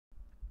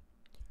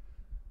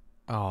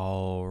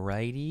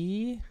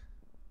Alrighty.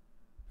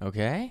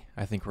 Okay,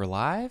 I think we're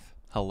live.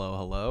 Hello,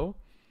 hello.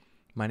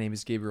 My name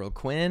is Gabriel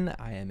Quinn.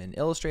 I am an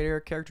illustrator,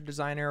 character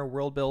designer,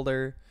 world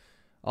builder,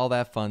 all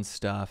that fun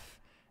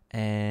stuff.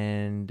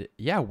 And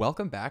yeah,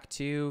 welcome back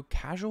to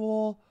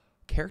Casual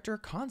Character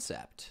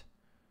Concept.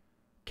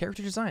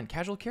 Character design,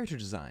 casual character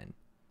design.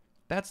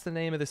 That's the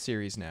name of the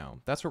series now.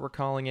 That's what we're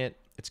calling it.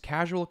 It's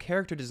Casual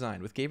Character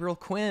Design with Gabriel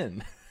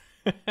Quinn.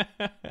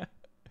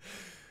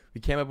 We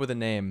came up with a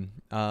name.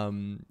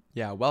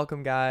 Yeah,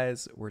 welcome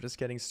guys. We're just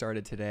getting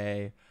started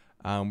today.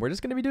 We're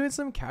just going to be doing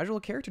some casual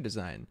character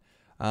design.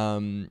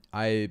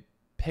 I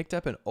picked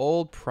up an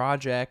old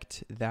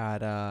project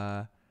that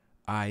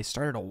I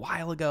started a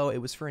while ago. It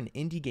was for an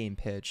indie game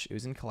pitch. It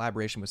was in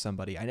collaboration with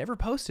somebody. I never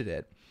posted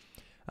it.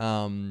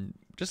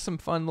 Just some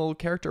fun little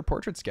character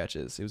portrait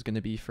sketches. It was going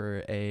to be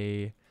for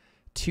a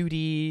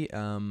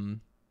 2D,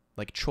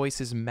 like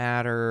choices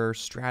matter,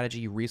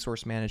 strategy,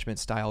 resource management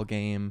style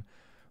game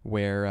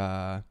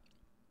where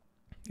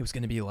it was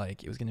going to be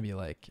like,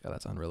 oh,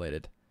 that's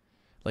unrelated,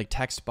 like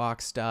text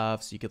box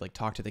stuff. So you could like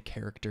talk to the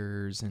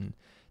characters, and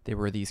they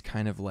were these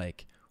kind of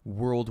like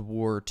World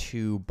War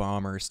II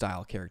bomber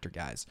style character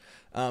guys.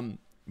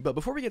 But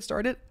before we get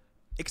started,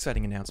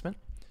 exciting announcement.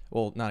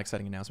 Well, not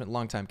exciting announcement,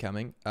 long time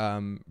coming.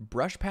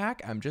 Brush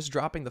pack, I'm just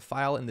dropping the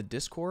file in the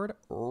Discord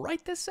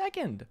right this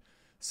second.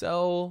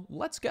 So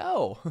let's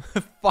go.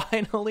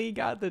 Finally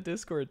got the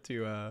Discord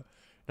to,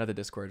 not the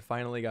Discord,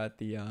 finally got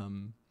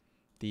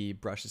the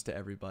brushes to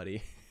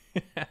everybody.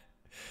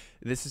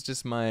 This is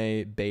just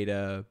my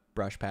beta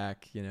brush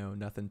pack, you know,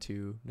 nothing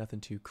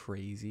too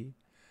crazy.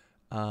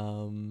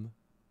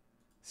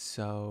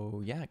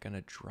 So yeah,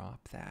 gonna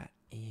drop that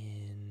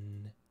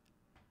in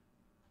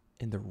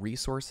the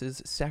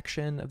resources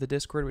section of the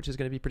Discord, which is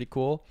going to be pretty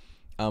cool.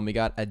 We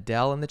got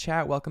Adele in the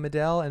chat. Welcome,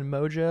 Adele. And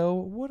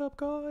Mojo. What up,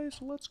 guys?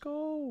 Let's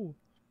go.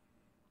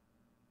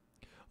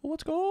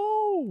 Let's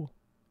go.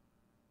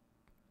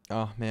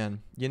 Oh,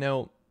 man. You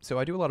know, so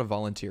I do a lot of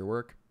volunteer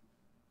work.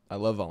 I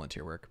love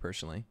volunteer work,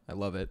 personally. I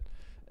love it.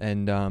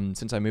 And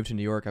since I moved to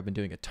New York, I've been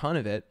doing a ton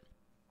of it.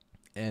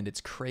 And it's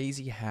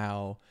crazy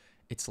how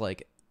it's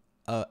like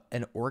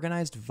an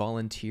organized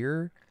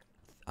volunteer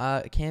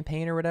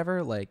campaign or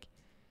whatever. Like,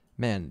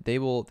 man, they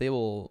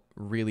will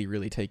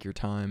really take your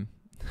time.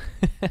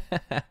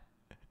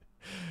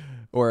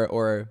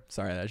 or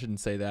sorry, I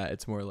shouldn't say that.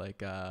 It's more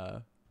like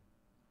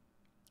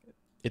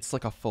it's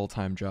like a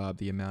full-time job,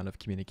 the amount of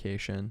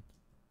communication.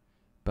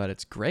 But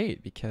it's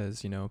great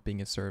because, you know, being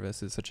a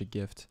service is such a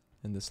gift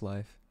in this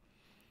life.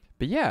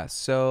 But yeah,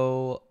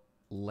 so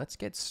let's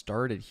get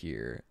started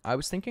here. I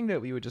was thinking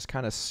that we would just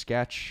kind of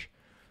sketch,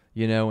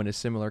 you know, in a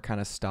similar kind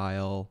of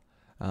style.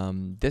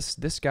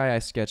 This guy I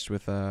sketched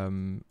with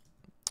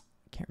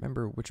can't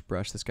remember which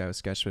brush this guy was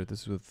sketched with.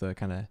 This was with the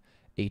kind of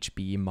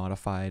HB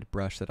modified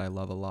brush that I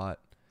love a lot.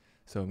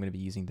 So I'm going to be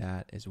using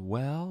that as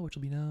well, which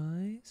will be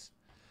nice.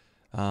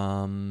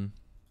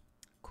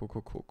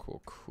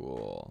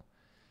 Cool.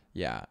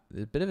 Yeah,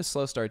 a bit of a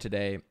slow start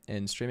today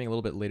and streaming a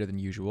little bit later than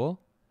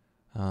usual.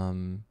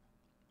 I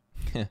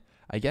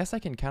guess I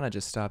can kind of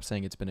just stop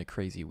saying it's been a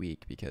crazy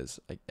week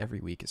because like every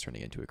week is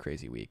turning into a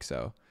crazy week.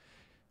 So,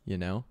 you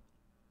know,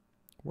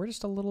 we're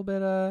just a little bit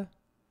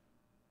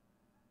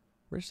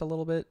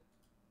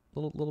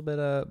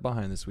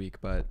behind this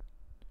week, but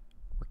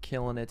we're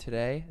killing it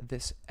today,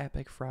 this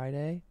epic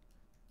Friday.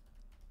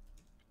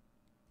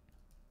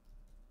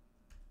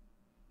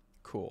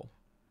 Cool.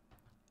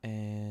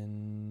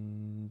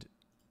 And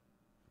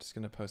just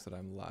going to post that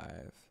I'm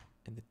live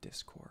in the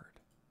Discord.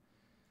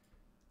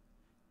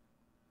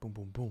 Boom,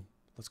 boom, boom.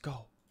 Let's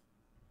go.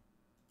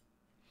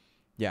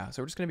 Yeah,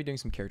 so we're just going to be doing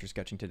some character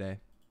sketching today.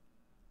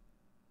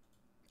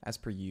 As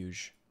per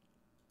usual.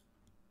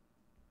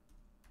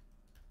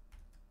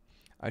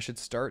 I should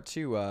start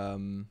to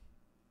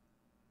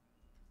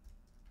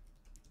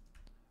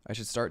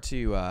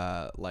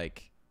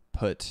like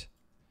put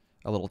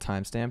a little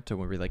timestamp to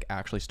when we like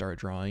actually start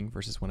drawing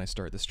versus when I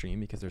start the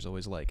stream, because there's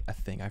always like a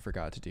thing I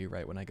forgot to do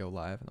right when I go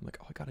live and I'm like,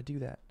 oh, I gotta do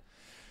that.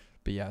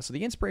 But yeah, so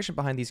the inspiration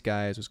behind these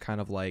guys was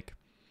kind of like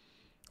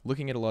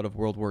looking at a lot of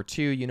World War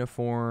II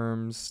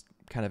uniforms,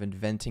 kind of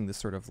inventing this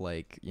sort of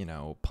like, you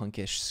know,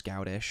 punkish,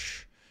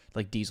 scoutish,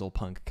 like diesel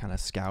punk kind of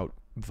scout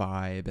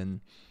vibe. And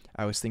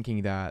I was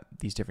thinking that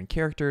these different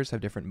characters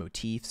have different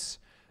motifs,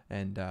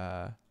 and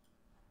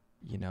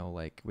you know,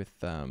 like with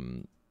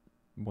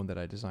one that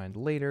I designed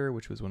later,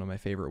 which was one of my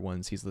favorite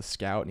ones, he's the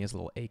scout and he has a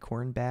little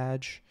acorn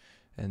badge,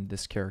 and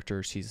this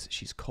character,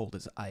 she's cold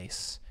as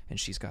ice, and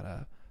she's got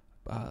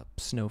a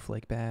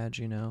snowflake badge,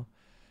 you know,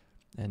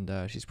 and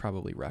she's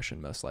probably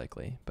Russian most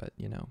likely, but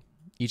you know,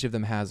 each of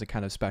them has a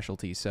kind of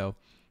specialty, so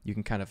you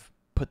can kind of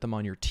put them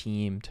on your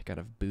team to kind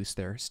of boost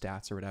their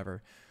stats or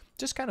whatever.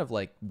 Just kind of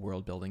like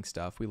world building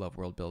stuff. We love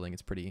world building.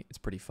 It's pretty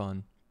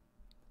fun.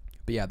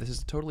 But yeah, this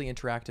is a totally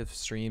interactive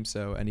stream,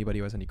 so anybody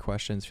who has any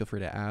questions, feel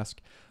free to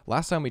ask.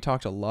 Last time we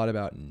talked a lot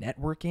about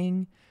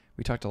networking.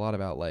 We talked a lot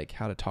about like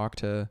how to talk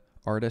to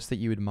artists that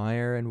you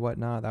admire and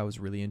whatnot. That was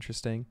really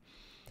interesting.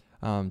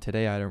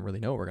 Today I don't really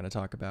know what we're gonna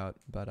talk about,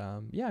 but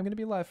yeah, I'm gonna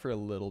be live for a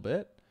little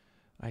bit.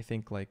 I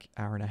think like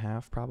hour and a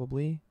half,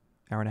 probably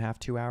hour and a half,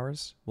 2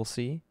 hours. We'll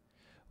see.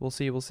 We'll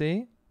see. We'll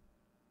see.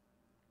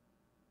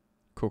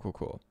 Cool, cool,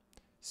 cool.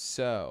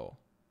 So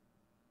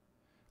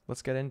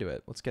let's get into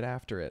it. Let's get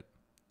after it.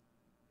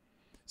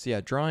 So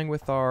yeah, drawing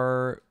with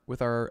our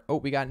oh,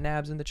 we got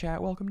Nabs in the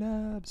chat. Welcome,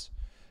 Nabs.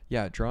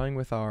 Yeah, drawing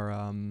with our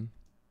kind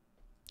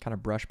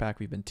of brush pack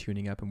we've been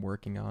tuning up and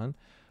working on.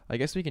 I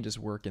guess we can just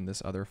work in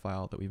this other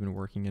file that we've been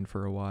working in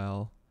for a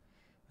while.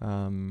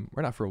 Or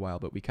not for a while,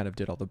 but we kind of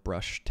did all the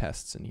brush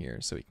tests in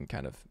here, so we can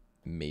kind of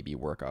maybe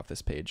work off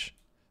this page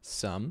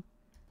some.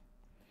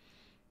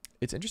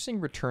 It's interesting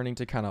returning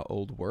to kind of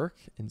old work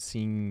and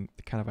seeing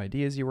the kind of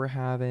ideas you were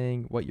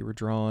having, what you were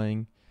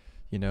drawing,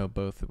 you know,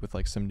 both with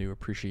like some new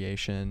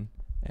appreciation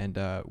and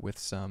with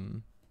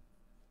some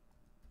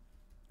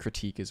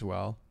critique as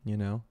well, you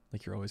know,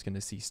 like you're always going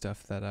to see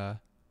stuff that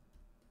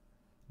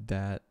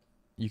that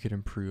you could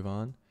improve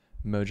on.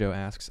 Mojo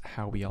asks,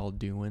 how we all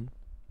doing?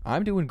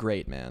 I'm doing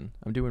great, man.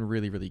 I'm doing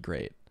really, really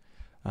great.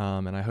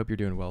 And I hope you're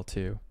doing well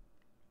too.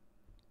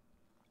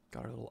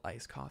 Got a little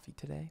iced coffee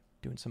today.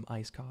 Doing some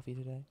iced coffee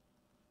today.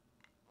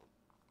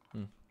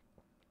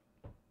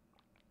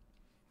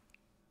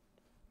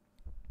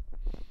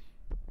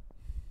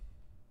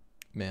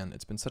 Man,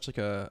 it's been such like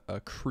a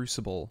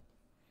crucible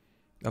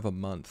of a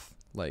month.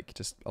 Like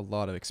just a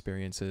lot of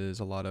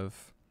experiences, a lot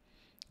of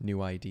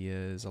new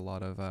ideas, a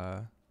lot of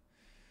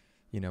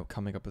you know,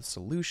 coming up with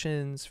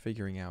solutions,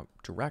 figuring out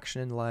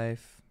direction in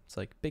life. It's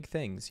like big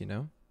things, you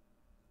know?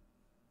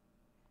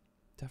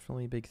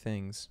 Definitely big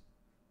things.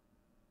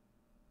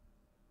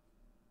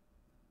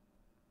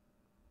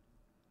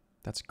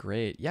 That's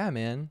great. Yeah,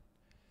 man.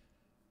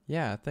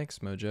 Yeah, thanks,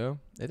 Mojo.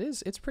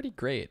 It's pretty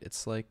great.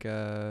 It's like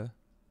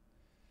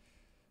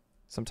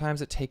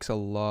sometimes it takes a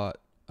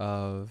lot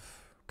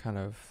of kind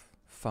of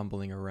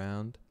fumbling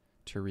around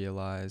to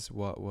realize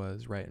what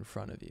was right in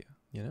front of you,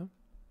 you know?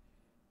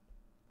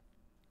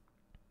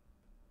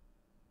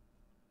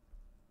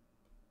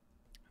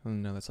 I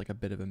don't know, that's like a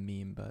bit of a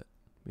meme, but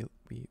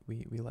we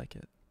like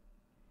it.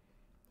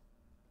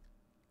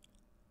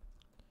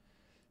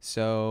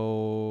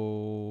 So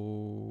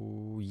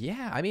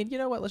yeah, I mean, you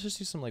know what? Let's just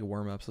do some like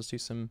warm-ups. Let's do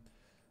some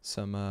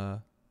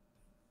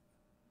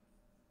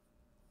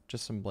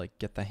just some like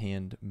get the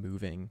hand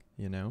moving,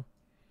 you know?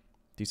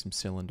 Do some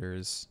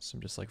cylinders, some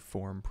just like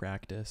form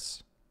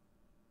practice.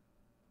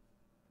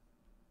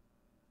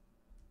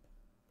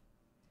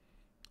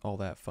 All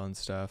that fun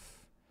stuff.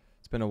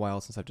 It's been a while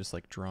since I've just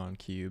like drawn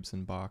cubes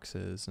and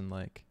boxes and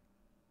like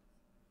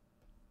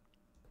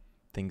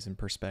things in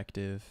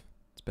perspective.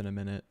 It's been a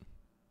minute.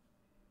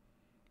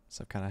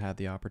 So I've kind of had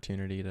the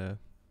opportunity to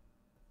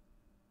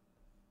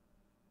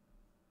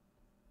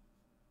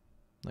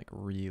like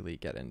really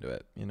get into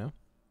it, you know?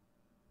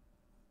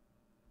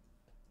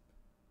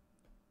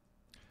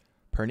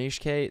 Pernish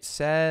Kate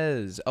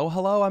says, oh,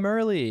 hello, I'm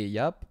early.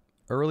 Yep,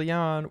 early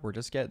on. We're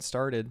just getting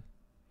started.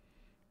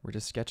 We're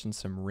just sketching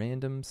some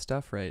random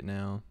stuff right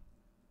now.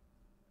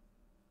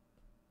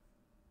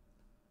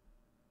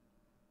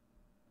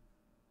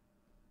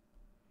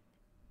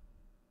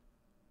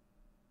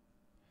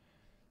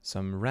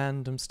 Some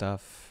random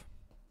stuff.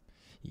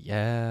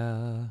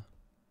 Yeah.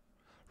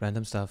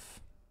 Random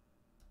stuff.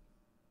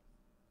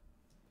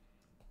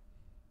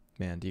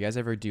 Man, do you guys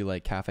ever do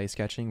like cafe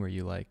sketching where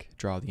you like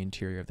draw the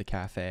interior of the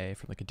cafe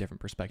from like a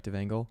different perspective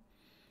angle?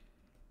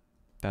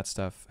 That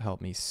stuff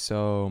helped me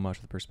so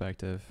much with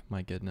perspective.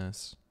 My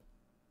goodness.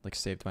 Like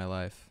saved my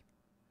life.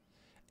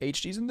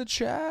 HD's in the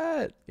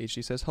chat.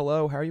 HD says,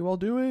 hello, how are you all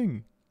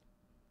doing?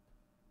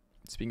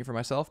 Speaking for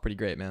myself, pretty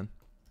great, man.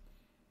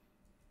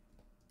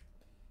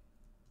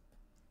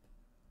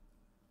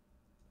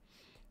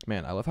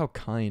 Man, I love how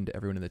kind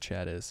everyone in the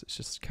chat is. It's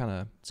just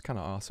it's kind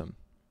of awesome.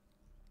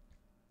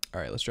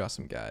 All right, let's draw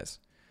some guys.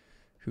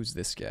 Who's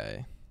this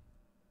guy?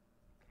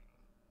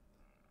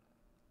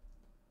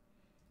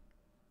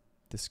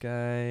 This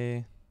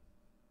guy.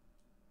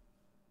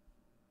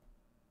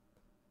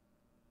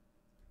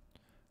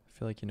 I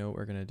feel like you know what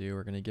we're going to do.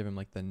 We're going to give him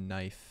like the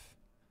knife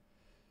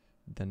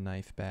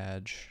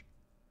badge.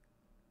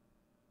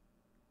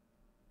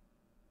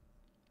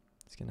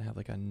 He's going to have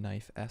like a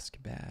knife-esque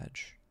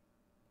badge.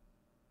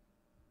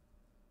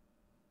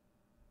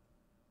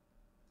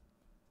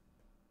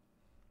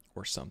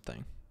 Or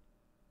something.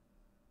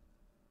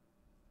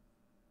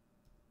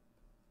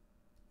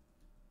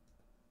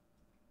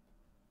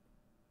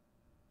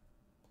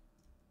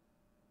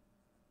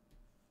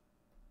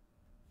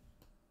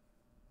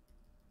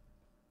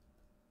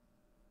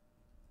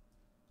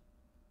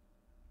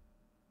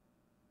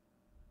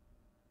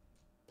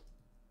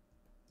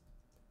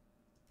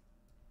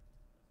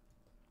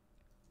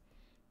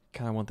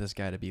 Kind of want this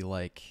guy to be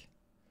like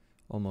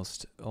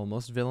almost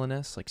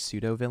villainous, like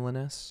pseudo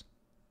villainous.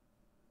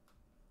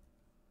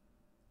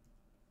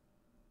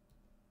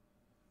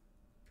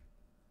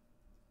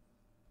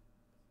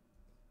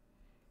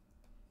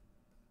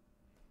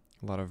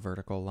 A lot of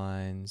vertical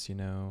lines, you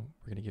know.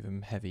 We're going to give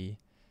him heavy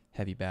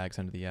bags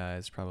under the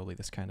eyes. Probably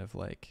this kind of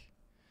like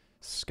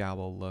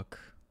scowl look.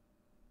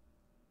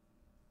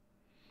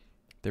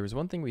 There was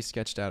one thing we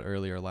sketched out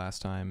earlier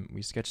last time.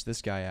 We sketched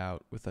this guy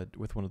out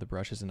with one of the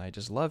brushes, and I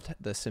just loved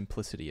the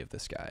simplicity of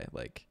this guy.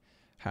 Like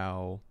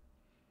how,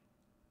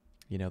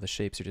 you know, the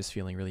shapes are just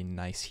feeling really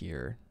nice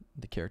here.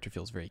 The character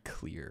feels very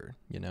clear,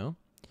 you know?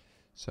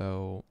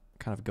 So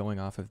kind of going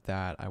off of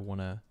that, I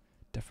want to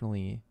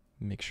definitely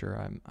make sure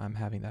I'm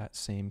having that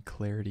same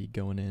clarity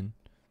going in.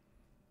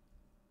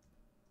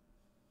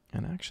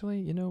 And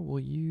actually, you know, we'll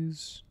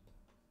use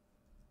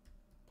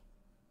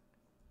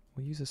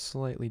a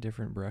slightly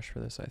different brush for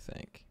this, I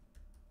think.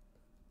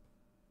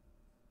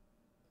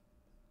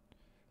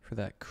 For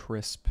that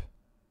crisp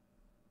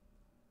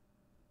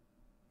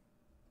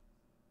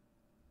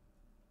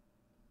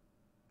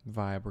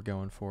vibe we're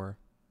going for.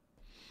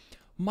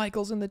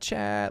 Michael's in the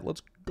chat.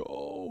 Let's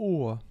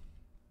go.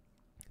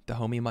 The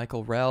homie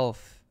Michael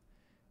Relf.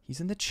 He's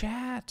in the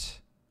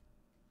chat.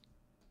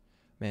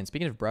 Man,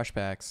 speaking of brush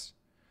packs,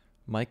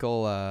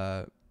 Michael,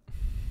 I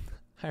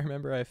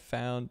remember I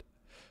found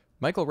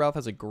Michael Ralph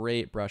has a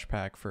great brush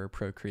pack for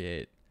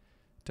Procreate.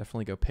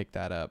 Definitely go pick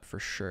that up for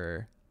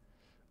sure.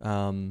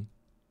 I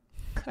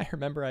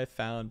remember I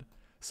found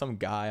some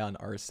guy on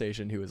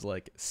ArtStation who was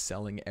like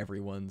selling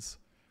everyone's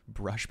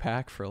brush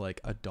pack for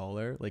like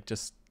 $1, like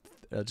just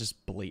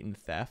blatant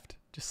theft,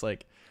 just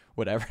like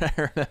whatever.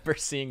 I remember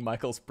seeing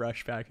Michael's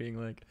brush pack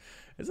being like,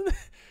 isn't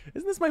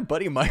this my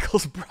buddy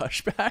Michael's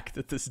brush pack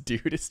that this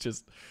dude is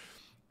just,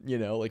 you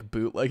know, like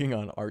bootlegging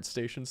on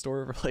ArtStation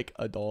store for like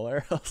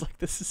 $1? I was like,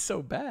 this is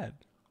so bad.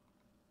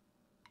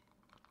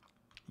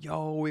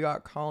 Yo, we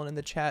got Colin in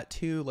the chat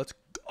too. Let's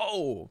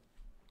go.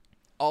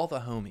 All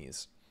the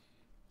homies.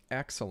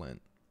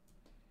 Excellent.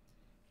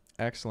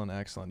 Excellent,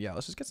 excellent. Yeah,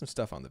 let's just get some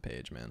stuff on the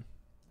page, man.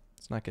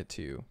 Let's not get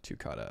too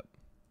caught up.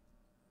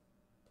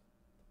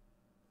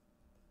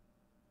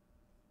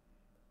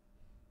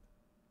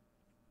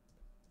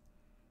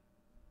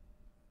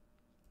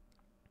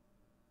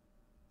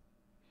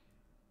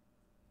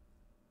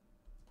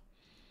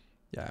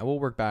 Yeah, we'll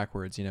work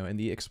backwards, you know. In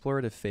the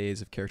explorative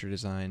phase of character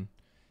design,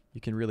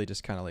 you can really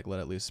just kind of like let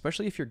it loose,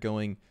 especially if you're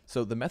going.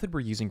 So the method we're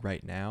using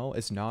right now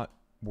is not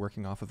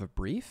working off of a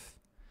brief.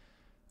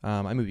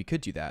 I mean, we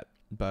could do that,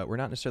 but we're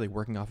not necessarily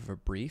working off of a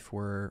brief.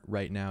 We're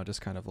right now just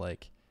kind of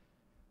like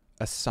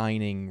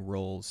assigning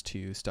roles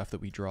to stuff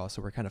that we draw.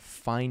 So we're kind of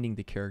finding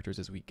the characters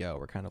as we go.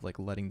 We're kind of like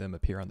letting them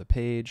appear on the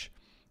page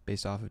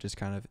based off of just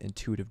kind of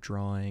intuitive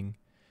drawing,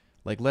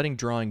 like letting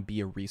drawing be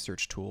a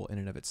research tool in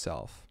and of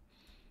itself.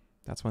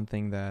 That's one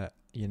thing that,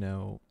 you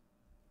know,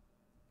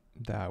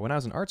 that when I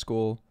was in art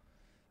school,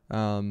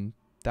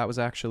 that was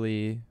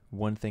actually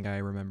one thing I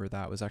remember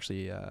that was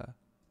actually a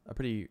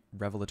pretty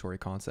revelatory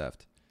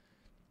concept,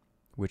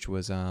 which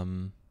was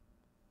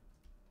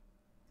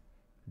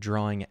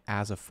drawing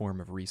as a form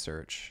of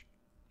research.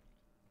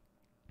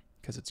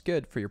 Because it's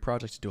good for your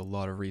project to do a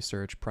lot of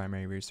research,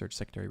 primary research,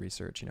 secondary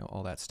research, you know,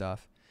 all that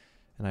stuff.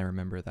 And I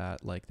remember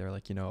that, like, they're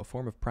like, you know, a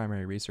form of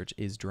primary research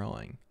is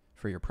drawing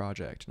for your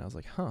project. And I was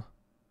like, huh.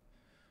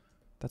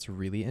 That's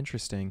really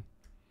interesting.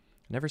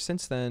 And ever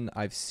since then,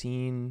 I've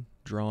seen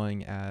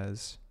drawing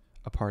as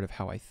a part of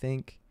how I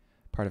think,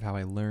 part of how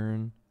I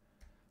learn,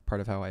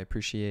 part of how I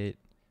appreciate,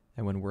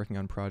 and when working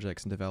on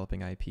projects and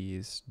developing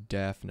IPs,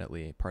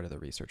 definitely part of the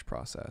research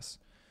process.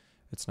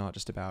 It's not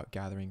just about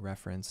gathering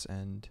reference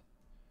and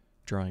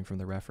drawing from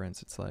the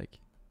reference. It's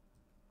like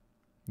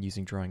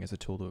using drawing as a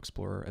tool to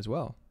explore as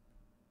well.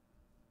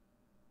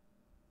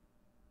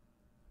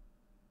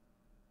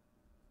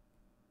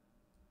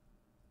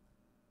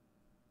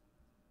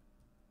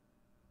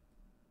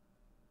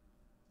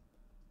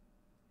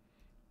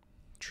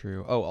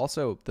 True. Oh,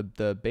 also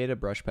the beta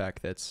brush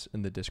pack that's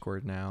in the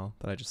Discord now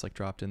that I just like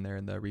dropped in there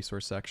in the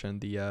resource section.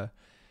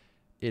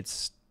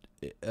 It's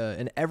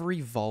an ever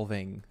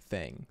evolving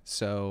thing.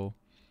 So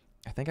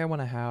I think I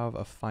want to have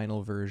a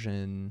final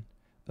version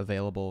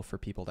available for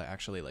people to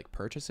actually like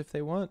purchase if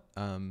they want,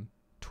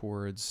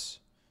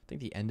 towards I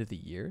think the end of the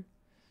year.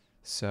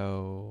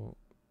 So,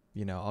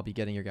 you know, I'll be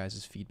getting your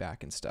guys'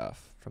 feedback and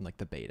stuff from like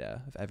the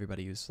beta. If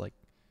everybody who's like,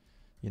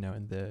 you know,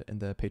 in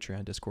the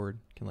Patreon Discord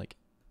can like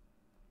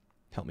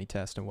help me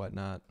test and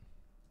whatnot,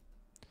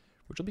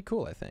 which will be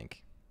cool, I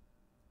think.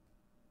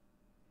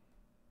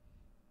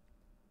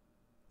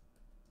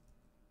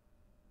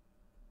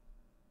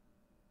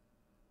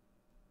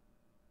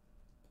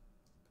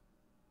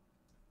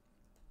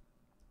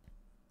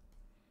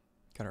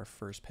 Got our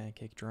first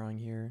pancake drawing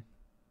here.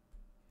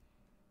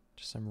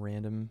 Just some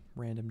random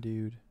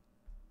dude.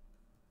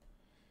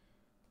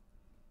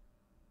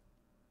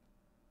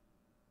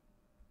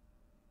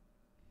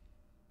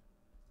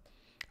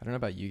 I don't know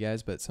about you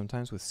guys, but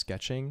sometimes with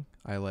sketching,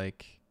 I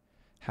like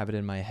have it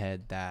in my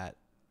head that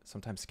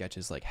sometimes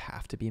sketches like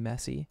have to be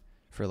messy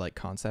for like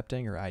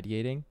concepting or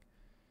ideating.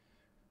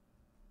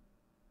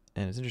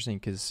 And it's interesting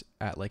because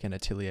at like an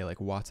atelier,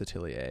 like Watt's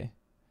Atelier,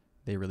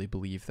 they really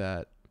believe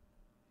that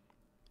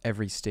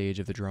every stage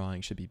of the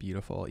drawing should be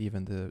beautiful.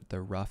 Even the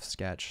rough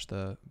sketch,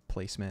 the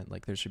placement,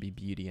 like there should be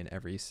beauty in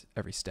every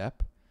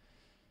step.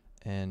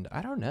 And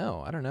I don't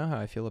know how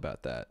I feel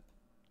about that.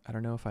 I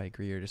don't know if I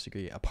agree or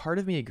disagree. A part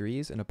of me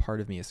agrees and a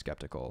part of me is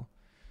skeptical.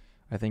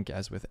 I think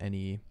as with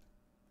any,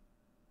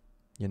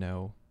 you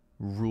know,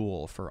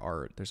 rule for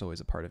art, there's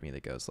always a part of me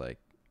that goes like,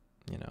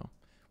 you know,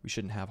 we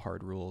shouldn't have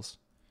hard rules.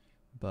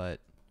 But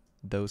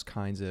those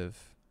kinds of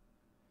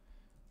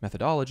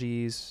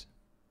methodologies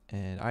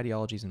and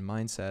ideologies and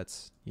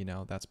mindsets, you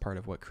know, that's part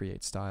of what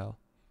creates style.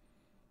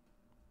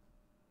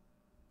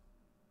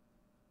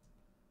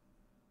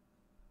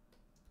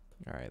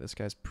 All right, this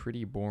guy's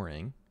pretty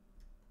boring,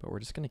 but we're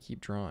just going to keep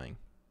drawing.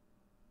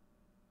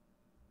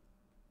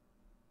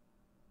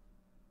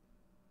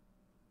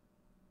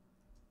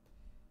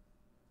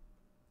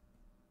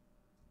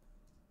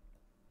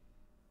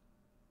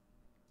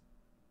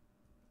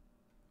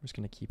 We're just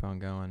going to keep on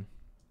going.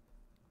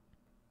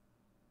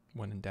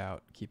 When in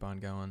doubt, keep on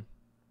going.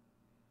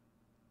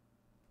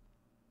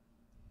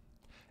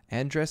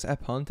 Andres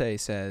Aponte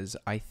says,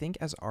 I think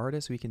as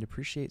artists we can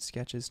appreciate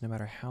sketches no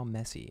matter how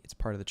messy. It's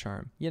part of the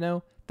charm. You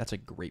know, that's a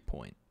great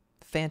point.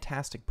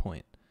 Fantastic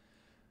point.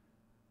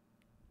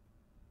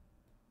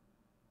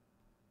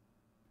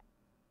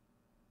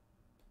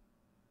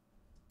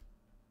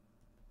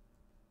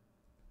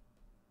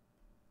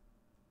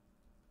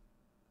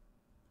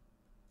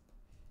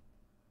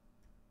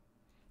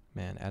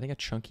 Man, adding a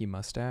chunky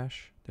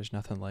mustache, there's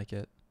nothing like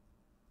it.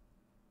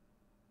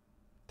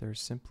 There's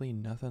simply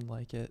nothing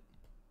like it.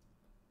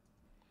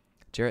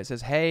 Jarrett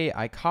says, hey,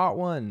 I caught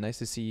one. Nice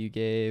to see you,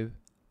 Gabe.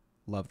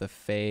 Love the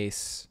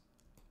face.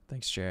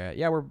 Thanks, Jarrett.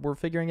 Yeah, we're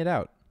figuring it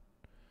out.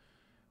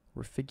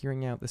 We're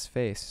figuring out this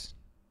face.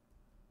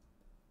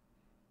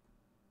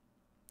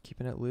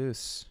 Keeping it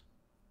loose.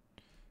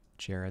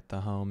 Jarrett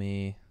the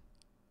homie.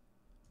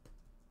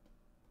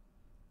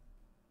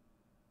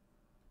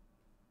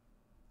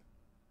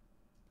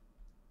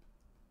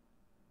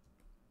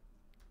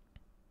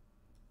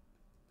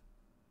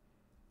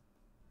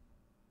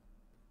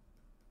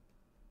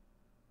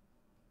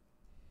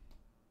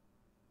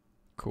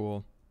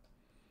 Cool.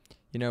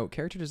 You know,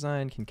 character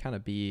design can kind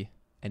of be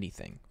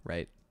anything,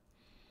 right?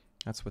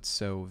 That's what's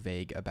so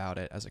vague about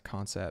it as a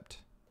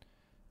concept.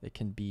 It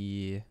can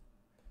be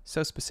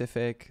so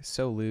specific,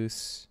 so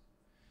loose.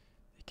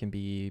 It can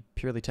be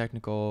purely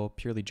technical,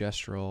 purely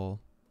gestural.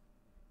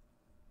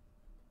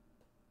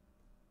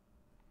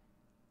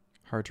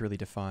 Hard to really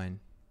define,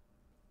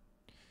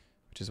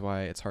 which is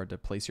why it's hard to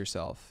place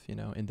yourself, you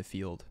know, in the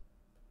field.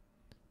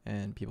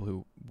 And people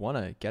who want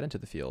to get into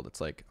the field, it's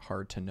like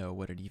hard to know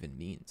what it even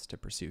means to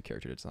pursue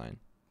character design.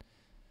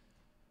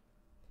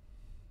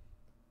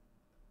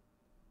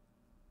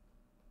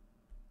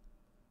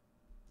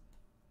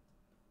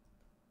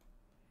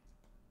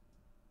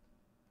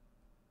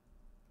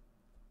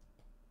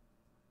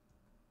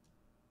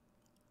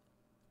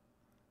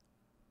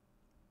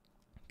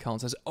 Colin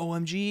says,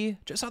 OMG,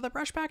 just saw the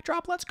brushback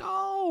drop. Let's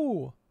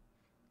go.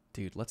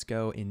 Dude, let's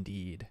go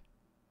indeed.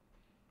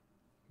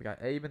 We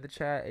got Abe in the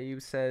chat.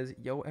 Abe says,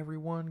 yo,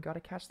 everyone,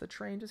 gotta catch the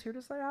train. Just here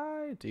to say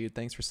hi. Dude,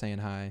 thanks for saying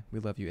hi. We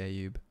love you,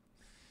 Abe.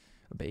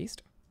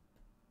 Based?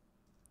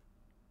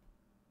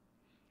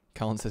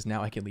 Colin says,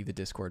 now I can leave the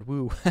Discord.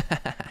 Woo.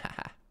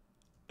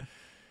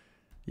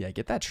 Yeah,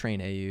 get that train,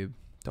 Abe.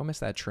 Don't miss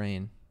that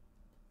train.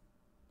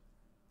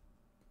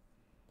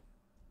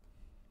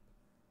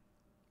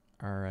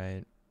 All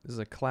right. This is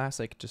a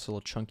classic, just a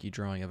little chunky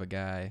drawing of a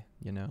guy,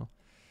 you know.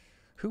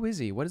 Who is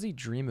he? What does he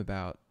dream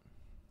about?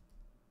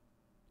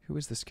 Who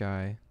is this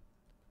guy?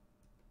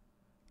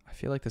 I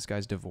feel like this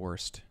guy's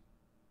divorced.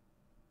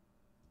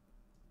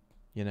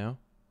 You know?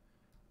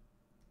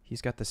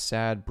 He's got the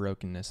sad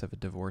brokenness of a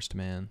divorced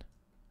man,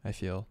 I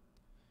feel.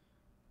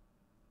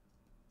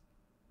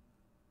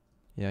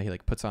 Yeah, he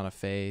like puts on a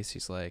face.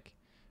 He's like,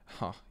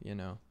 oh, you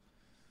know,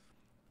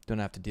 don't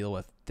have to deal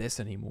with this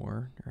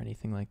anymore or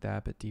anything like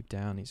that. But deep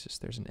down, he's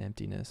just, there's an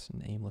emptiness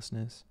and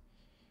aimlessness.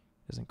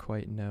 Doesn't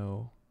quite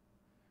know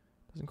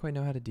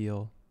how to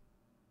deal.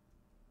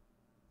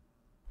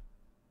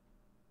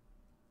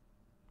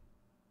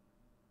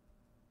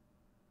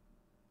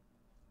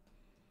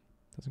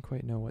 Doesn't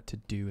quite know what to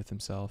do with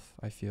himself,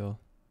 I feel.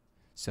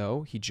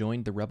 So he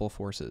joined the rebel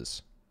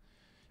forces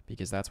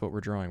because that's what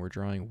we're drawing. We're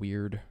drawing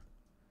weird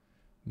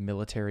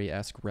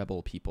military-esque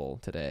rebel people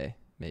today,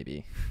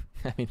 maybe.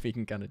 I mean, we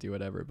can kind of do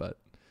whatever, but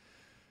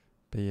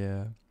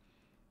yeah.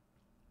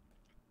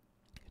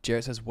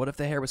 Jared says, what if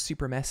the hair was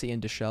super messy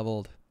and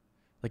disheveled?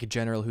 Like a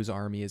general whose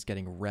army is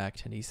getting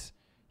wrecked and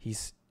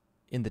he's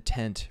in the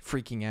tent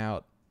freaking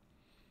out.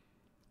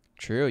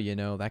 True, you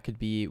know, that could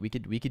be, we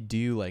could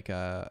do like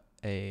a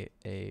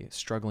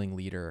struggling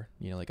leader,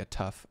 you know, like a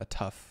tough,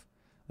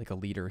 like a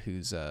leader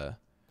who's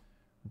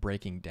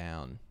breaking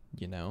down,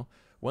 you know.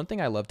 One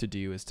thing I love to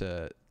do is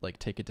to like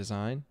take a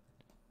design,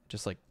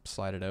 just like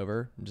slide it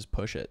over and just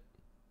push it.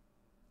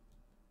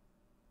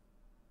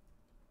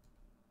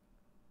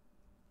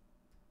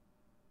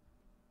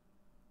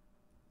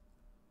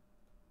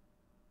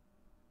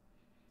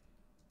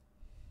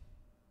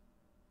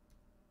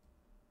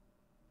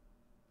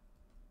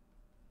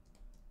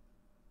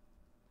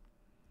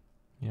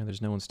 You know,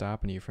 there's no one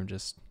stopping you from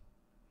just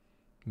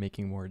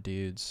making more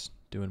dudes,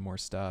 doing more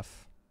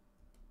stuff.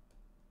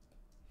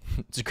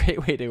 It's a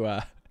great way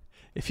to,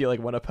 if you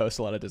like want to post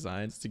a lot of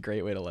designs, it's a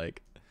great way to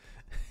like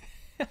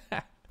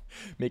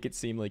make it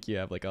seem like you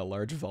have like a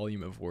large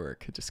volume of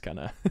work. Just kind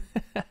of,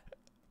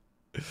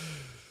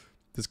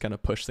 just kind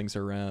of push things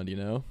around, you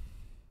know?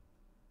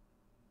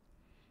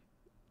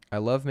 I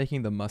love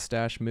making the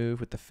mustache move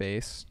with the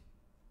face.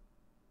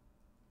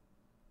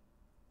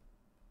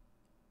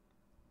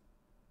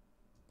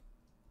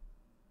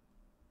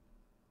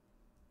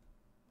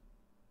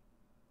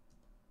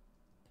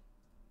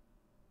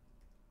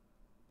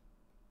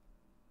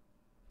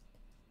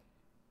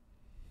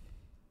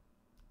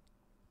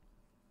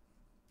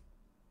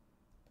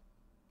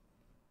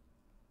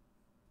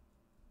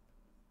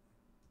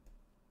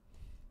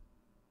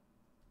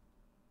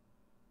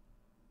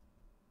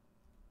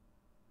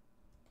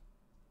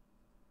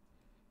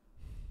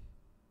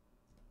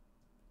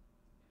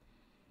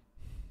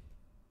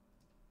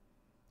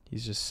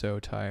 He's just so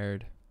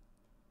tired.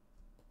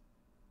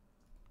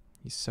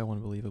 He's so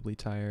unbelievably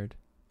tired.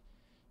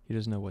 He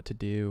doesn't know what to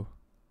do.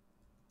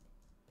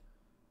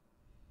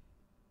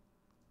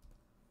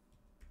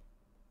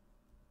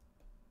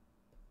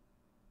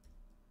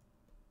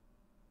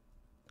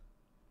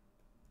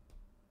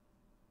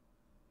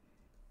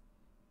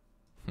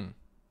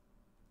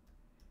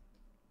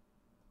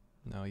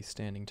 No, he's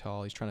standing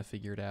tall. He's trying to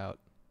figure it out.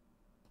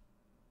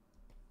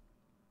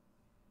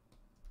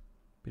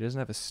 He doesn't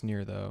have a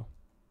sneer, though.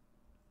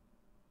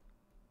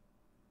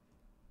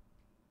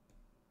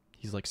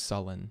 He's like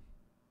sullen.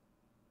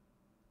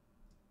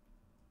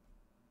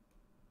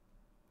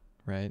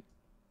 Right?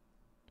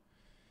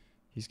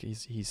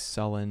 He's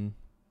sullen.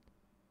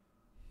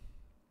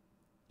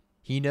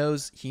 He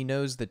knows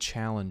the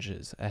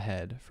challenges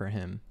ahead for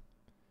him.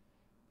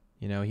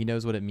 You know, he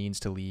knows what it means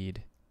to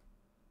lead.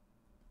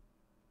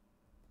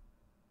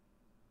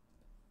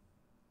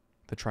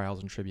 The trials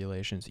and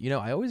tribulations. You know,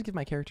 I always give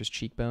my characters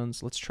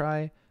cheekbones. Let's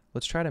try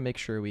to make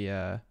sure we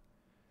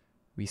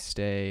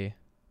stay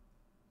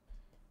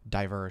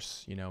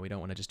diverse. You know, we don't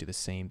want to just do the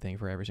same thing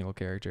for every single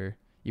character.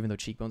 Even though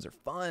cheekbones are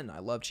fun. I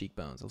love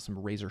cheekbones. I love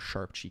some razor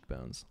sharp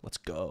cheekbones. Let's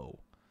go.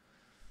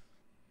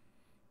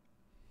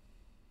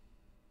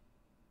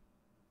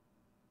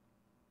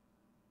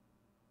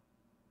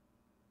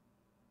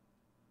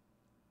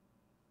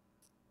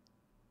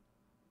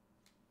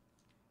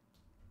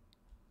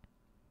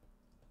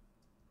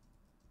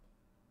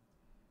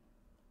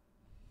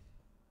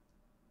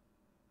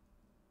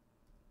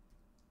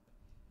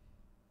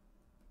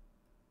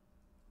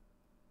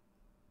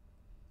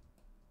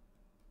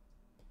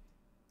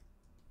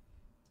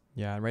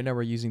 Yeah, right now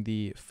we're using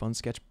the Fun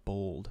Sketch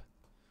Bold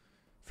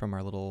from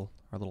our little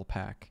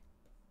pack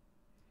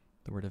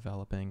that we're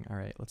developing. All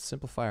right, let's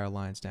simplify our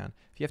lines down.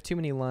 If you have too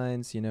many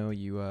lines, you know,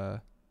 you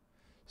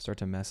start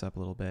to mess up a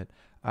little bit.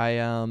 I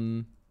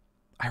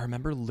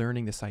remember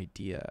learning this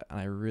idea, and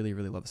I really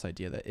love this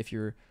idea that if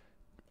your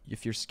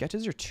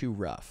sketches are too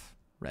rough,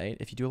 right?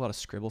 If you do a lot of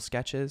scribble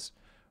sketches,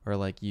 or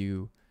like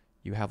you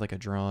have like a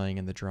drawing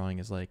and the drawing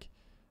is like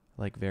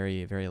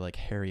very like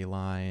hairy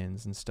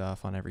lines and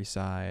stuff on every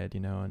side,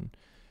 you know,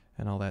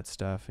 and all that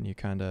stuff, and you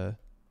kind of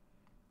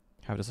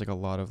have just like a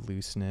lot of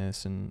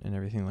looseness and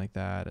everything like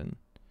that, and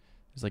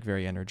it's like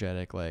very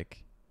energetic,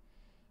 like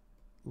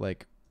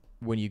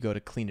when you go to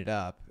clean it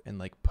up and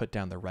like put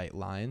down the right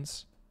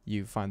lines,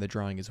 you find the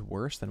drawing is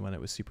worse than when it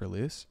was super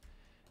loose.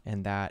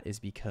 And that is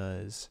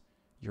because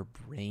your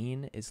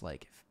brain is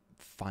like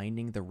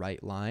finding the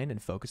right line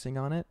and focusing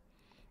on it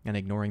and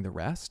ignoring the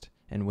rest.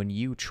 And when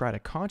you try to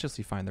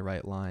consciously find the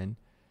right line,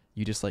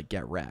 you just like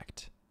get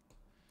wrecked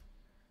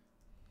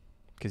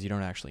because you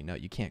don't actually know.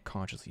 You can't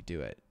consciously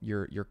do it.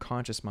 Your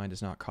conscious mind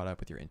is not caught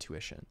up with your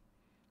intuition,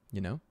 you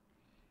know?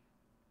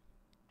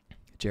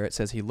 Jarrett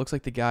says he looks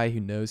like the guy who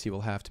knows he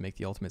will have to make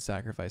the ultimate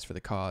sacrifice for the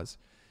cause.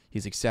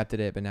 He's accepted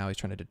it, but now he's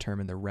trying to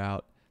determine the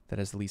route that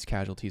has the least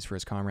casualties for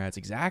his comrades.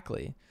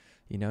 Exactly.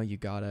 You know, you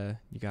gotta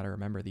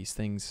remember these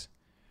things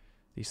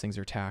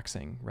are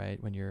taxing, right?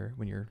 When you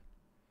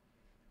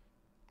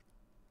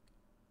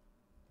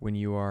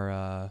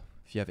are,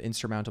 if you have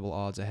insurmountable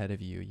odds ahead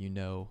of you, you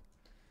know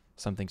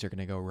some things are going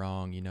to go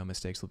wrong, you know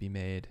mistakes will be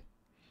made.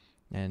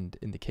 And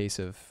in the case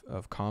of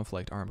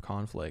conflict, armed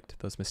conflict,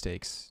 those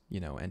mistakes,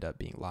 you know, end up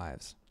being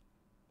lives.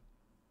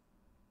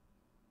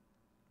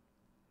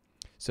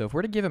 So if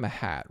we're to give him a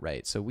hat,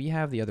 right? So we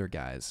have the other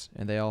guys,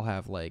 and they all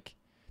have like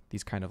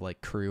these kind of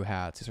like crew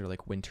hats. These are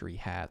like wintry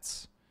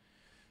hats.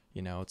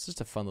 You know, it's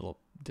just a fun little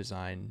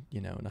design,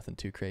 you know, nothing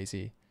too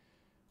crazy.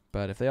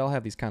 But if they all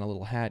have these kind of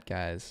little hat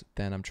guys,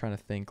 then I'm trying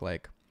to think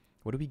like,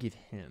 what do we give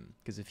him?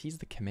 Because if he's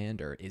the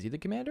commander, is he the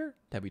commander?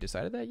 Have we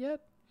decided that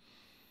yet?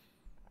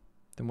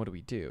 Then what do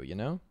we do, you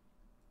know?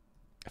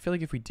 I feel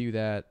like if we do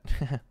that,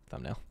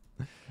 thumbnail.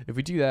 If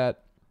we do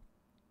that,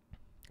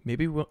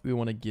 maybe we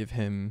want to give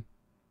him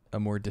a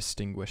more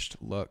distinguished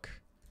look.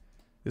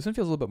 This one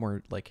feels a little bit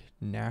more like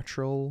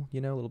natural, you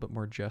know, a little bit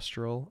more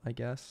gestural, I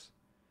guess.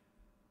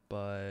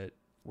 But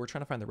we're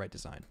trying to find the right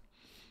design.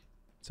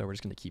 So we're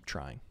just going to keep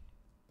trying.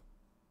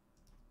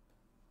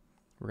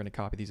 We're going to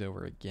copy these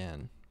over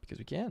again because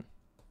we can.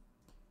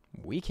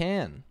 We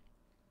can.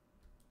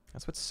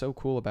 That's what's so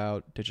cool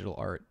about digital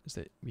art, is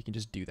that we can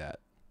just do that.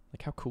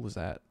 Like, how cool is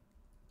that?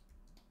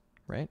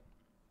 Right?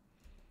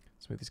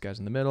 Let's move these guys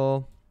in the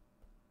middle.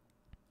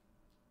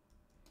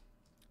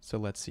 So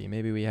let's see,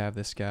 maybe we have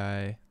this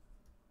guy.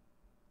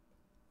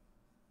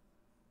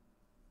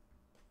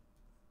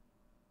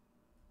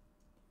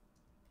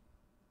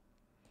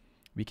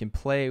 We can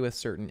play with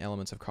certain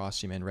elements of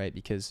costume in, right?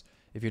 Because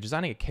if you're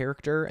designing a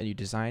character and you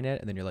design it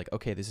and then you're like,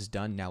 okay, this is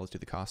done, now let's do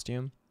the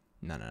costume.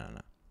 No.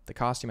 The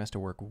costume has to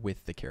work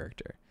with the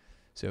character.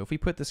 So if we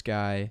put this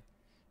guy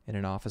in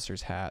an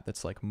officer's hat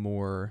that's like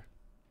more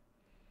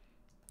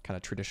kind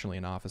of traditionally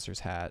an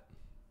officer's hat,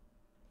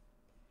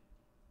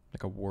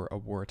 like a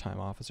wartime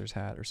officer's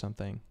hat or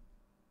something.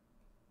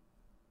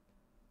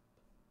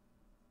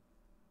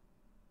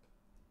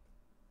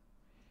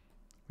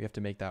 We have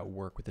to make that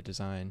work with the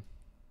design.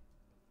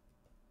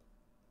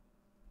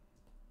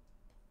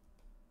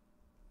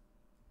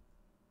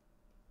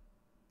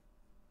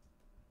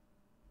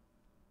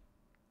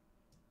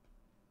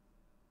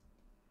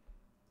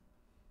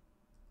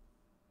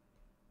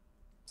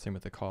 Same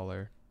with the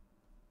collar.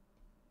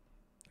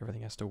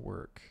 Everything has to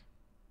work.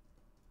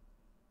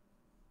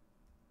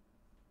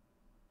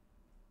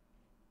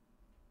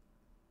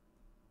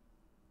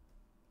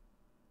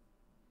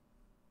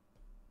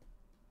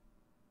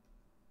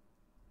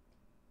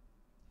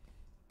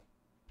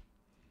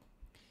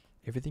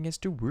 Everything has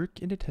to work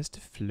and it has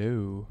to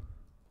flow.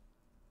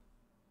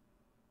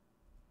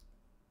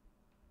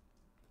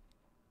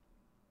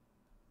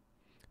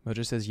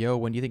 Mojo says, yo,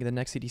 when do you think the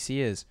next CDC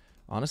is?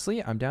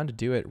 Honestly, I'm down to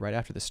do it right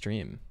after the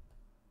stream.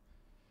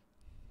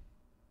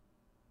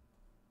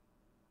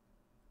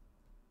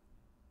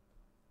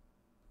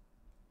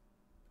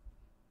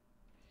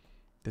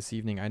 This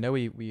evening. I know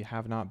we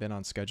have not been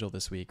on schedule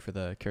this week for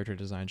the character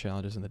design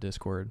challenges in the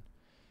Discord.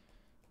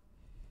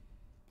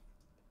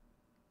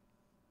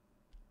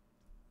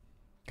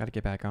 Got to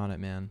get back on it,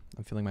 man.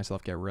 I'm feeling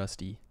myself get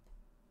rusty.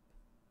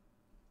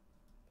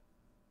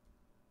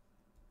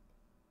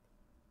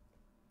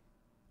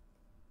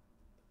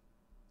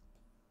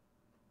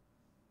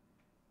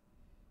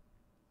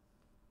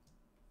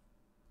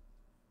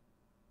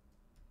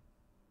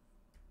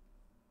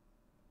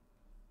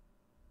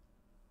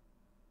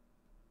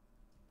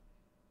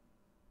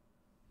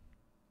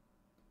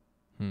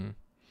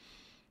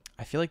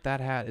 I feel like that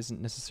hat isn't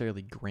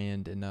necessarily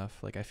grand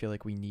enough. Like, I feel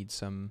like we need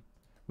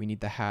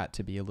the hat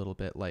to be a little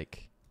bit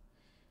like,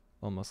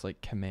 almost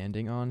like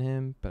commanding on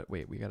him. But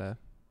wait, we gotta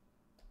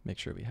make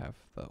sure we have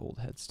the old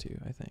heads too,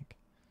 I think.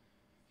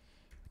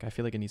 Like, I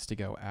feel like it needs to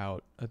go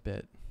out a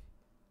bit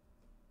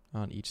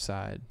on each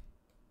side.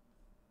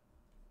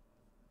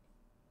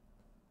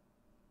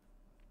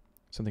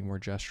 Something more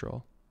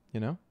gestural, you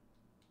know?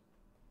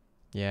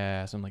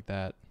 Yeah, something like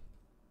that.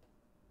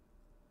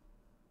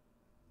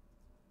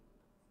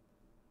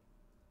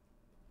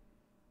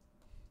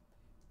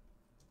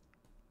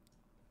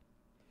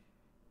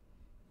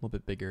 A little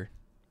bit bigger.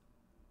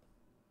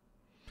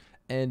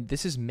 And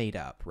this is made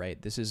up, right?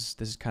 This is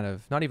kind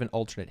of not even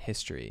alternate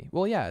history.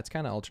 Well, yeah, it's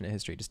kind of alternate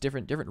history, just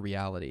different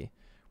reality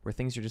where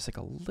things are just like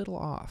a little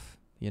off,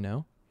 you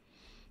know?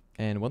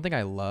 And one thing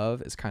I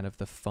love is kind of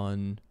the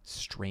fun,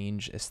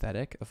 strange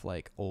aesthetic of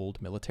like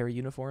old military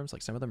uniforms.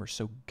 Like, some of them are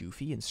so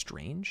goofy and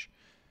strange.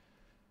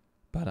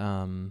 But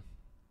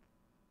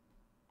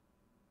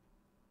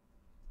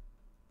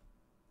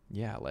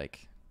yeah,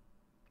 like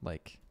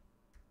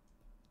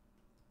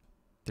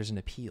there's an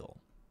appeal,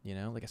 you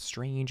know, like a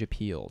strange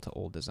appeal to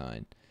old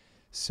design.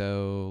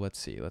 So let's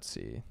see.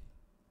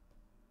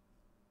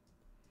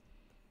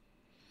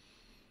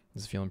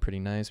 This is feeling pretty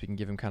nice. We can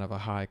give him kind of a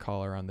high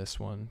collar on this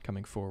one,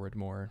 coming forward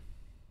more.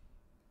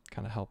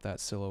 Kind of help that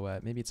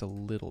silhouette. Maybe it's a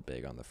little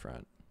big on the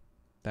front.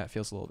 That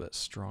feels a little bit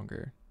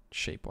stronger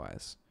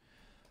shape-wise.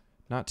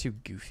 Not too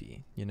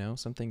goofy, you know?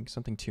 Something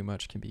too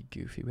much can be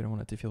goofy. We don't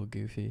want it to feel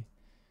goofy.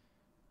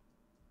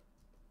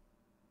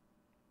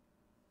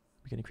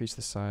 We can increase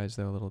the size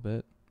though a little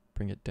bit.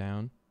 Bring it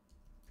down.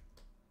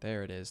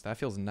 There it is. That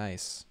feels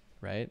nice,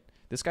 right?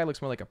 This guy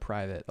looks more like a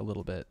private a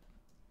little bit.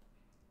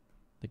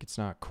 Like, it's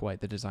not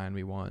quite the design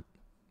we want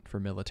for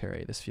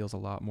military. This feels a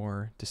lot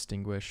more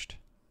distinguished.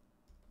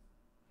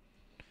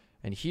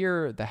 And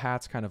here, the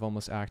hat's kind of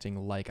almost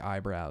acting like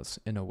eyebrows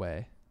in a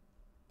way.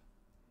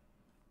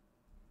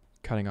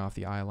 Cutting off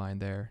the eye line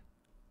there.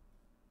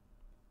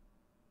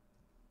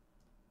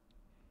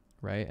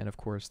 Right? And of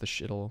course,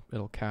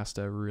 it'll cast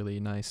a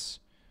really nice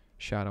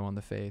shadow on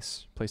the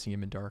face, placing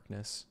him in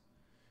darkness,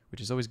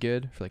 which is always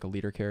good for like a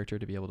leader character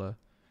to be able to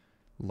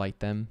light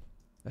them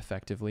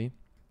effectively.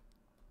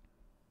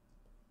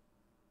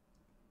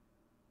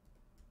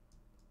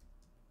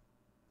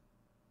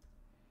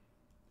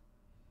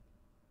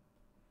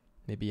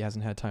 Maybe he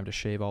hasn't had time to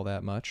shave all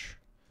that much,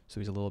 so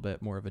he's a little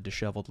bit more of a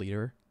disheveled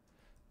leader,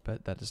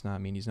 but that does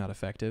not mean he's not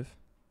effective.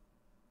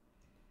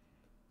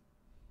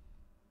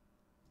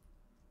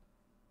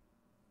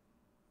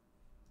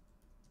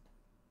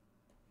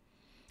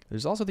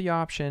 There's also the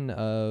option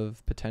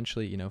of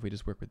potentially, you know, if we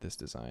just work with this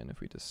design,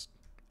 if we just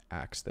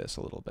axe this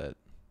a little bit.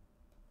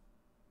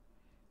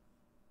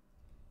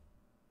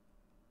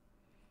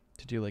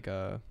 do like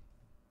a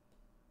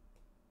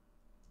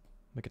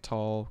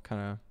tall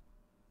kind of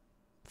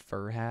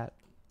fur hat.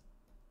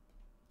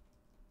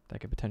 That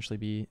could potentially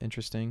be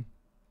interesting.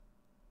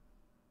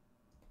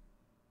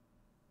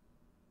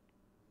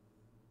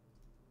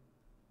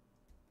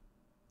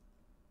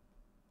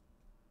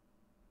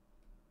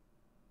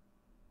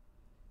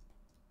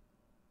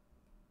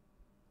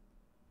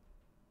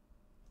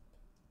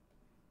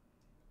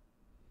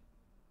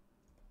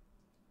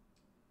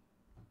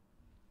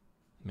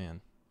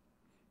 Man,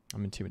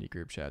 I'm in too many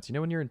group chats. You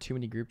know when you're in too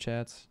many group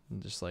chats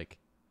and just like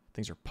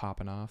things are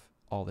popping off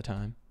all the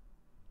time?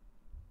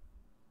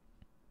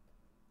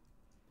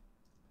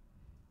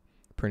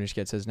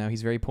 Pernishket says now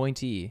he's very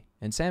pointy.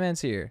 And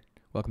Saman's here.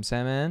 Welcome,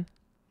 Saman.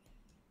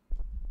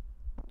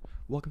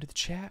 Welcome to the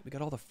chat. We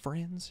got all the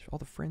friends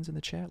in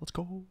the chat. Let's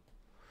go.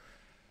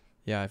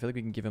 Yeah, I feel like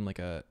we can give him like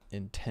a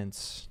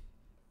intense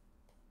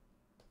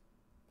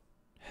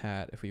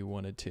hat if we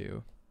wanted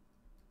to.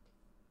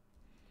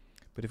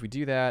 But if we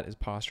do that, his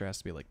posture has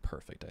to be like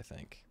perfect, I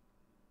think.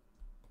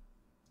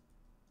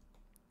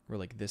 Or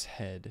like this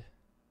head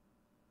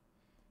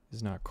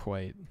is not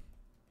quite.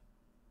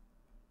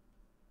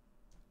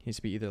 He needs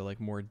to be either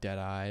like more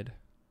dead-eyed.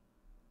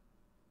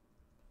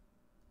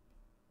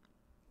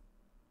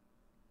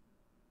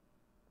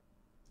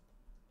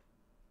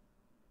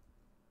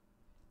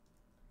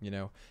 You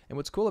know, and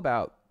what's cool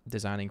about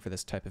designing for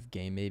this type of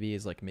game maybe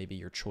is like maybe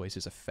your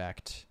choices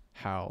affect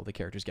how the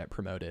characters get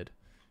promoted.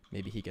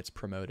 Maybe he gets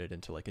promoted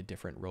into like a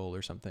different role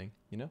or something,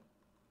 you know?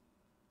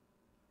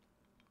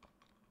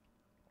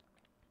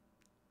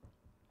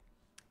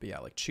 But yeah,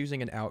 like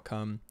choosing an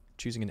outcome,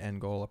 choosing an end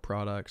goal, a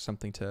product,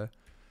 something to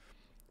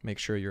make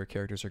sure your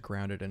characters are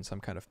grounded in some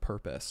kind of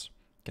purpose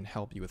can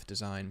help you with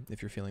design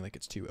if you're feeling like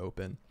it's too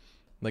open.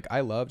 Like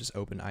I love just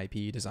open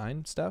IP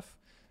design stuff,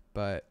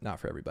 but not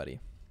for everybody.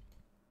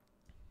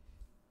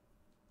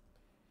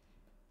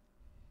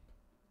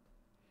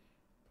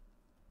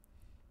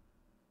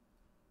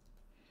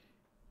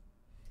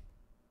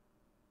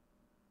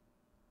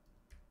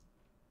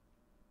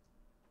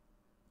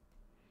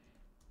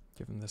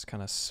 Give him this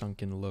kind of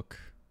sunken look.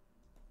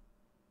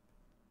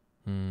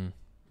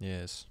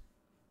 Yes.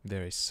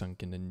 Very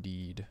sunken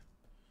indeed.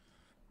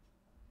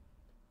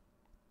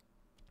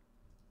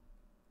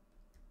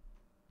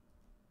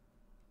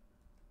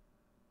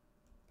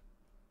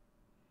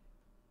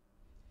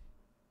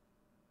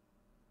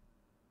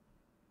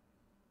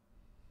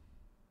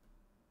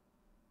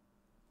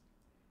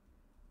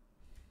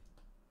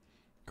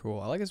 Cool.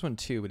 I like this one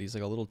too, but he's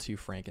like a little too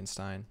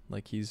Frankenstein.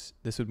 Like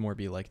this would more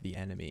be like the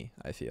enemy,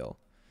 I feel.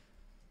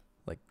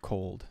 Like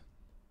cold.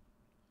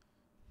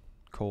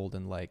 Cold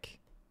and like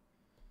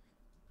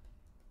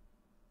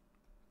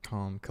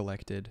calm,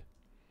 collected,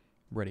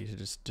 ready to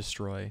just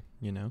destroy,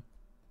 you know?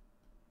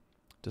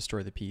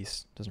 Destroy the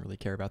peace. Doesn't really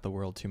care about the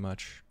world too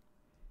much.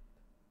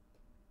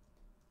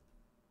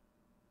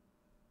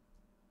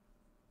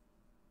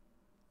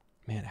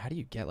 Man, how do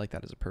you get like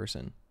that as a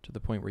person? To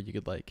the point where you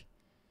could like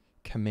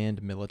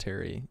command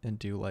military and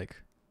do like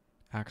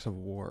acts of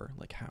war?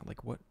 Like how,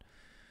 like what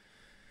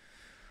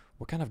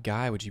kind of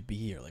guy would you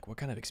be, or like what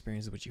kind of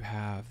experiences would you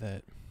have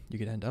that you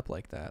could end up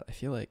like that? I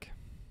feel like,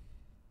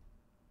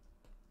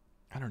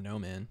 I don't know,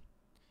 man.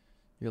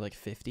 You're like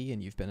 50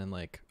 and you've been in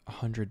like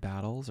 100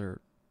 battles,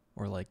 or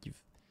like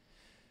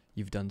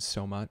you've done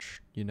so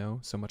much, you know,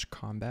 so much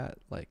combat.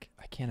 Like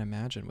I can't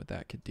imagine what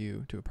that could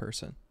do to a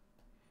person.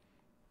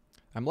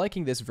 I'm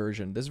liking this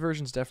version. This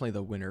version's definitely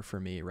the winner for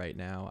me right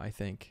now. I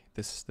think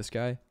this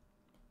guy,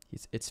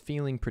 it's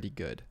feeling pretty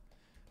good.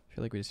 I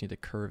feel like we just need to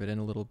curve it in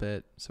a little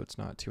bit so it's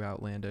not too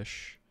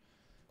outlandish.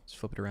 Just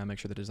flip it around, make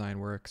sure the design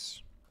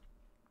works.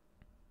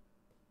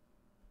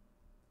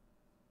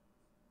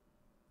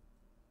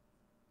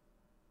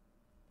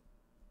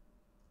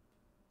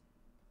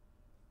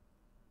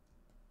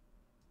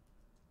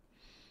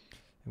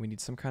 And we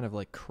need some kind of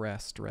like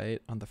crest,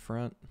 right, on the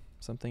front.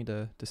 Something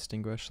to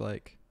distinguish,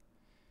 like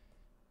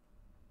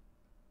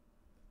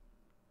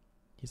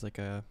he's like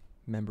a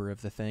member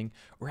of the thing.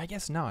 Or I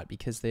guess not,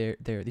 because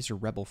these are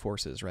rebel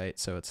forces, right?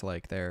 So it's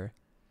like they're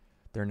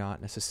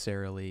not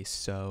necessarily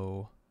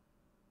so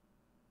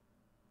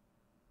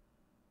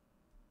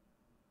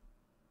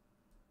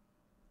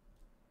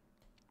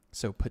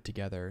put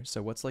together.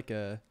 So what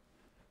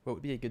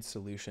would be a good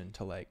solution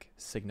to like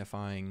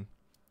signifying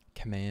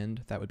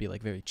command that would be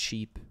like very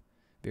cheap,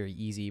 very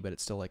easy, but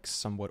it's still like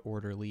somewhat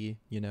orderly,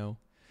 you know?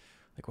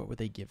 Like what would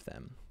they give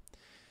them?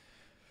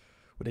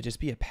 Would it just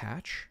be a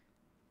patch?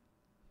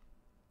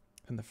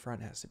 And the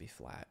front has to be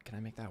flat. Can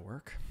I make that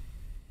work?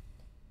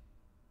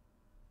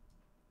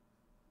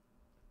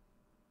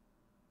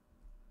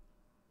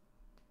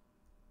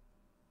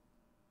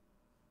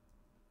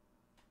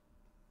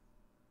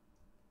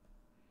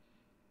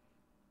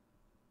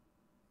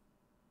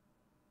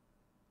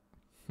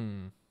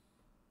 I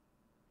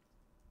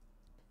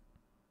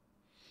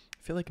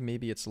feel like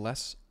maybe it's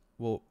less.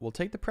 We'll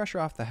take the pressure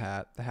off the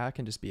hat. The hat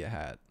can just be a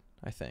hat,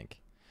 I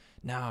think.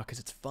 No, because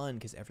it's fun,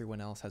 because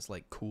everyone else has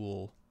like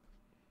cool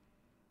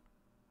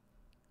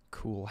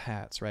cool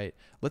hats, right?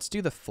 Let's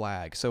do the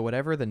flag. So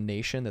whatever the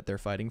nation that they're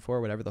fighting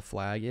for, whatever the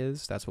flag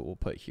is, that's what we'll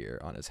put here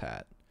on his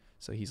hat.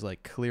 So he's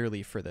like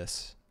clearly for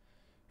this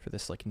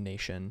like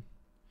nation.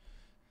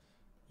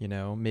 You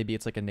know, maybe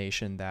it's like a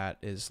nation that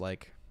is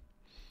like,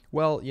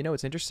 well, you know,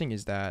 what's interesting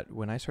is that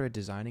when I started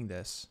designing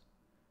this,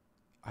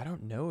 I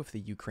don't know if the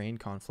Ukraine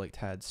conflict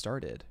had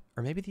started,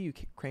 or maybe the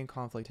Ukraine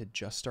conflict had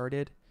just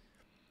started,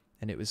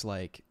 and it was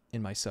like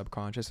in my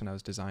subconscious when I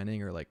was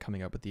designing or like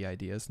coming up with the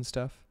ideas and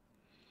stuff.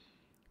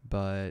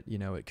 But, you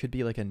know, it could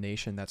be like a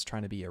nation that's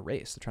trying to be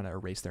erased. They're trying to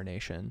erase their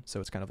nation. So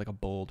it's kind of like a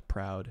bold,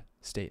 proud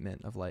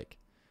statement of like,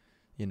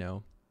 you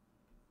know,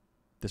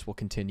 this will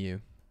continue,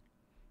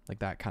 like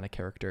that kind of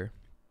character.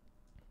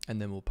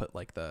 And then we'll put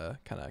like the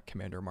kind of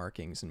commander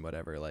markings and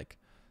whatever, like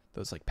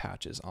those like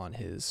patches on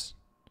his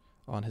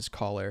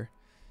collar,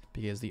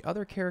 because the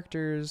other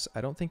characters,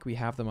 I don't think we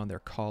have them on their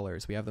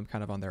collars. We have them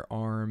kind of on their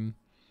arm,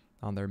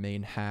 on their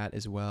main hat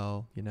as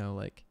well, you know,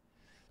 like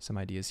some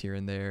ideas here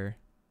and there.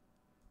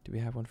 Do we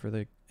have one for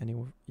the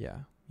anyone? Yeah,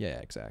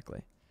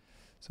 exactly.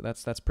 So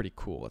that's pretty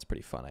cool. That's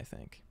pretty fun, I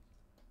think.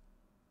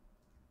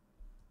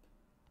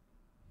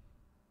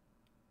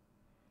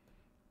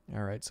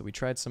 All right, so we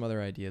tried some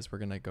other ideas. We're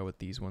gonna go with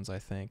these ones, I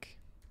think.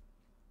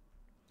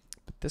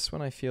 But this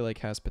one I feel like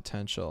has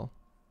potential,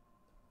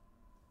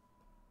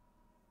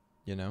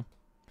 you know,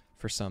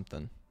 for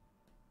something.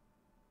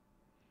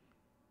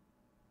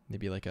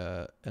 Maybe like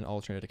an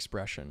alternate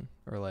expression,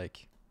 or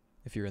like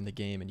if you're in the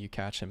game and you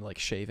catch him like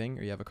shaving,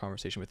 or you have a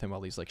conversation with him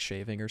while he's like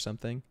shaving or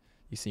something,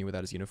 you see him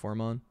without his uniform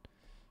on,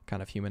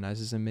 kind of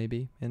humanizes him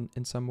maybe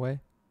in some way.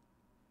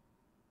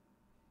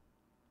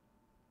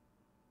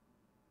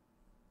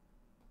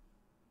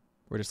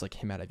 Or just like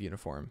him out of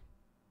uniform.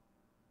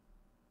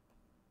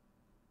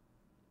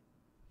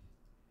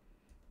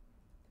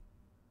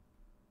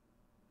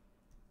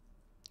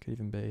 Could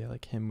even be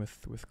like him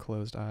with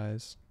closed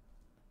eyes.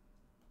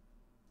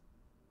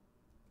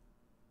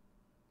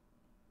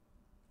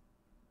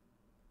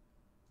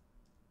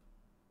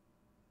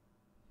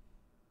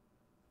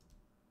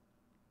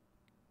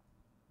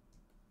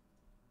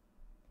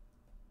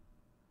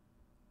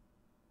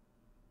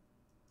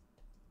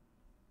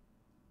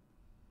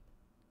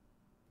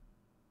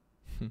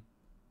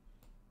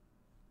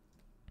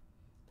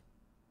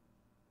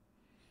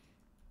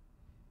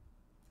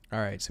 All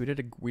right, so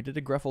we did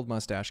a gruffled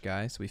mustache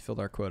guy, so we filled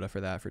our quota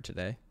for that for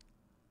today.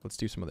 Let's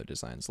do some other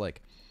designs.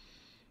 Like,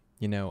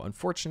 you know,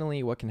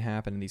 unfortunately, what can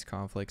happen in these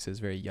conflicts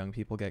is very young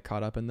people get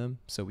caught up in them.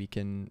 So we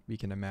can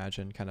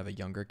imagine kind of a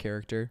younger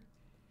character,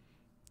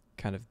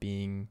 kind of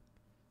being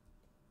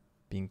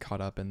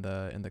caught up in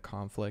the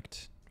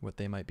conflict, what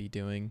they might be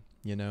doing.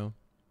 You know,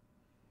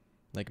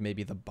 like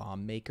maybe the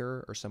bomb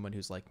maker or someone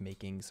who's like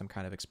making some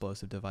kind of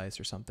explosive device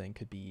or something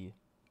could be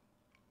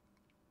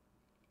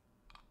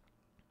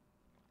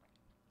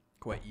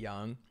quite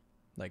young,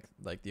 like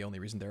the only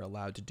reason they're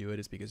allowed to do it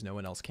is because no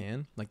one else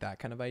can, like that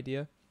kind of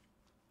idea.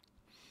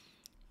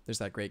 There's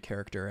that great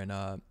character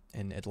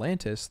in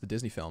Atlantis, the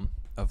Disney film,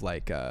 of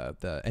like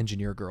the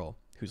engineer girl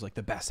who's like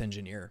the best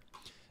engineer,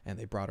 and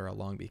they brought her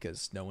along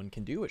because no one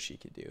can do what she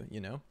could do, you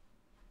know.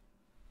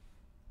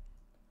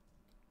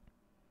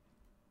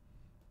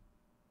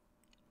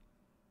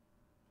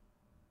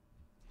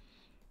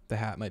 The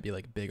hat might be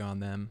like big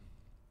on them,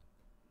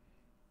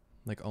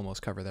 like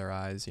almost cover their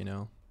eyes, you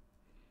know.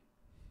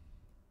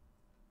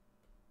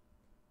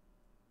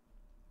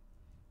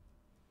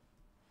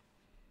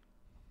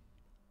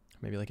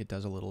 Maybe like it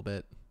does a little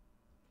bit.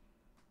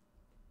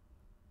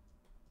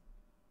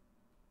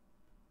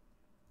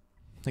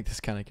 Like this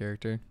kind of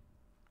character.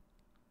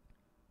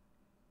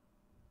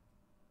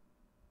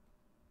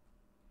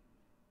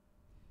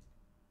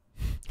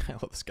 I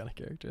love this kind of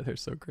character. They're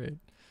so great.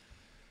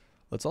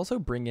 Let's also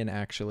bring in,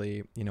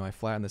 actually, you know, I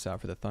flattened this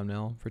out for the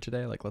thumbnail for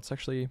today. Like, let's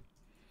actually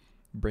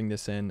bring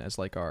this in as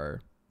like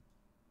our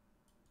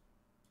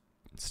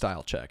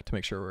style check to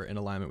make sure we're in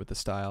alignment with the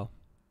style.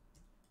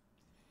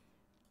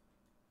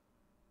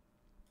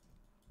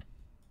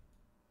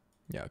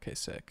 Yeah, okay,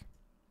 sick.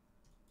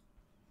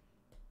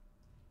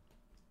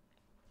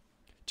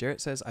 Jarrett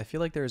says, I feel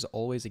like there is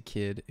always a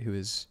kid who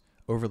is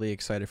overly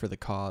excited for the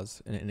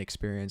cause and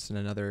inexperienced, and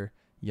another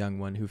young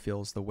one who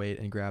feels the weight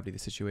and gravity of the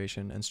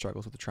situation and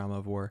struggles with the trauma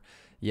of war.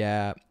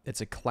 Yeah,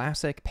 it's a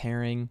classic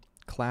pairing,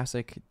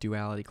 classic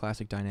duality,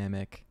 classic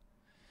dynamic.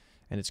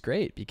 And it's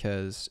great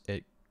because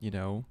it, you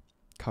know,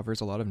 covers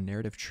a lot of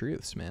narrative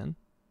truths, man.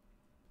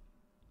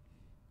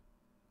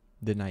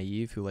 The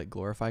naive who like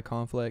glorify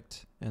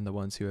conflict, and the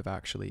ones who have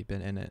actually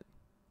been in it.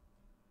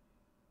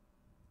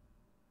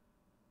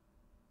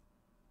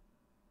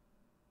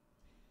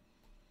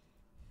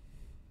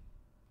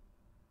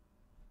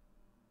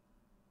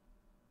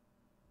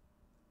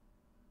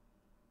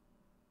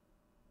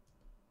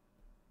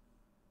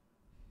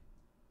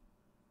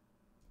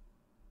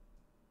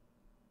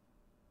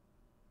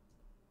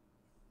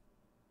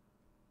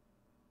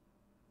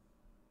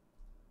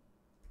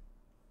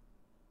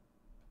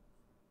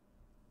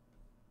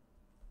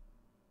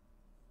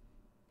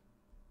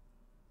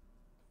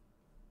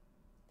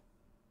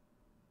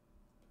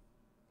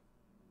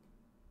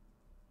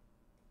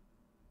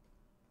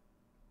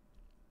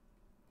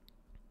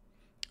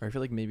 Or I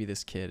feel like maybe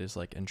this kid is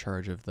like in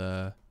charge of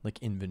the like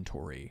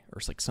inventory or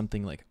like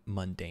something like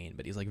mundane,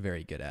 but he's like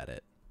very good at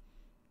it.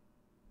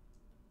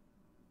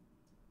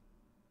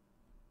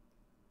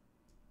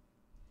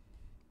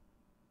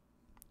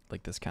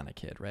 Like this kind of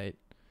kid, right?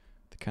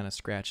 The kind of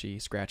scratched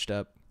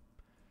up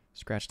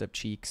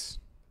cheeks.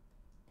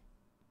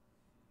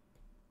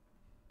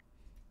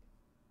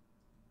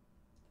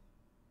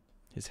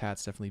 His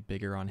hat's definitely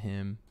bigger on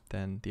him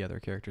than the other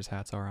characters'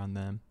 hats are on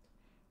them.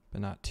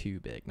 But not too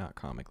big, not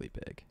comically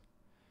big.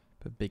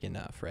 But big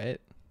enough,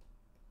 right?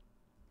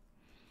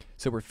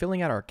 So we're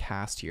filling out our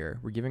cast here.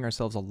 We're giving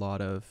ourselves a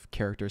lot of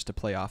characters to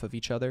play off of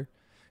each other.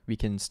 We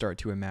can start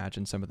to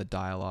imagine some of the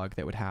dialogue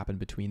that would happen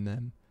between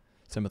them.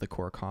 Some of the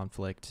core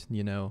conflict,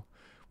 you know.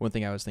 One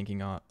thing I was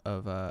thinking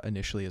of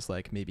initially is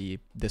like maybe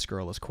this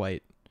girl is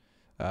quite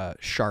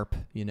sharp,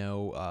 you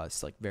know.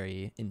 It's like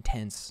very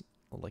intense.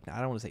 Like I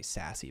don't want to say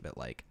sassy, but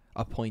like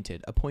a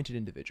pointed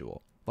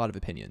individual. A lot of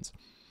opinions.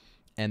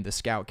 And the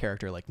scout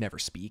character like never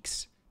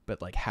speaks,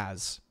 but like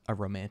has a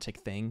romantic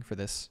thing for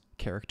this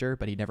character,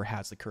 but he never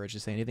has the courage to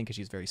say anything because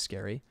she's very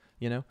scary,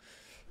 you know.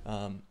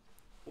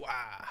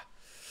 Wow.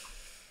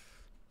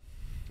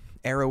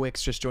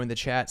 Arrowix just joined the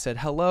chat, said,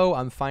 hello,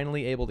 I'm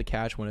finally able to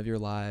catch one of your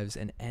lives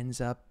and ends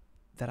up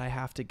that I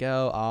have to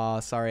go. Oh,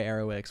 sorry,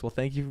 Arrowix. Well,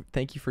 thank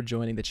you for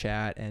joining the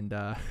chat, and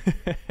I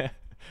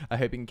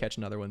hope you can catch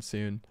another one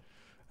soon.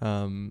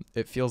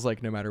 It feels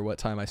like no matter what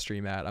time I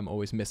stream at, I'm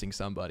always missing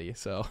somebody,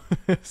 so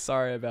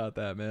sorry about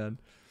that, man.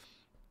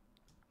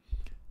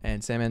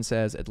 And Sandman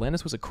says,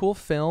 Atlantis was a cool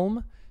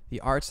film.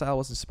 The art style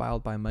was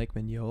inspired by Mike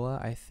Mignola.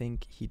 I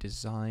think he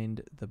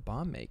designed The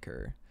Bomb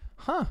Maker.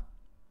 Huh.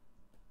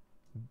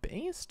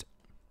 Based?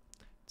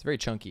 It's very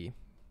chunky.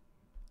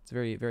 It's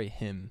very, very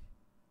him,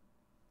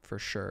 for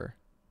sure.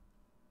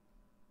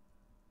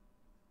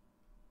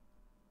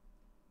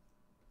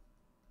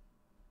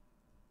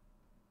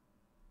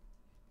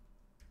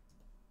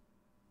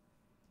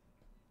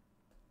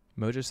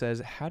 Mojo says,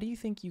 how do you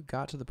think you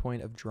got to the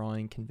point of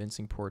drawing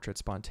convincing portraits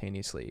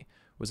spontaneously?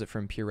 Was it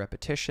from pure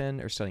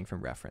repetition or studying from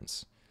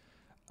reference?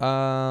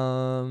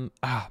 Man,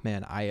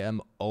 I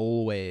am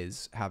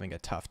always having a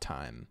tough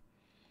time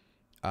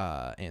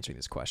answering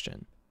this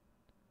question.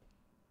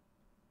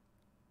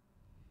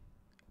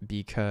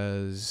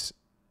 Because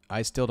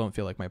I still don't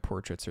feel like my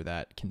portraits are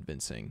that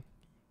convincing.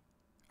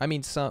 I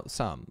mean,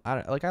 some.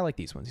 I like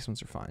these ones. These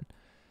ones are fine.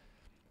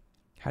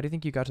 How do you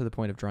think you got to the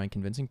point of drawing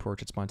convincing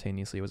portraits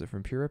spontaneously? Was it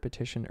from pure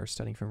repetition or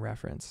studying from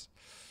reference?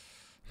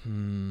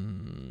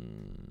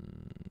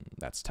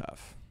 That's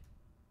tough.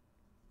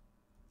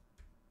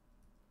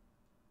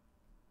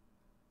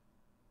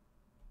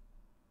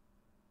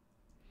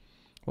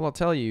 Well, I'll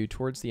tell you,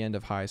 towards the end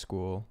of high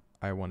school,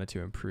 I wanted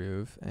to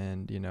improve,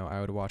 and, you know,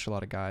 I would watch a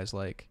lot of guys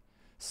like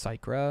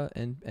Psychra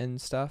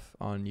and stuff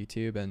on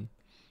YouTube, and,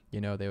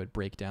 you know, they would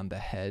break down the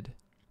head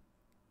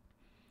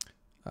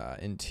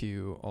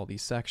into all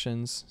these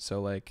sections.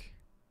 So like,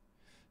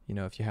 you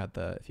know, if you had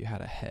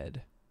a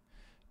head,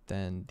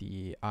 then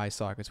the eye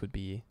sockets would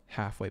be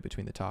halfway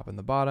between the top and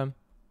the bottom.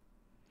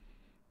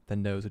 The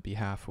nose would be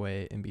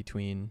halfway in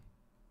between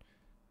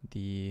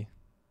the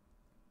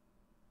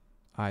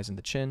eyes and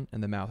the chin,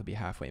 and the mouth would be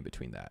halfway in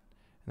between that.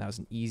 And that was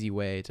an easy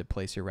way to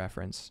place your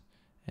reference.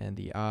 And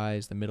the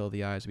eyes, the middle of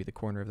the eyes would be the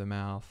corner of the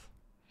mouth.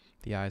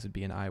 The eyes would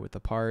be an eye width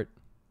apart.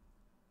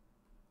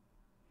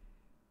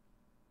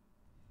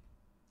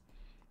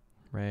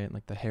 Right?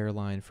 Like the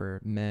hairline for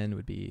men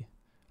would be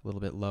a little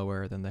bit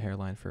lower than the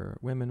hairline for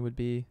women would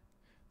be.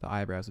 The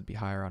eyebrows would be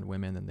higher on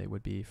women than they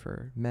would be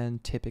for men,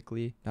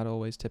 typically. Not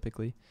always,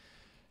 typically.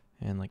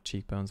 And like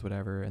cheekbones,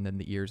 whatever. And then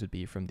the ears would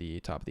be from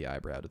the top of the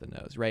eyebrow to the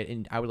nose, right?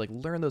 And I would like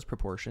learn those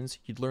proportions.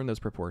 You'd learn those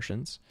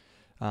proportions.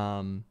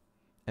 And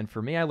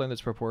for me, I learned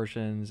those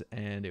proportions,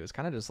 and it was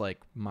kind of just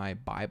like my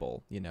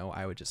Bible, you know?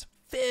 I would just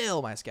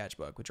fill my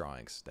sketchbook with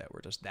drawings that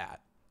were just that.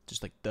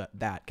 Just like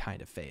that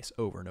kind of face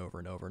over and over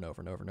and over and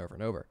over and over and over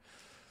and over.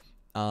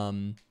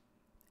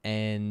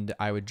 And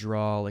I would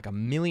draw like a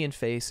million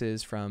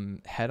faces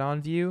from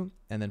head-on view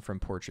and then from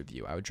portrait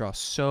view. I would draw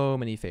so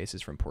many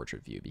faces from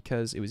portrait view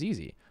because it was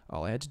easy.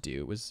 All I had to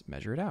do was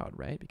measure it out,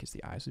 right? Because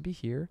the eyes would be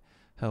here.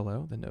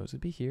 Hello. The nose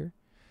would be here.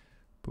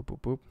 Boop,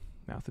 boop, boop.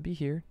 Mouth would be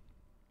here.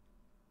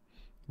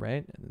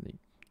 Right? And then the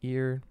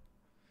ear,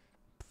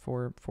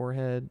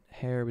 forehead,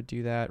 hair would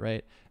do that,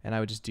 right? And I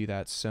would just do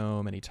that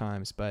so many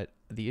times. But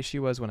the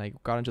issue was when I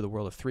got into the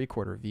world of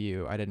 3/4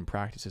 view, I didn't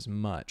practice as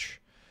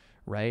much,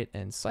 right?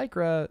 And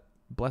Psychra,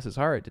 bless his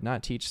heart, did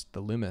not teach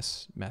the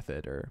Loomis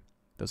method or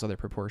those other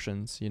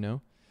proportions, you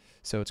know?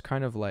 So it's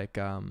kind of like,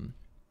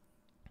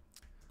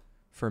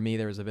 for me,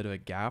 there was a bit of a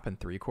gap in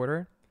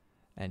 3/4,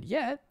 and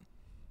yet,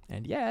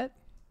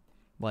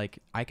 like,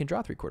 I can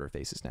draw 3/4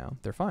 faces now.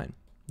 They're fine.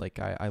 Like,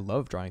 I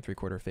love drawing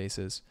 3/4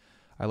 faces.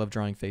 I love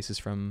drawing faces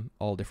from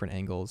all different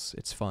angles.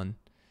 It's fun.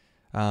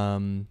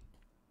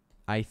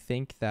 I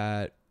think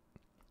that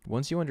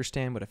once you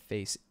understand what a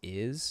face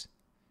is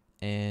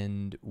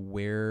and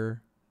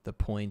where the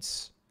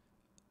points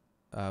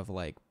of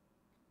like,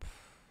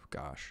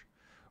 gosh,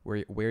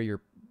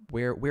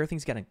 where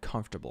things get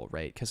uncomfortable,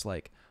 right? Because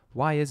like,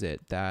 why is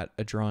it that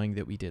a drawing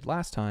that we did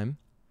last time,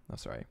 oh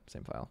sorry,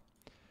 same file,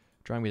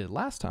 drawing we did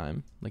last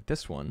time, like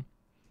this one,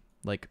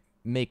 like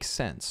makes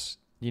sense?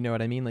 You know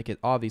what I mean? Like it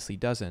obviously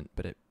doesn't,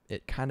 but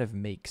it kind of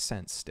makes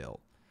sense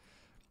still.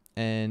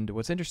 And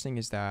what's interesting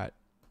is that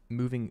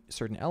moving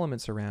certain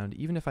elements around,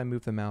 even if I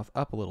move the mouth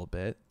up a little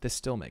bit, this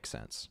still makes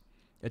sense.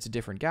 It's a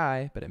different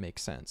guy, but it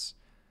makes sense.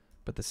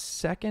 But the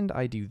second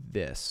I do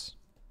this,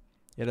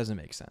 it doesn't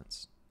make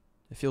sense.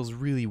 It feels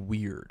really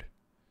weird.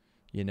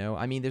 You know,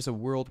 I mean, there's a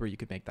world where you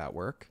could make that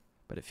work,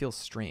 but it feels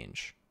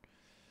strange.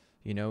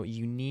 You know,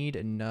 you need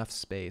enough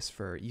space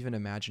for even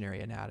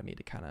imaginary anatomy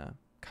to kind of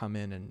come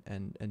in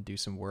and do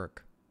some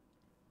work.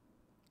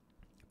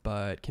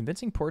 But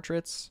convincing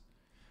portraits,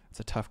 it's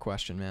a tough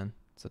question, man.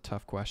 It's a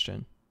tough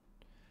question.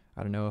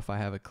 I don't know if I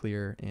have a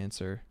clear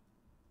answer,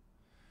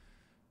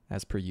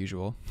 as per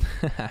usual.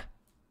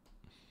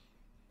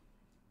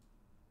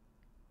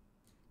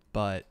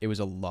 But it was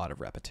a lot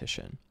of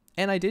repetition.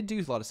 And I did do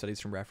a lot of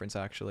studies from reference,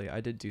 actually. I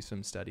did do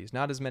some studies.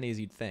 Not as many as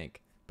you'd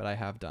think, but I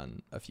have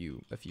done a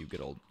few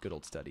good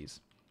old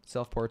studies.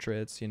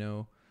 Self-portraits, you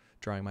know,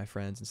 drawing my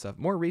friends and stuff.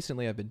 More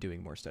recently, I've been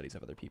doing more studies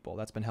of other people.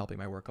 That's been helping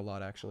my work a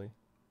lot, actually.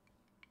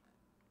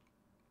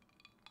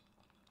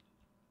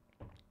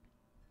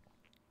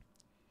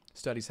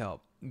 Studies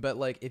help. But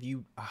like if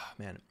you,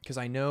 man, because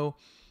I know,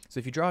 so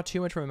if you draw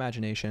too much from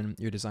imagination,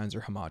 your designs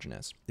are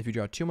homogeneous. If you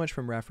draw too much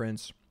from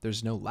reference,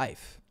 there's no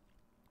life.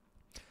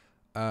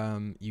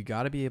 You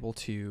got to be able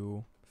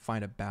to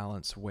find a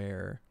balance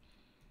where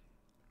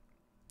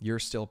you're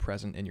still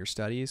present in your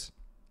studies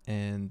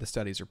and the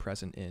studies are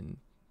present in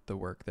the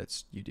work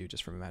that's you do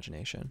just from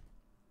imagination,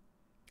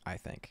 I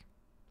think,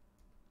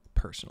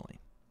 personally.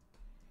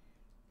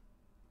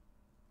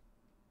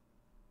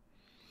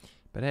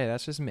 But hey,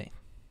 that's just me.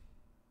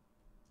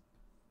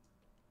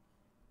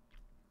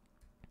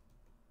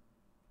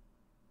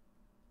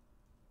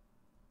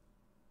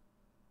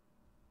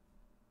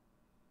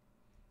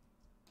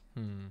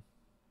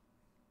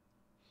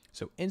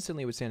 So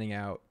instantly what's standing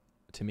out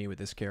to me with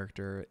this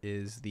character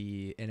is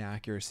the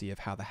inaccuracy of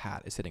how the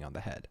hat is sitting on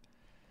the head.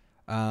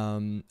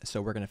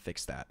 So we're going to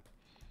fix that.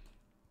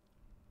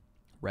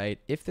 Right?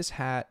 If this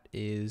hat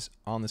is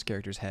on this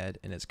character's head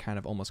and it's kind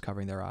of almost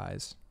covering their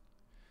eyes,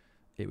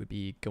 it would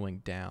be going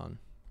down,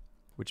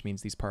 which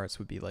means these parts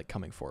would be like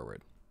coming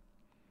forward.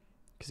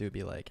 Because it would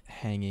be like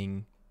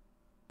hanging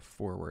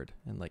forward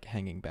and like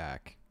hanging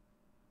back.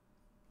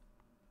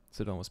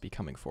 So it'd almost be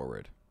coming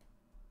forward.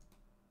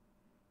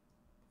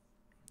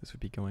 This would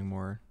be going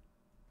more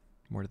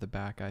to the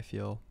back, I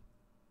feel.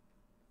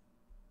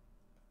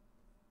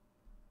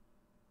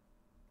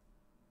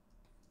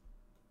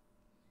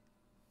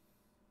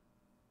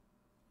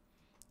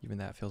 Even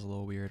that feels a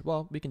little weird.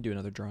 Well, we can do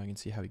another drawing and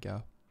see how we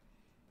go.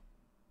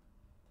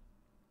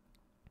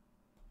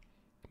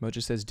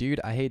 Mojo says,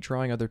 dude, I hate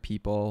drawing other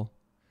people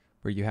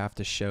where you have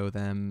to show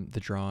them the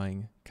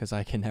drawing because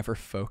I can never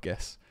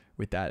focus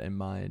with that in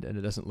mind and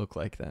it doesn't look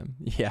like them.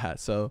 Yeah,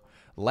 so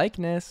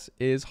likeness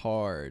is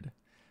hard.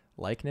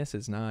 Likeness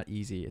is not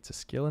easy. It's a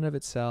skill in of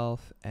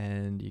itself,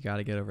 and you got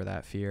to get over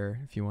that fear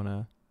if you want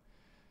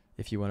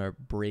to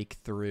break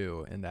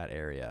through in that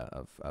area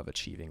of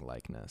achieving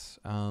likeness.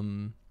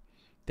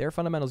 There are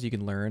fundamentals you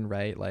can learn,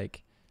 right?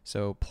 Like,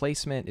 so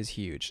placement is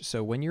huge.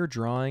 So when you're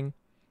drawing,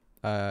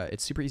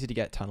 it's super easy to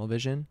get tunnel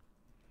vision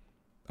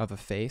of a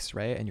face,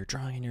 right? And you're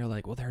drawing and you're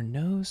like, well, their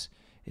nose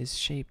is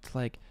shaped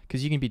like,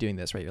 because you can be doing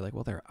this, right? You're like,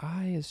 well, their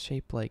eye is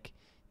shaped like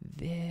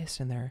this,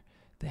 and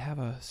they have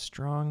a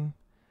strong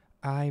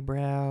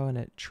eyebrow, and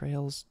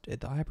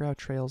the eyebrow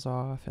trails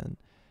off, and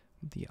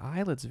the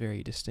eyelid's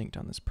very distinct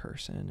on this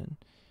person,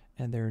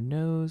 and their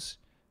nose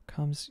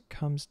comes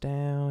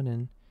down,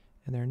 and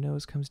their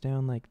nose comes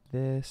down like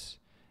this,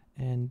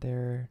 and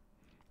their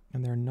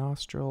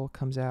nostril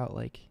comes out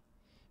like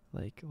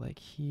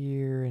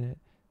here, and it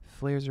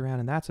flares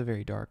around, and that's a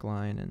very dark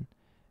line,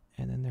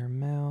 and then their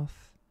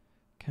mouth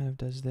kind of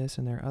does this,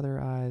 and their other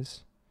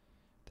eyes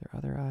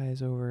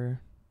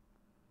over,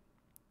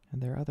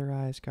 and their other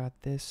eyes got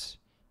this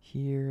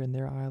here, and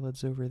their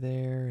eyelids over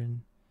there,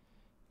 and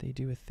they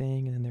do a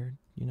thing, and then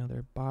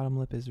their bottom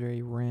lip is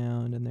very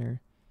round, and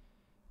their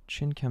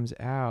chin comes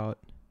out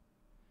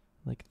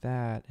like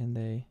that, and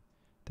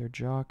their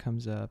jaw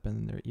comes up,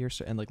 and their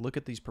ears, and like, look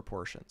at these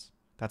proportions.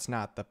 That's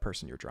not the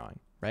person you're drawing,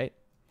 right?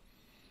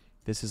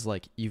 This is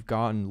like, you've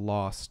gotten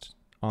lost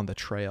on the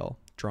trail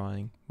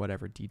drawing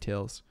whatever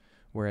details.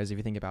 Whereas if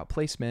you think about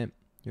placement,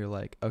 you're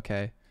like,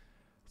 okay,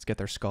 let's get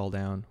their skull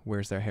down.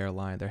 Where's their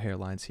hairline? Their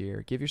hairline's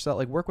here. Give yourself,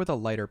 like, work with a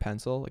lighter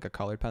pencil, like a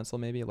colored pencil,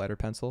 maybe a lighter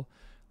pencil.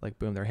 Like,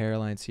 boom, their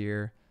hairline's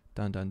here.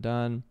 Done, done,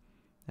 done.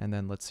 And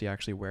then let's see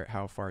actually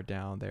how far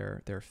down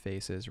their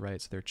face is,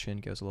 right? So their chin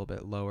goes a little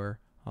bit lower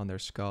on their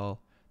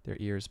skull. Their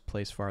ears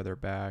placed farther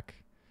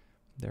back.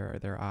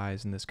 Their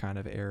eyes in this kind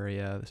of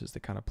area. This is the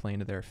kind of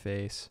plane of their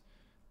face.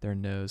 Their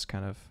nose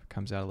kind of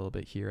comes out a little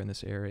bit here in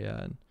this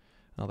area, and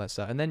all that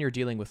stuff. And then you're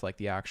dealing with like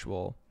the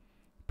actual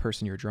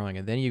person you're drawing,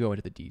 and then you go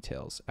into the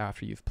details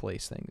after you've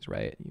placed things,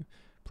 right? You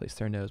place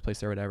their nose, place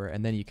their whatever,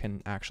 and then you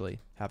can actually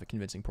have a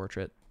convincing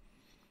portrait.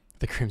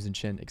 The crimson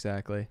chin,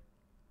 exactly.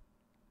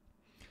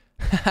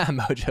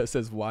 Mojo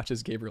says, watch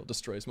as Gabriel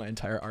destroys my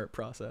entire art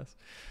process.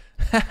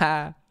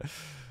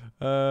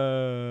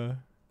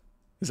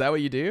 Is that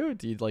what you do?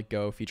 Do you like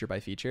go feature by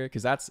feature?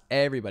 Because that's,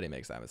 everybody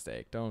makes that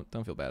mistake. Don't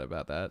feel bad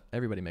about that.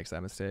 Everybody makes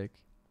that mistake.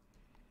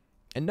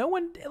 And no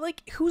one,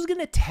 like, who's going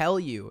to tell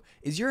you?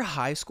 Is your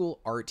high school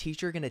art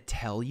teacher going to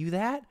tell you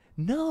that?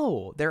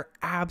 No, they're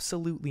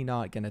absolutely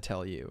not going to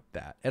tell you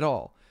that at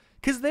all.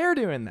 Because they're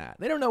doing that.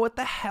 They don't know what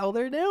the hell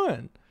they're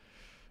doing.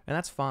 And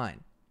that's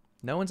fine.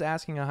 No one's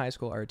asking a high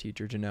school art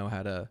teacher to know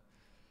how to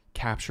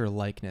capture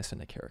likeness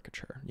in a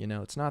caricature. You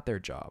know, it's not their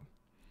job.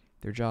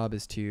 Their job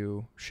is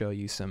to show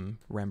you some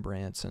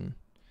Rembrandts and,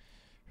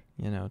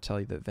 you know, tell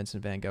you that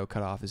Vincent van Gogh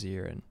cut off his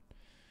ear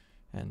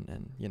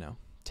and you know,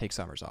 take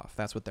summers off.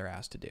 That's what they're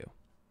asked to do.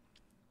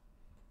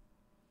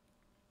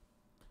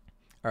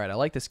 All right, I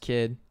like this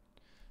kid,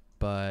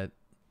 but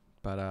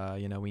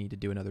you know, we need to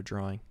do another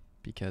drawing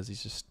because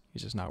he's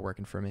just not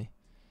working for me.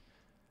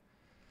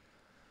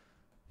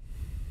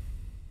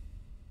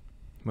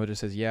 Mojo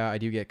says, yeah, I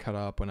do get cut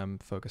up when I'm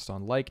focused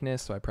on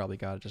likeness, so I probably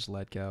got to just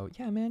let go.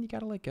 Yeah, man, you got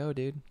to let go,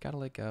 dude. Got to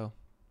let go.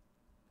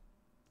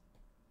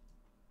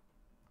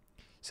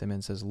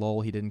 Simmons says,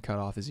 lol, he didn't cut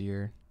off his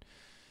ear.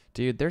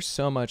 Dude, there's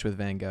so much with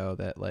Van Gogh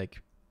that,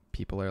 like,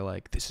 people are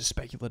like, this is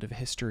speculative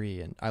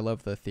history. And I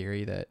love the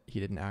theory that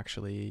he didn't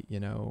actually, you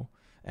know,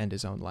 end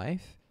his own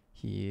life.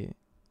 He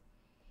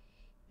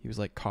was,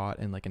 like, caught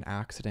in, like, an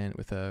accident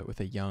with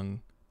a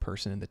young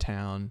person in the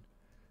town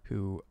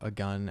who a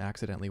gun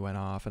accidentally went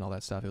off and all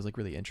that stuff. It was like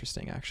really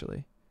interesting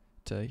actually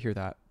to hear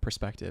that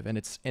perspective. And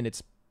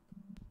it's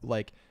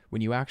like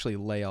when you actually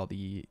lay all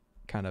the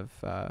kind of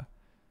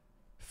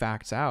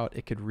facts out,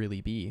 it could really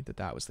be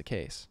that was the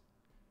case,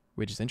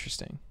 which is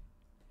interesting.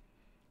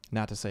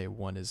 Not to say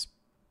one is,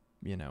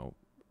 you know,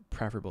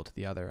 preferable to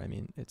the other. I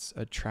mean, it's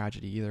a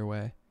tragedy either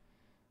way.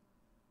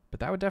 But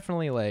that would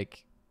definitely,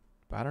 like,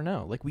 I don't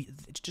know, like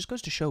it just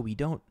goes to show we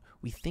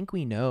think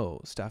we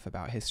know stuff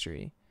about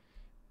history.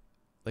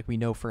 Like, we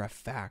know for a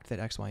fact that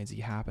X, Y, and Z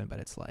happened,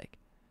 but it's like,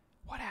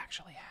 what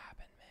actually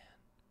happened, man?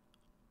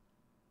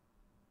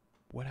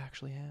 What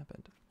actually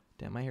happened?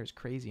 Damn, my hair is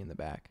crazy in the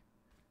back.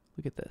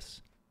 Look at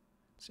this.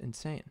 It's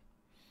insane.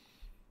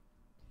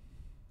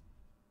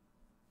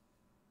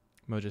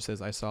 Mojo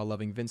says, I saw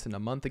Loving Vincent a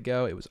month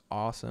ago. It was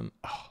awesome.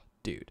 Oh,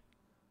 dude.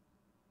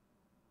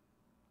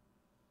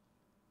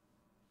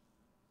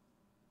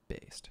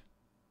 Based.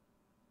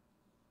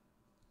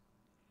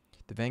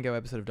 The Van Gogh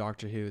episode of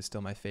Doctor Who is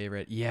still my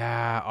favorite.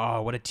 Yeah.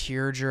 Oh, what a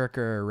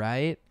tearjerker,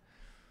 right?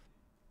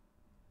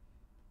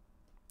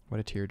 What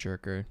a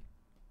tearjerker.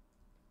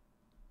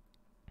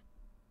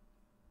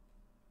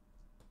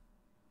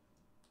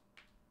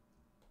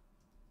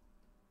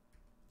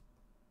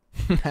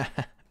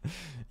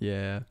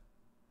 Yeah.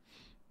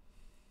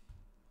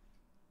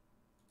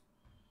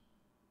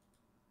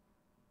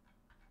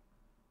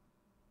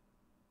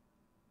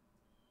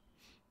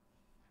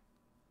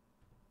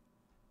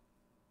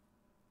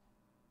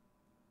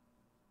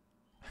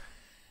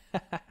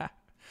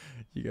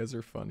 You guys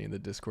are funny in the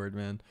Discord,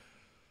 man.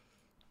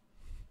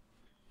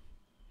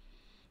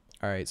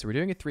 All right, so we're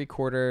doing a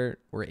 3/4.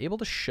 We're able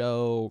to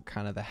show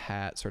kind of the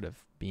hat sort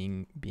of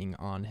being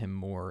on him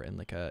more in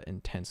like a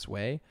intense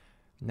way.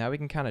 Now we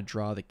can kind of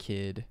draw the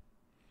kid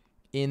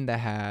in the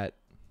hat.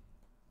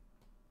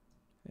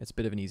 It's a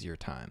bit of an easier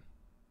time.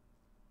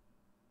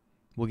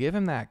 We'll give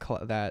him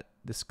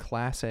this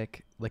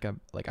classic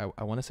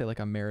I want to say like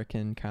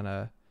American kind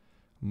of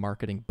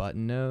marketing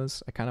button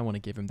nose. I kind of want to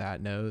give him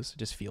that nose. It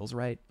just feels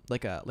right.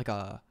 Like a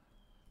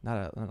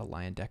not a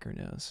Lion Decker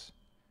nose.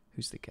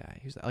 Who's the guy?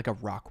 Who's that? Like a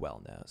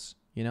Rockwell nose.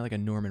 You know, like a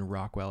Norman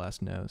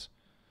Rockwell-esque nose.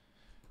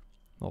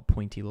 Little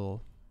pointy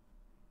little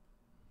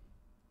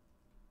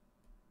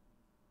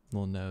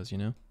nose, you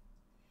know?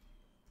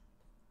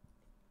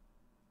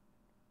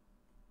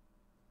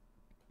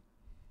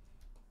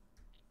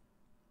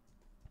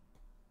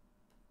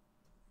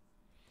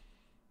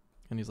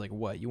 And he's like,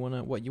 "What? You want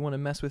to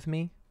mess with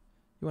me?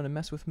 You want to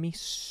mess with me,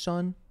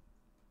 son?"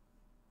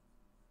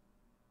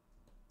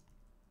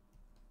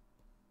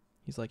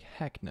 He's like,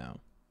 "Heck no.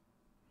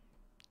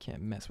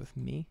 Can't mess with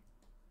me.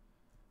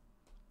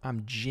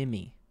 I'm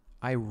Jimmy.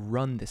 I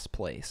run this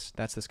place."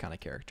 That's this kind of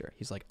character.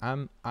 He's like,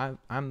 I'm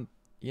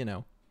you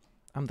know,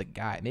 I'm the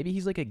guy. Maybe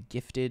he's like a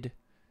gifted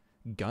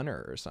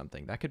gunner or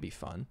something. That could be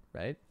fun,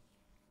 right?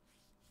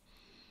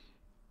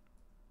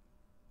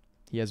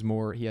 He has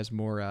more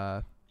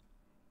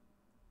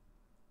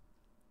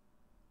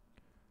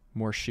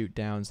shoot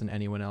downs than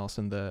anyone else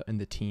in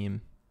the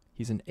team.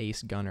 He's an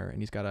ace gunner,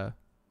 and he's got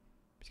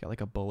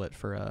like a bullet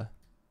for a,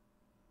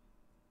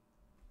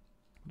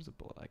 what does a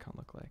bullet icon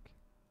look like?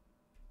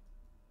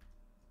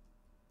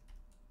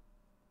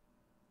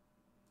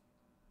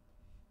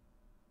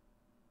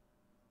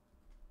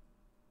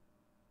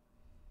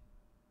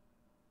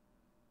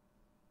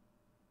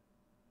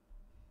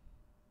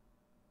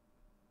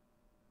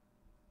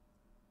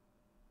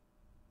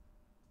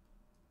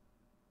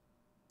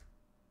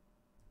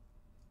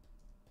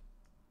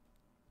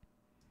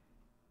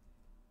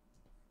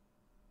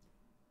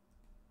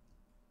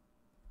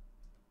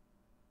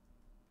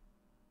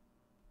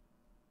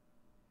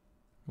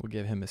 We'll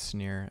give him a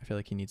sneer. I feel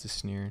like he needs a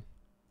sneer.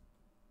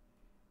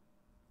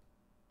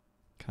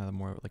 Kind of the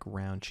more like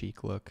round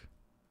cheek look.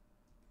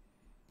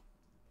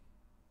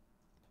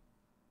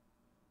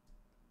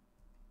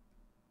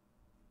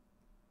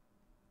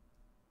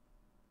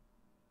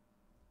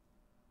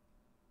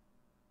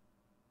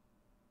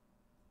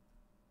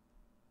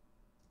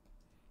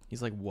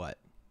 He's like, what?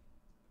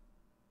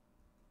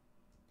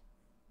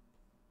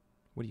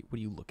 What are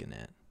you looking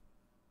at?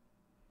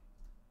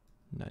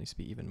 No, needs to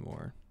be even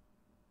more.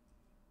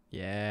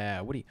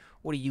 Yeah, what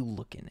are you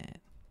looking at?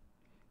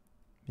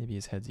 Maybe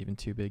his head's even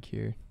too big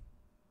here.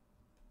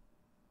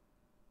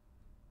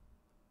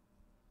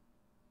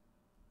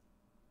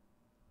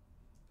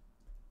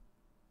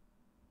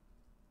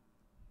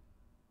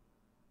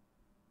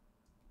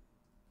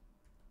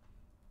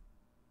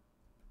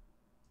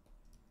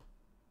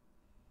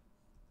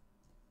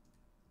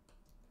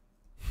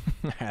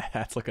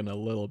 That's looking a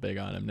little big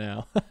on him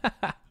now.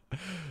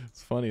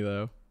 It's funny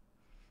though.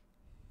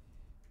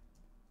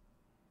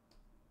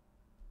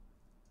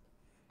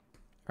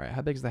 All right,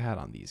 how big is the hat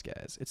on these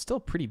guys? It's still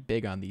pretty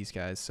big on these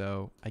guys,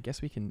 so I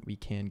guess we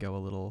can go a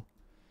little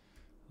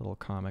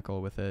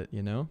comical with it,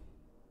 you know?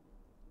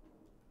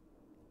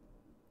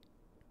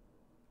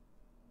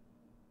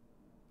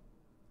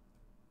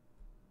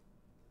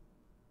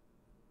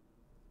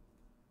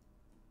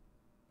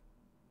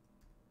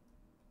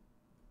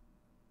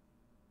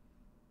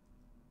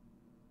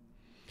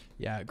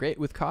 Yeah, great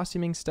with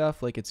costuming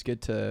stuff. Like, it's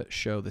good to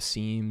show the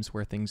seams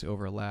where things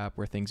overlap,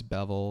 where things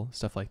bevel,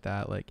 stuff like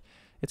that. Like,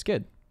 it's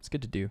good. It's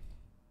good to do.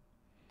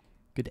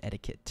 Good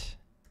etiquette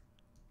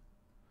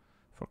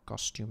for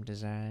costume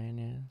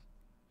design.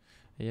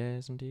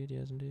 Yes, indeed.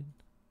 Yes, indeed.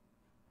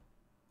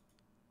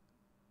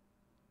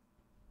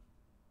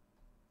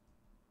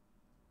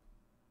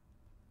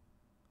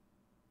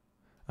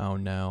 Oh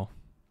no.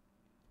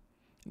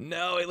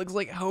 No, he looks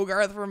like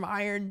Hogarth from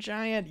Iron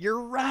Giant.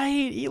 You're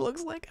right. He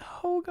looks like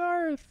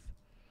Hogarth.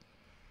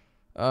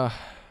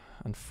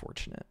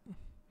 Unfortunate.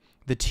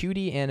 The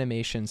 2D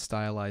animation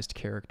stylized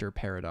character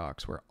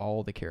paradox where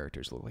all the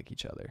characters look like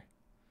each other.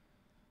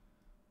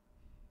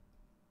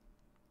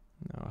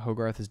 No,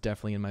 Hogarth is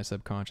definitely in my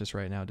subconscious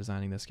right now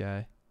designing this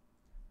guy.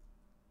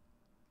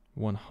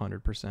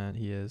 100%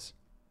 he is.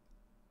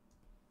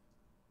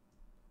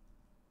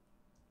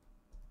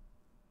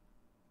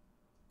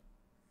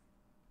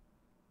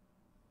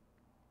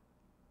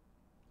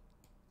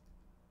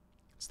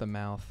 It's the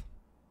mouth.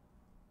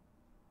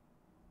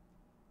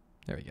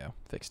 There we go.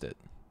 Fixed it.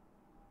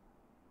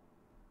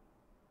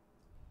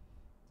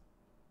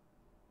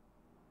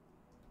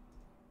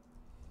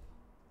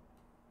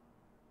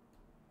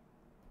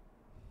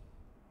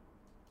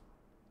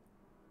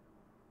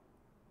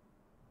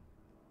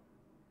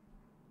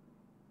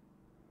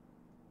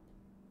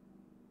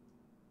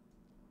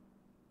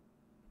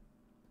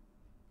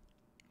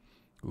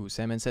 Ooh,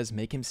 Salmon says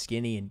make him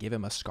skinny and give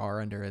him a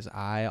scar under his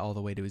eye all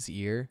the way to his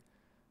ear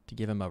to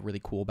give him a really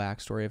cool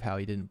backstory of how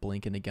he didn't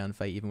blink in a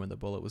gunfight even when the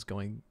bullet was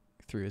going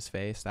through his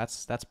face.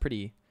 That's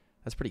pretty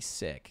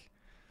sick.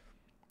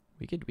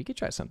 We could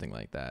try something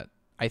like that.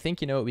 I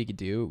think, you know what we could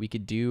do? We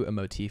could do a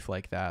motif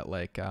like that,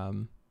 like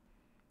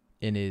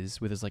in his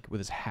with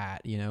his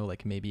hat, you know,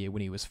 like maybe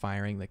when he was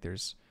firing, like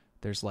there's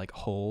like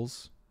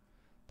holes.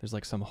 There's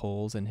like some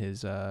holes in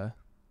his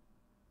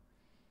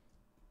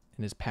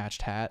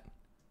patched hat.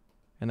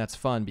 And that's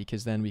fun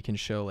because then we can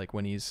show like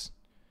when he's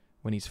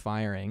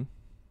firing,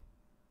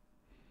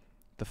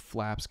 the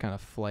flaps kind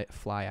of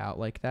fly out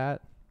like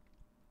that,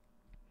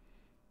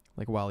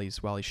 like while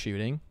he's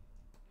shooting,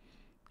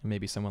 and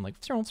maybe someone like.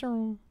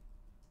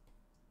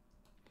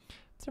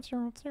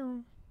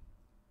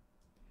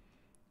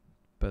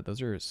 But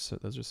those are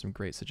some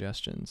great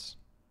suggestions.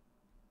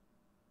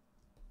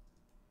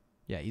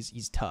 Yeah,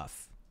 he's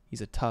tough.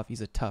 He's a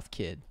tough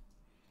kid.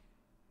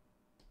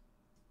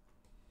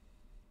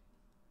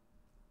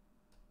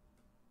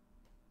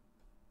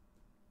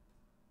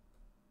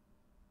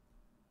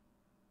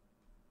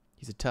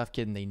 He's a tough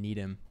kid and they need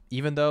him.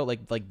 Even though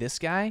like this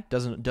guy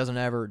doesn't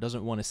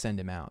want to send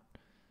him out.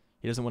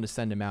 He doesn't want to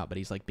send him out, but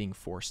he's like being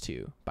forced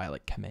to by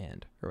like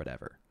command or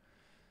whatever.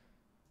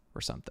 Or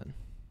something.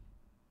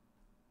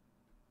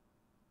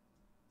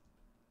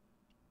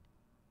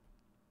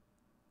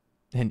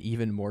 An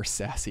even more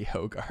sassy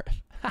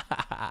Hogarth.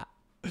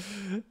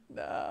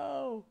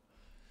 No.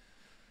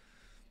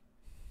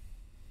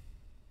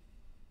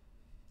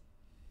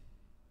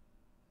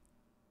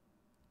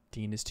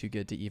 Dean is too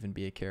good to even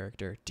be a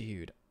character.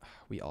 Dude,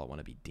 we all want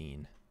to be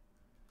Dean.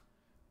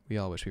 We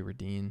all wish we were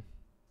Dean.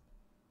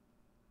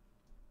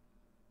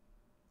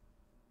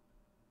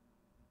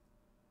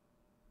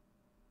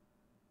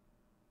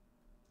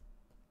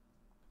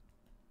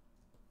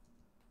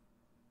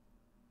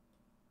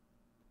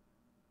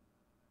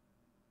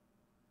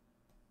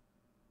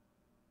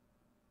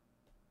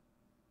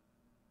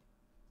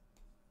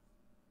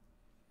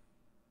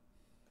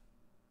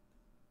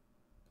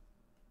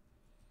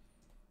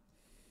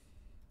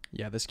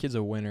 Yeah, this kid's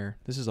a winner.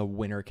 This is a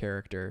winner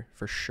character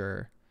for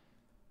sure.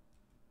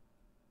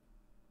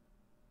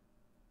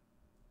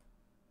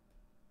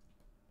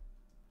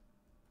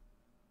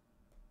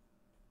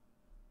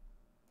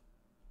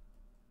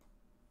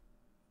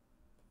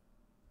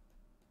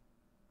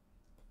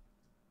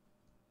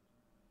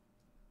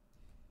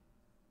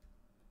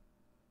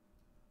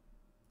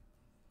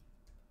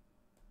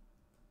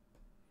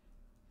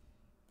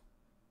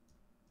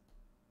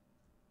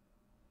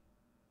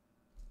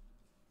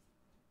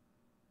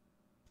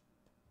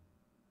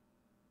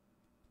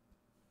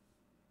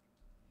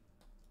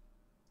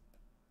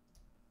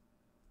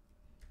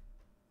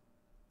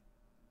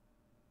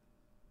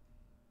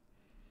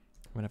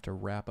 I'm gonna have to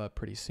wrap up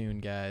pretty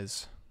soon,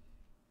 guys.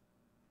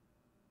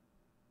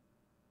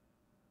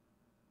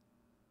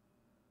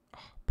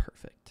 Oh,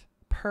 perfect.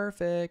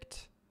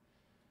 Perfect.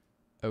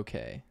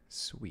 Okay,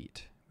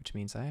 sweet. Which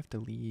means I have to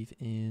leave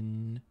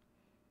in...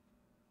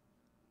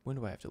 When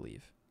do I have to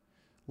leave?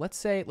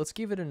 Let's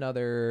give it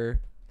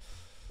another...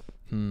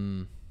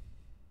 I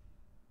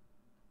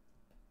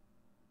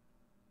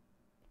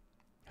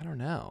don't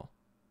know.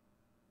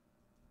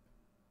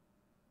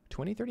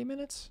 20, 30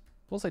 minutes?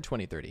 We'll say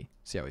 20, 30.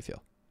 See how we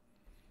feel.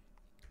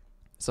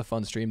 It's a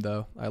fun stream,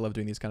 though. I love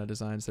doing these kind of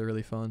designs. They're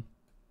really fun.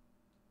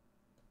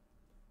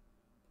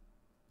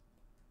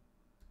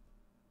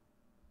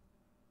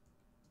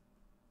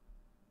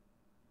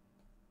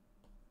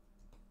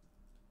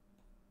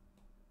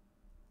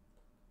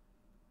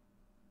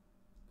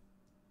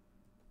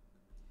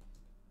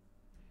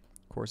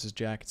 Of course, his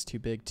jacket's too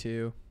big,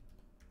 too.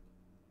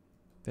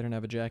 They don't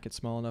have a jacket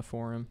small enough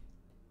for him.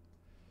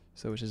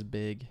 So it's just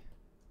big.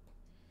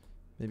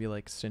 Maybe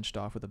like cinched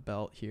off with a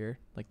belt here.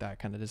 Like that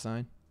kind of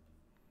design.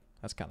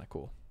 That's kind of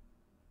cool.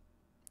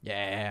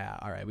 Yeah.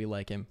 All right. We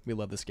like him. We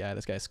love this guy.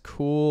 This guy's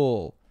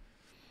cool.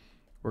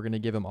 We're going to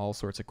give him all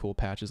sorts of cool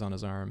patches on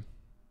his arm.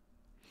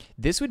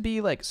 This would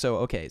be like, so,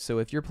 okay. So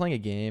if you're playing a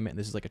game and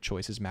this is like a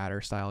choices matter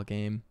style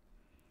game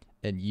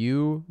and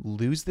you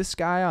lose this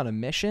guy on a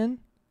mission,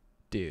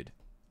 dude,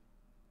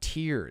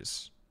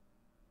 tears.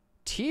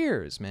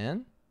 Tears,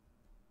 man.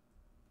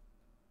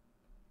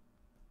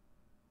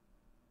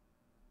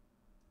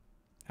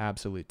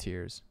 Absolute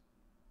tears.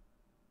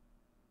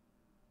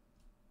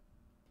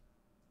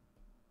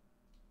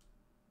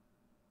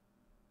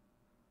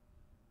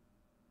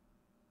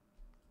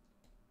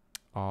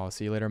 Oh,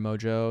 see you later,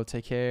 Mojo.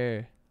 Take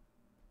care.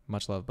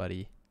 Much love,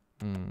 buddy.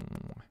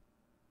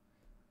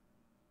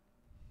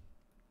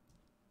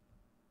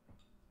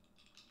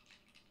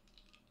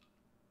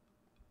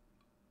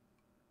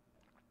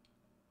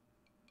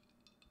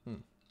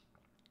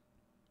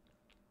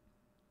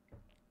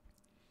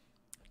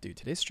 Dude,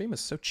 today's stream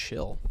is so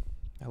chill.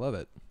 I love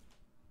it.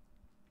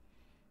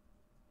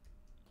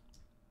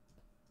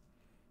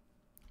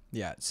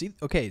 Yeah, see,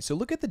 okay, so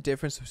look at the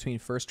difference between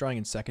first drawing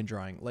and second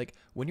drawing. Like,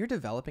 when you're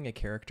developing a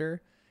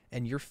character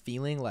and you're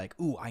feeling like,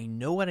 ooh, I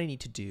know what I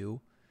need to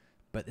do,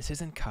 but this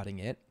isn't cutting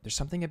it. There's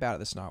something about it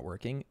that's not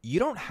working.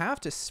 You don't have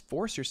to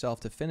force yourself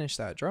to finish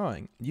that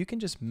drawing. You can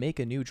just make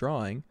a new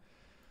drawing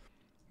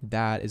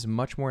that is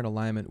much more in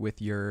alignment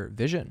with your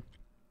vision.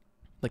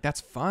 Like,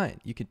 that's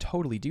fine. You can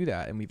totally do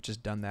that, and we've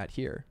just done that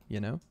here, you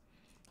know?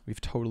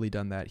 We've totally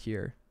done that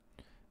here.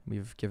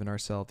 We've given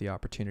ourselves the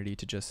opportunity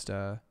to just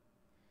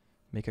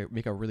make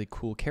a really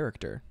cool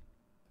character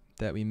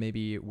that we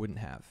maybe wouldn't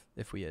have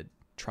if we had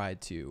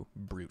tried to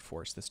brute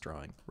force this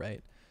drawing,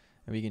 right?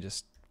 And we can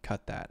just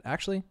cut that.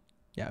 Actually,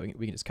 yeah, we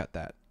can just cut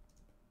that.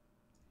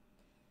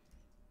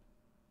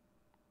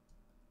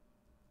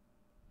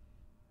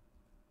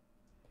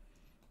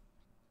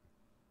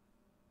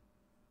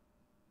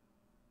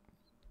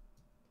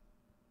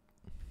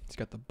 It's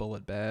got the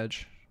bullet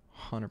badge,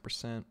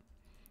 100%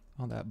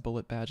 on that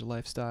bullet badge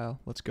lifestyle.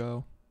 Let's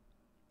go.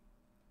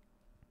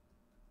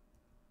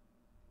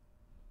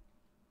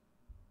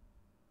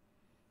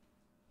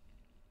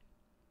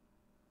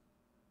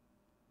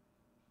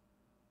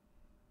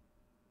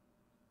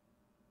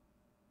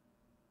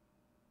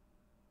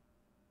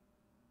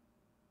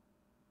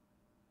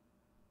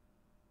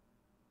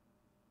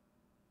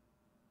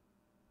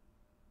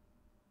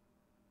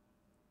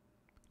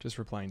 Just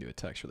replying to a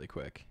text really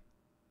quick.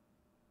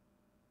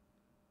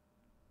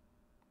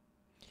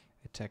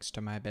 A text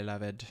to my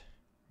beloved.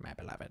 My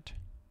beloved.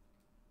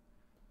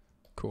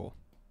 Cool.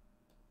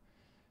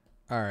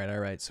 All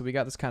right. So we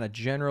got this kind of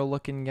general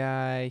looking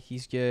guy.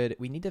 He's good.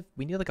 We need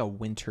like a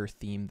winter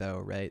theme though,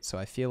 right? So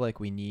I feel like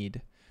we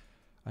need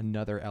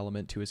another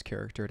element to his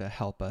character to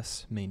help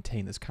us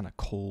maintain this kind of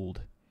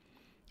cold,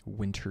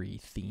 wintry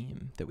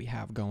theme that we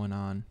have going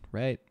on,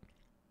 right?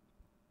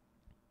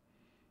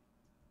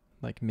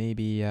 Like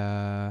maybe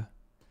the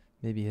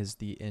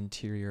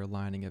interior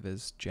lining of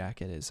his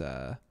jacket is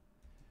here,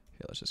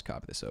 let's just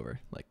copy this over.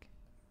 Like,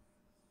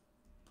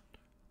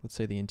 let's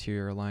say the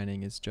interior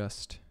lining is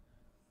just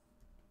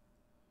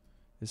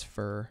his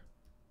fur.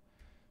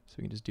 So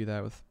we can just do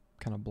that with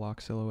kind of block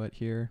silhouette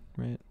here,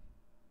 right?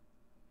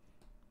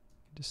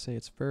 Just say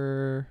it's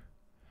fur,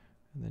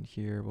 and then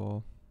here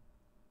we'll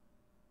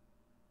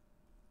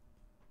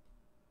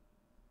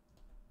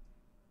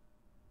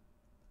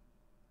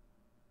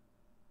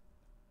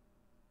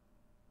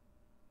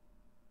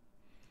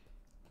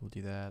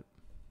do that.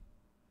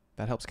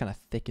 That helps kind of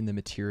thicken the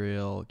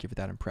material, give it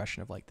that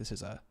impression of like this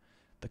is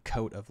the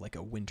coat of like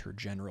a winter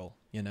general,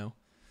 you know?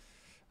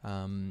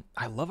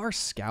 I love our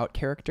scout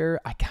character.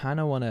 I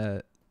want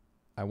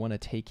to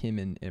take him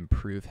and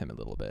improve him a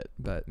little bit,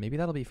 but maybe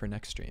that'll be for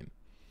next stream.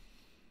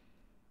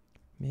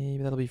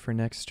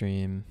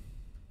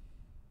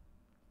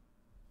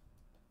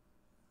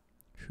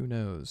 Who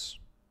knows?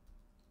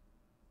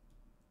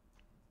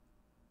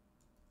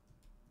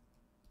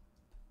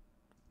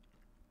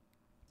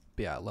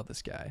 But yeah, I love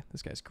this guy.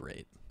 This guy's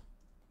great.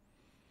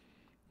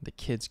 The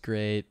kid's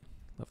great.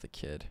 Love the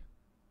kid.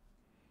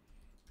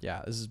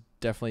 Yeah, this is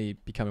definitely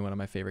becoming one of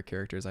my favorite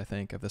characters, I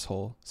think, of this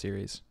whole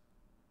series.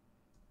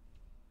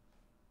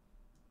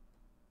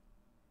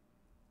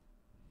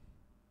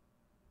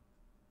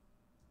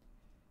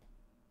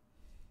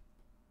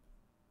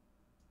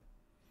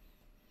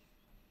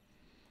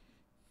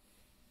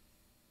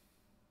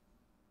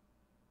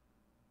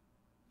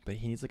 But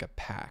he needs like a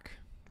pack,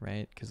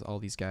 right? Because all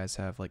these guys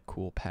have like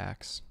cool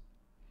packs.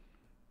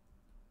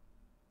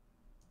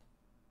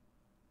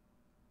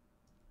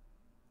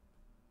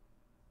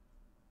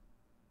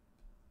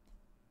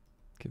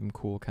 Give him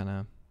cool kind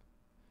of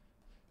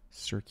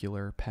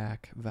circular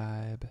pack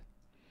vibe.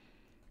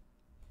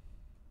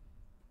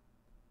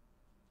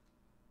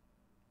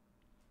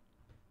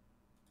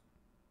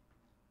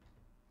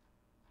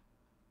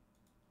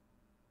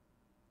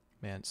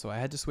 Man, so I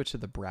had to switch to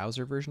the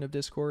browser version of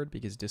Discord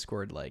because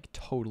Discord like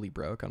totally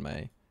broke on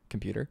my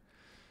computer.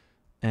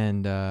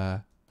 And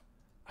I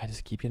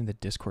just keep getting the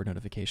Discord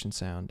notification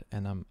sound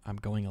and I'm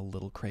going a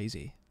little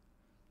crazy.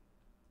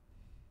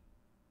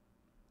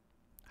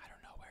 I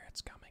don't know where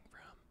it's coming from.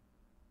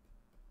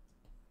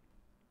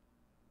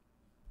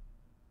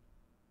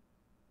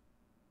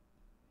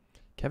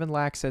 Kevin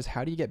Lack says,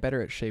 how do you get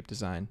better at shape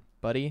design?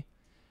 Buddy,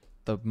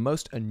 the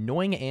most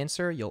annoying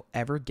answer you'll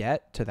ever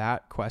get to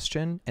that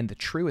question, and the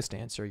truest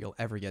answer you'll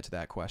ever get to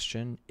that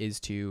question, is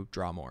to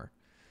draw more.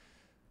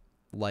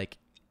 Like,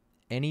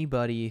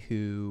 anybody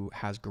who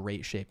has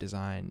great shape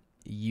design,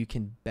 you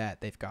can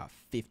bet they've got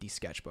 50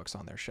 sketchbooks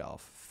on their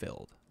shelf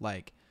filled.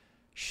 Like,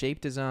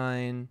 shape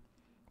design,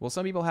 well,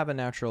 some people have a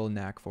natural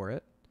knack for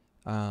it,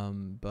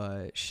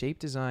 but shape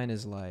design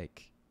is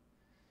like,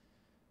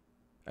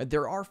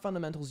 there are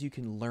fundamentals you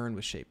can learn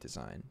with shape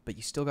design, but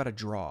you still got to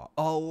draw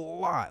a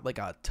lot, like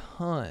a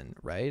ton,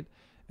 right?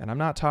 And I'm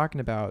not talking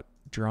about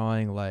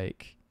drawing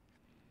like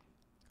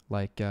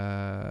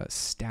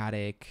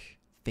static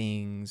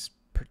things,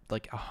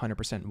 like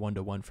 100%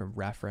 one-to-one from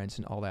reference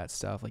and all that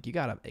stuff. Like, you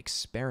got to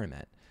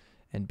experiment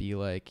and be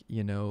like,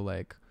 you know,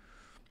 like,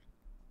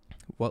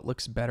 what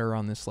looks better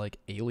on this like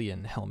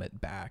alien helmet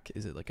back?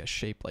 Is it like a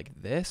shape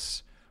like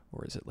this,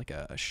 or is it like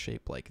a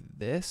shape like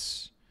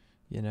this?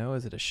 You know,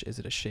 is it a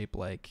shape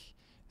like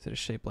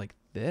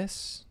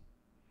this?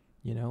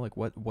 You know, like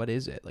what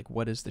is it? Like,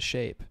 what is the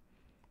shape?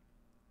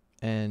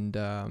 And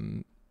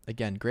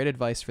again, great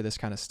advice for this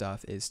kind of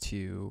stuff is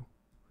to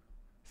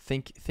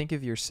think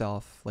of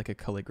yourself like a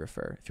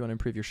calligrapher. If you want to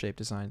improve your shape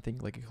design,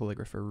 think like a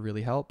calligrapher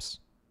really helps.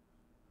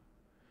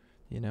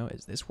 You know,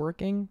 is this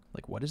working?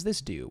 Like, what does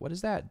this do? What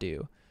does that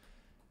do?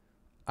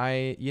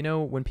 You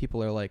know, when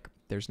people are like,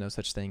 there's no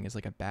such thing as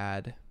like a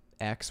bad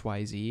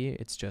XYZ,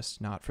 it's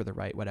just not for the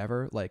right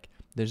whatever. Like,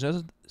 there's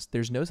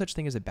no such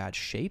thing as a bad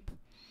shape.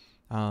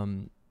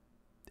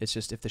 It's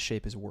just if the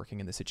shape is working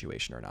in the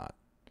situation or not.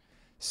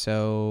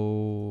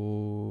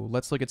 So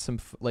let's look at some,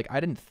 like, I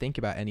didn't think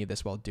about any of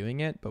this while doing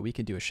it, but we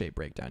can do a shape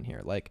breakdown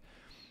here. Like,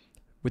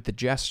 with the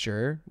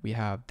gesture, we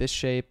have this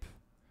shape,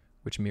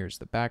 which mirrors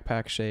the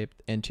backpack shape,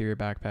 interior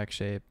backpack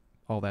shape,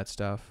 all that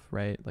stuff,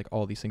 right? Like,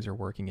 all these things are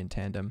working in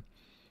tandem.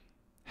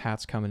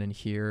 Hat's coming in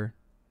here,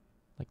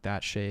 like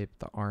that shape.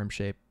 The arm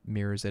shape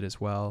mirrors it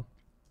as well.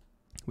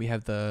 We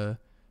have the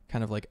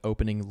kind of like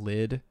opening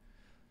lid.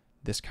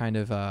 This kind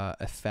of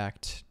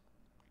effect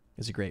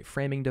is a great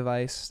framing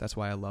device. That's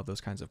why I love those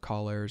kinds of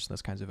collars,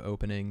 those kinds of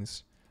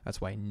openings. That's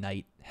why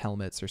knight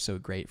helmets are so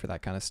great for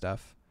that kind of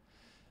stuff.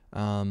 We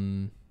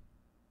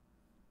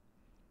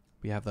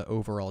have the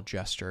overall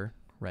gesture,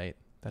 right?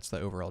 That's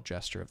the overall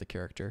gesture of the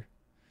character.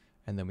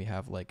 And then we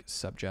have like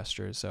sub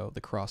gestures. So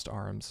the crossed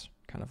arms,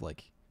 kind of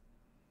like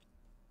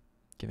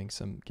giving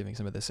some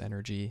of this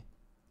energy.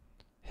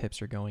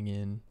 Hips are going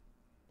in.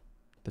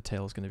 The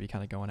tail is going to be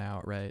kind of going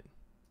out, right?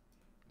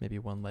 Maybe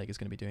one leg is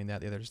going to be doing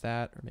that, the other's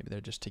that, or maybe they're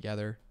just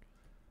together.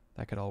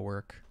 That could all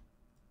work.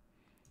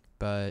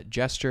 But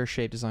gesture,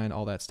 shape design,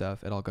 all that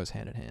stuff, it all goes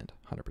hand in hand,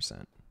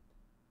 100%.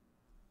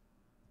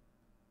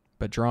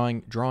 But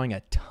drawing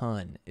a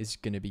ton is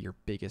going to be your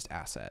biggest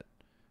asset,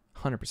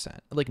 100%.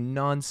 Like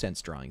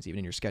nonsense drawings, even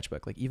in your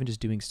sketchbook, like even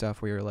just doing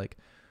stuff where we're like,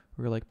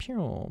 pew,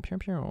 pew, pew,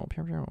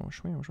 pew, pew,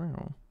 shwing, shwing,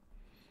 shwing,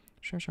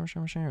 shwing,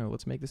 shwing, shwing.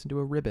 Let's make this into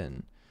a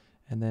ribbon.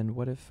 And then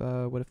what if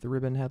the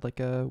ribbon had like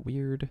a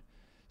weird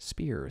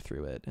spear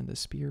through it, and the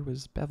spear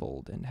was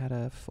beveled and had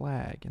a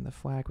flag, and the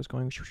flag was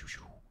going shoo, shoo,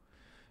 shoo,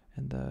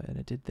 and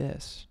it did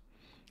this.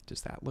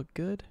 Does that look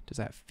good? Does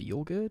that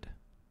feel good?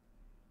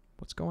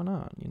 What's going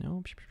on, you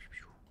know?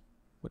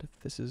 What if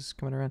this is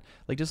coming around?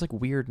 Like, just like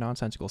weird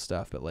nonsensical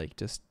stuff, but like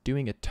just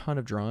doing a ton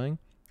of drawing,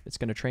 it's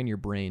going to train your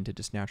brain to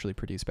just naturally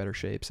produce better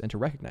shapes and to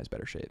recognize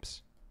better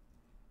shapes,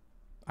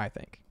 I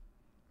think.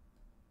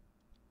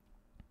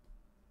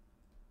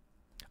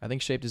 I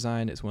think shape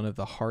design is one of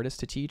the hardest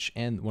to teach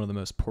and one of the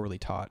most poorly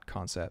taught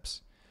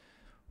concepts.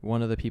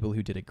 One of the people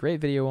who did a great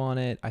video on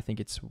it, I think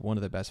it's one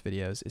of the best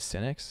videos, is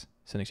Cynics.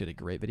 Cynics did a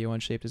great video on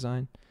shape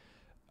design.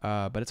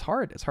 But it's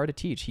hard. It's hard to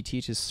teach. He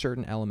teaches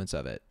certain elements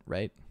of it,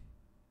 right?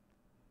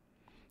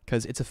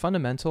 Because it's a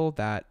fundamental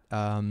that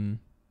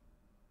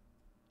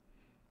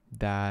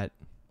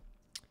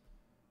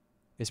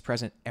is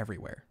present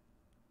everywhere.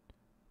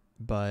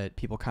 But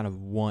people kind of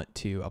want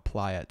to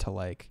apply it to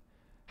like,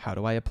 how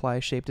do I apply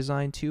shape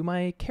design to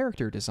my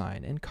character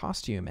design and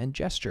costume and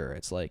gesture?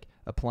 It's like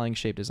applying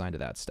shape design to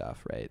that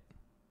stuff, right?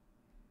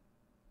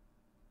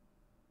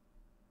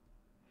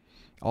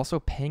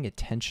 Also paying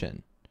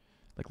attention,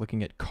 like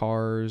looking at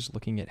cars,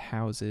 looking at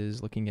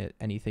houses, looking at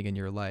anything in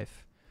your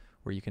life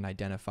where you can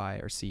identify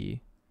or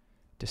see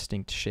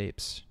distinct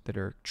shapes that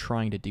are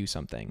trying to do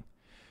something,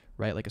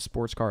 right? Like a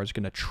sports car is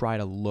going to try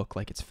to look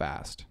like it's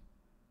fast.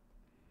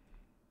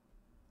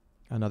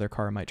 Another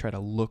car might try to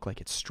look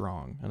like it's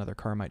strong. Another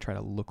car might try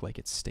to look like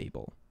it's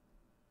stable.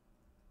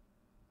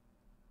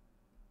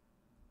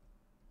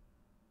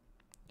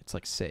 It's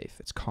like safe.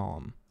 It's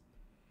calm.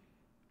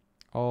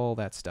 All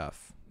that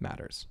stuff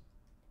matters.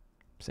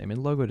 Same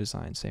in logo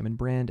design. Same in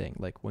branding.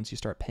 Like once you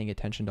start paying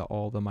attention to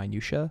all the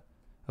minutia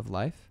of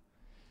life,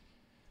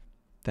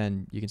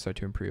 then you can start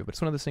to improve. But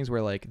it's one of those things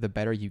where like the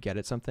better you get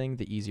at something,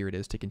 the easier it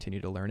is to continue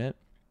to learn it.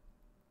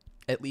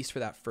 At least for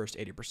that first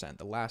 80%.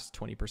 The last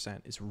 20%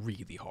 is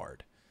really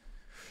hard.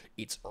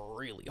 It's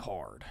really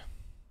hard.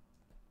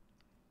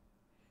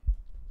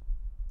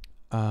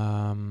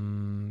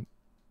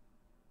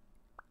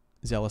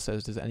 Zella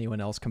says, does anyone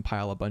else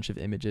compile a bunch of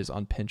images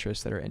on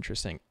Pinterest that are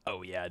interesting?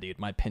 Oh yeah, dude.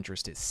 My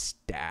Pinterest is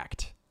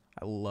stacked.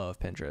 I love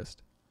Pinterest.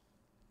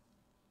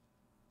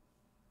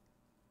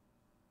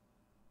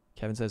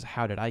 Kevin says,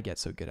 how did I get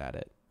so good at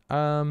it?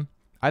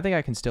 I think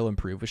I can still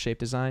improve with shape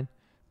design.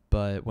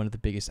 But one of the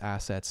biggest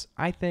assets,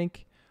 I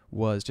think,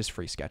 was just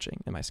free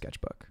sketching in my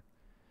sketchbook.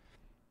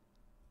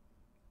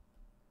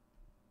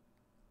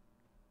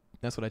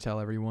 That's what I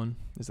tell everyone,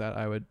 is that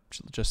I would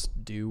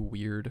just do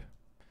weird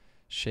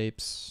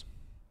shapes,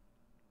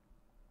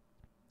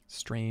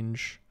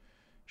 strange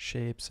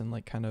shapes, and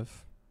like kind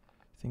of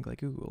think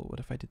like, ooh, what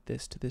if I did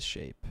this to this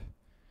shape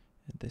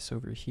and this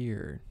over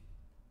here?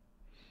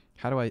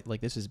 How do I,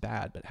 like, this is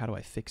bad, but how do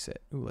I fix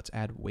it? Ooh, let's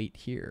add weight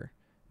here.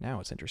 Now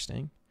it's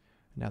interesting.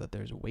 Now that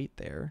there's weight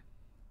there,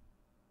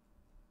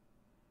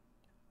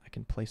 I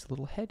can place a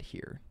little head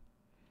here.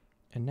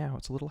 And now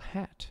it's a little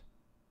hat.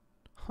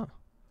 Huh.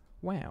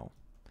 Wow.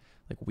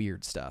 Like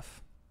weird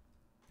stuff.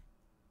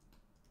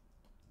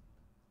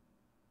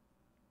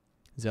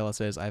 Zella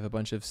says, I have a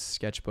bunch of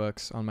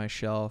sketchbooks on my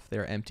shelf.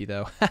 They're empty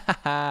though.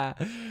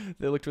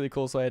 They looked really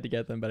cool, so I had to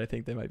get them, but I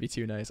think they might be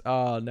too nice.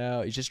 Oh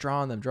no, he's just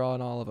drawing them,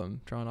 drawing all of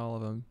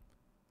them.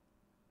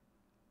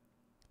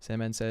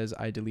 Sandman says,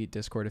 I deleted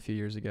Discord a few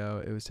years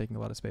ago. It was taking a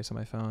lot of space on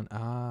my phone.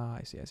 Ah,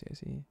 I see.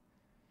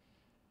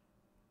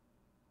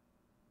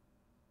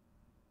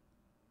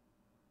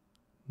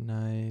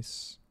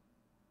 Nice.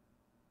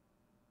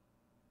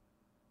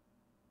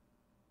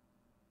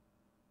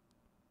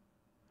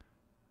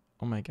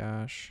 Oh my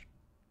gosh.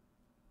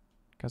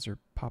 Guys are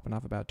popping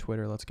off about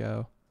Twitter. Let's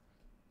go.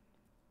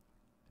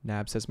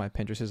 Nab says, my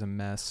Pinterest is a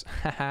mess.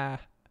 Haha.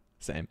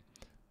 Same.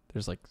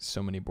 There's like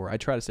so many boards. I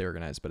try to stay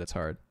organized, but it's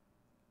hard.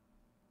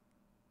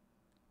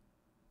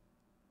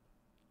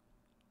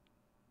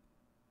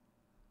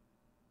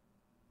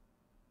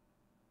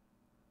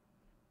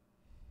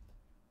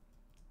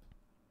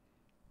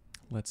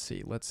 Let's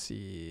see.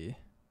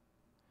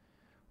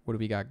 What do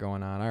we got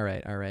going on? All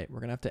right. We're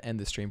going to have to end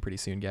the stream pretty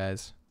soon,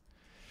 guys.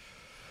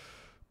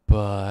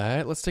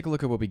 But let's take a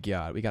look at what we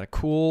got. We got a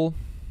cool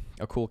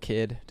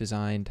kid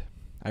designed.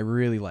 I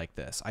really like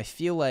this. I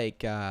feel like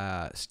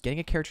getting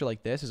a character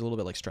like this is a little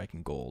bit like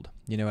striking gold.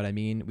 You know what I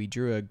mean? We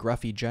drew a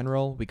gruffy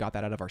general. We got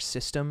that out of our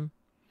system.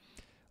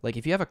 Like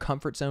if you have a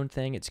comfort zone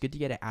thing, it's good to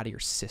get it out of your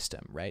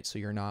system, right? So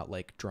you're not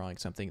like drawing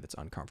something that's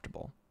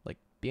uncomfortable. Like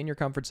be in your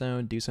comfort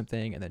zone, do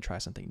something, and then try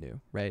something new,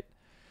 right?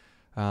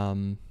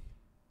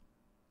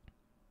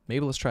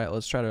 Maybe let's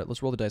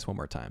roll the dice one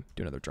more time.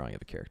 Do another drawing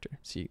of a character.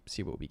 See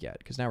what we get,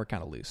 because now we're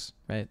kind of loose,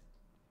 right?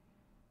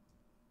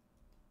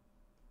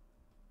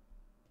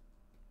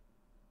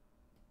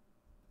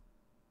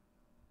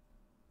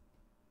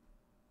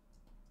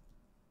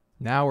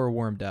 Now we're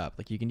warmed up.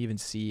 Like you can even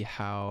see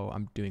how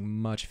I'm doing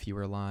much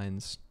fewer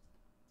lines.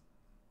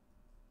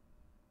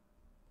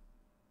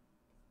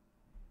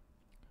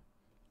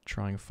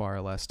 Trying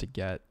far less to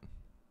get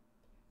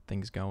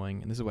things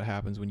going. And this is what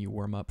happens when you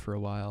warm up for a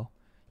while.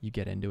 You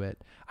get into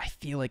it. I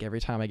feel like every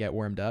time I get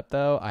warmed up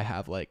though, I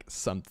have like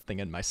something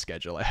in my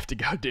schedule I have to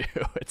go do.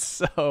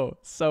 It's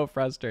so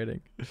frustrating.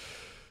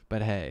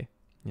 But hey,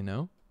 you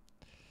know,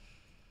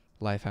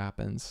 life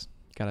happens.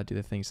 You gotta do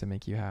the things that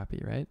make you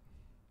happy, right?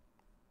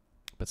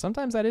 But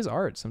sometimes that is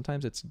art.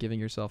 Sometimes it's giving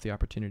yourself the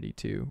opportunity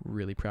to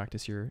really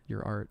practice your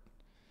art.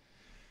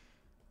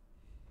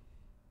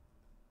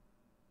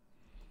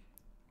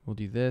 We'll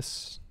do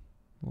this.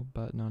 Little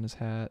button on his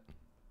hat.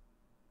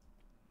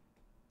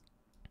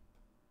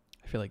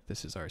 I feel like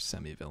this is our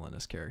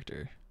semi-villainous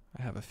character.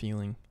 I have a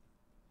feeling.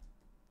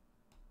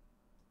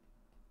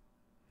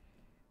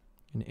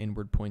 An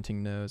inward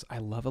pointing nose. I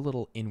love a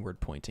little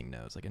inward pointing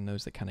nose. Like a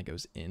nose that kind of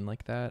goes in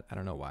like that. I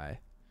don't know why.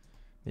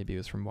 Maybe it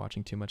was from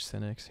watching too much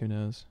Cynics. Who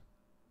knows?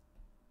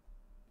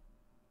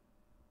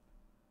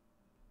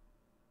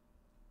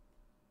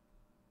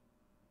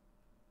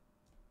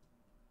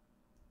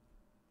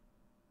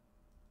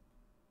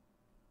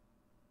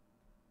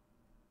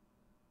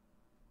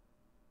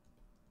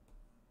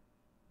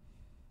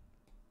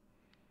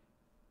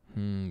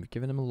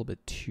 given him a little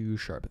bit too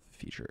sharp of a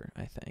feature,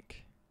 I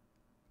think.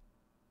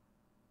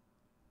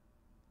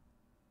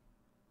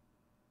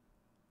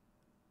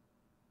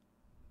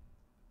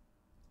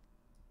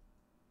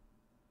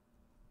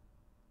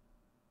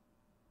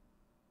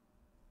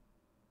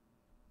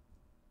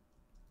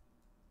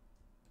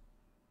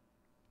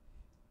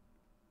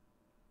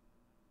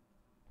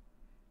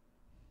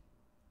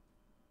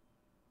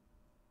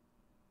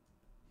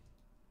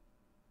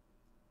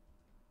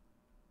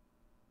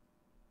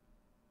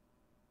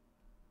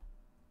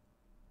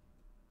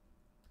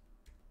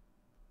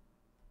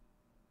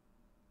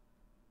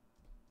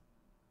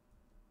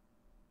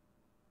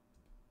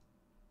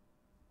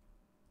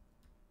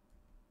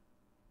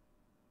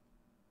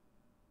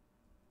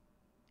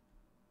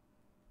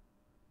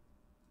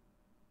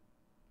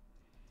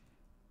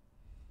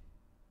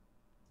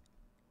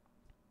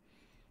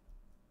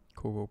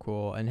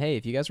 Cool. And hey,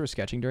 if you guys were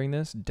sketching during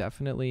this,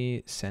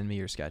 definitely send me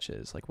your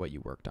sketches, like what you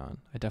worked on.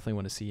 I definitely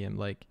want to see him.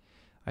 Like,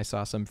 I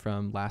saw some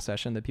from last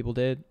session that people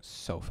did.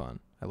 So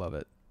fun. I love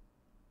it.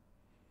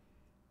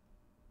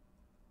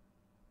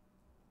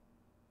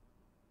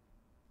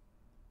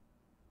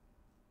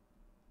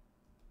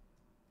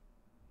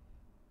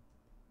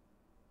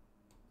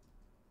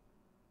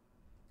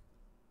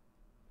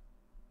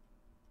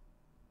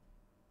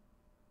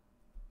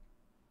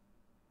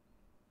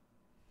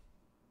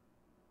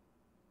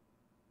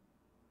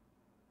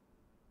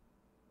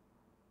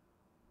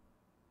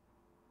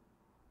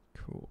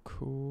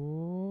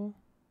 Cool.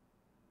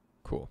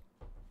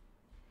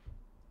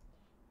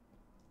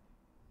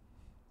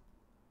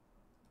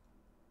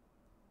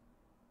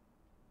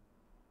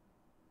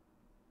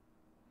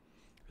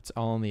 It's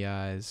all in the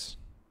eyes.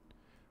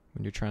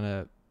 When you're trying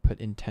to put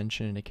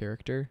intention in a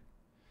character,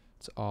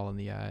 it's all in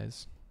the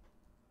eyes.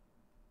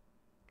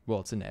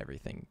 Well, it's in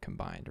everything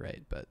combined,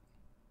 right? But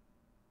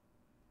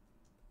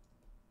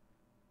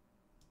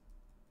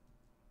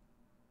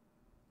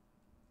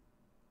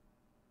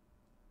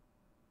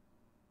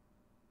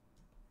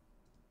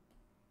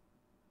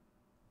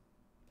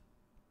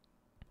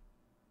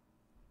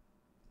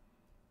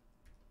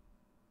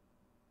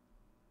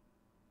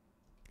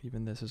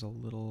even this is a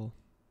little,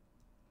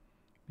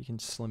 you can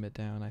slim it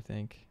down, I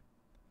think.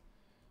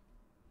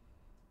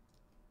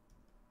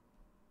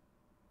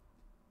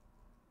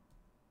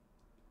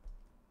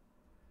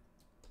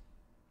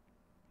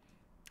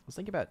 Let's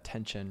think about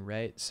tension,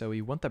 right? So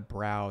we want the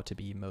brow to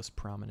be most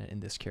prominent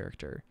in this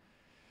character.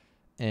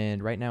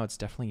 And right now it's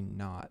definitely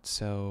not.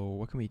 So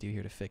what can we do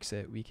here to fix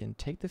it? We can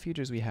take the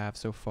features we have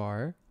so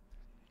far,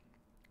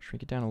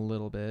 shrink it down a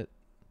little bit,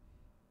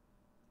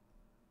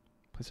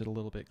 place it a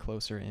little bit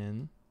closer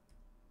in.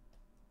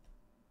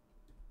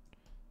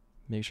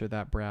 Make sure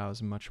that brow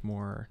is much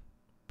more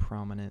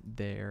prominent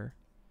there.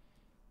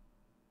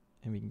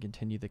 And we can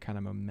continue the kind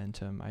of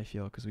momentum, I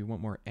feel, because we want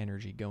more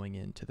energy going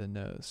into the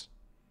nose.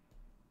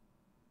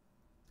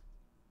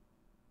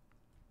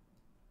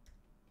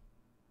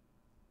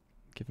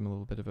 Give him a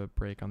little bit of a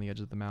break on the edge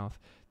of the mouth.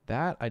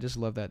 That, I just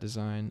love that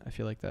design. I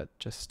feel like that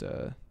just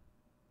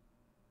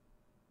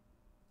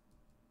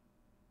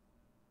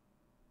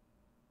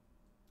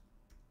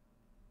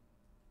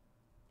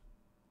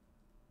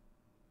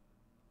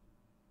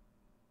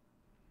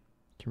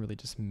can really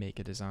just make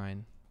a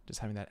design. Just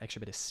having that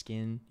extra bit of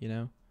skin, you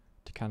know,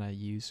 to kind of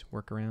use,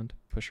 work around,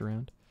 push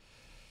around.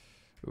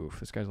 Oof,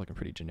 this guy's looking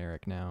pretty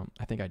generic now.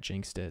 I think I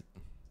jinxed it.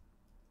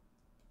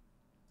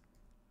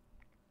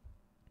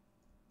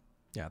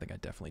 Yeah, I think I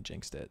definitely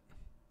jinxed it.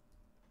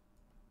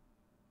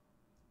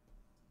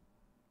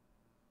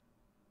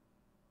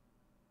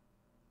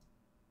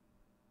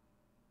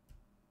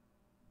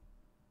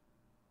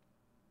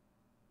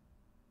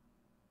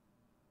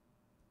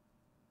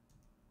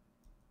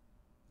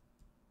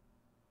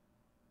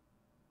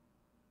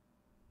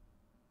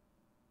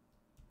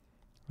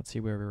 Let's see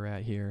where we're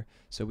at here.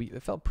 So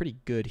it felt pretty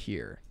good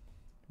here,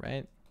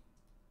 right?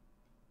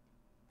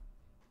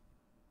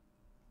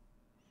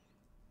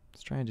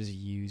 Let's try and just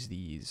use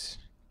these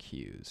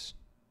cues.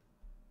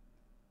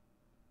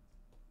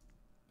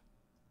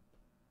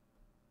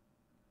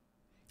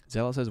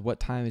 Zella says,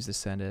 what time is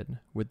descended?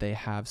 Would they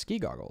have ski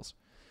goggles?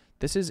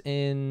 This is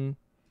in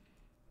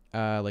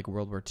like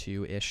World War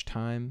II-ish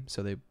time.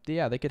 So they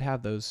could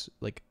have those,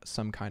 like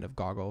some kind of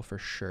goggle for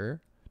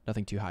sure.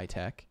 Nothing too high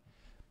tech.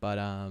 But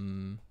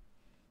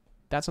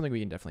that's something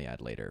we can definitely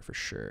add later for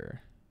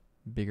sure.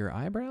 Bigger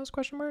eyebrows,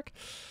 question mark?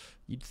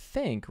 You'd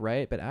think,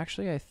 right? But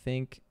actually I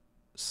think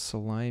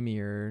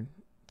slimier,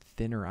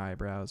 thinner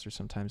eyebrows are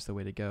sometimes the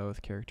way to go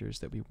with characters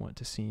that we want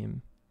to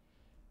seem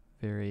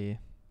very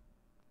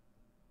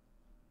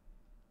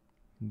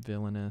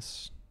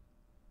villainous.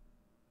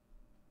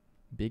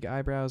 Big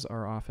eyebrows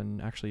are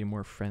often actually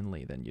more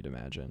friendly than you'd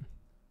imagine.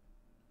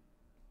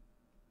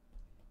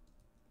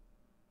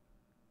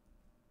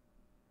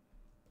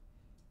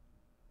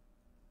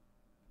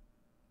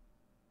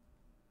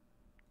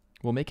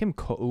 We'll make him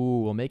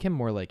we'll make him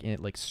more like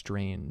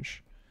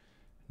strange.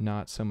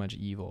 Not so much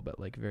evil, but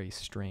like very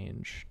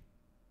strange.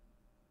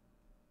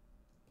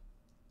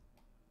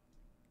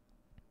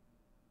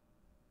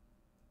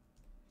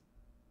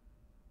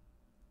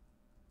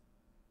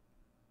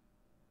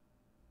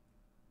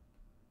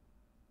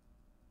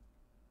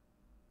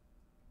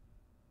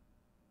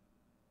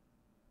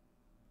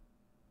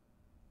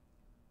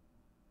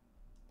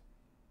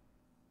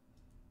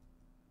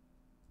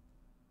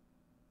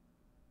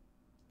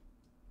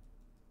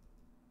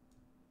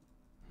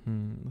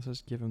 Let's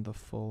just give him the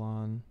full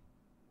on.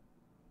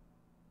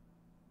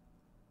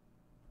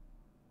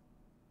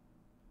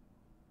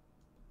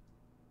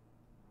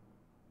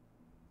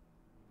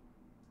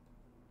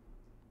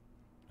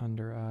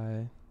 Under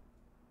eye.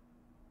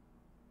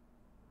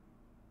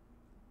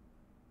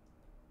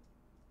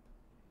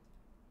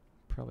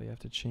 Probably have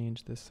to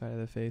change this side of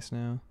the face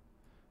now.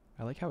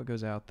 I like how it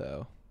goes out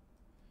though.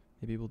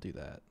 Maybe we'll do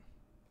that.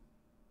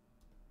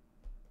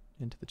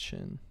 Into the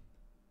chin.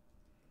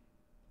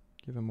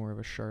 Give him more of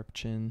a sharp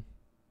chin.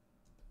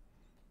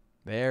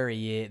 There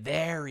he is.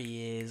 There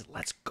he is.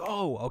 Let's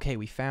go. Okay,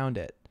 we found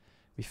it.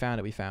 We found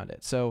it. We found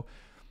it. So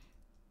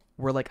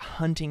we're like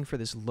hunting for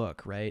this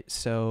look, right?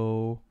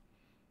 So,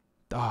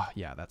 oh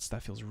yeah,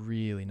 that feels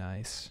really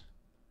nice.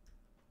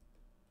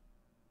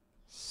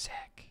 Sick.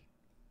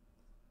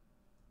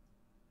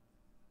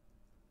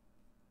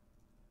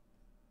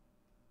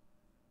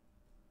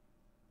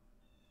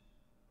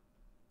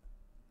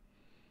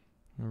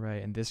 All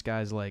right, and this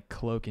guy's like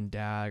cloak and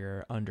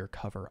dagger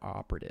undercover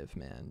operative,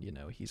 man. You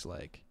know, he's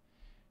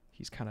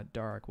kind of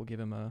dark. We'll give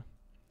him a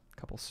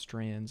couple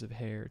strands of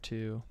hair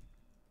too.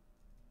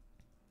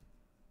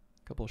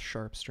 A couple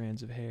sharp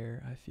strands of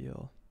hair, I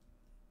feel.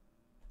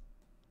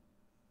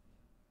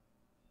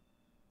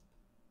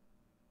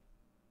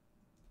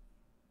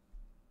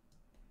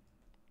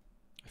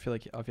 I feel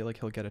like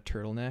he'll get a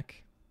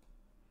turtleneck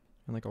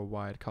and like a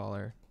wide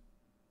collar.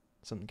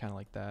 Something kind of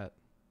like that.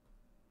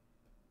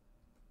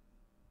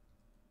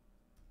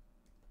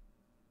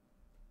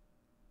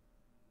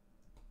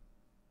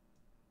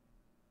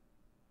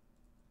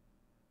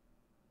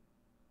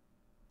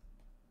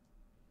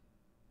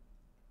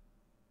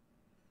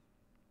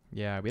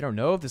 Yeah, we don't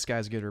know if this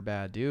guy's good or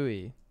bad, do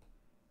we?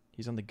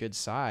 He's on the good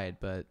side,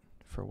 but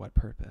for what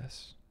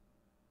purpose?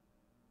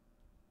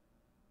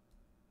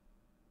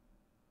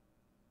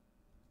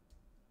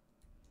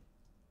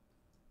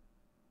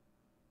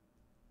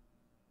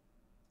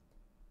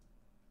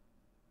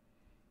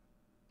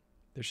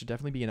 There should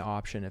definitely be an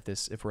option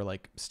if we're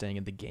like staying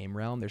in the game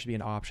realm, there should be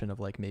an option of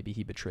like maybe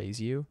he betrays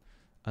you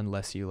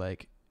unless you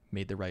like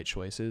made the right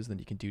choices, then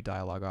you can do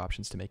dialogue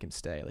options to make him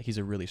stay. Like he's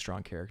a really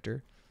strong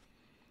character.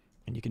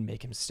 And you can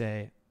make him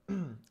stay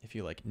if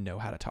you like know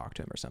how to talk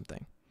to him or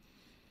something.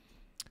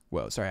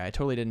 Whoa, sorry, I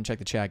totally didn't check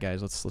the chat,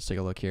 guys. Let's take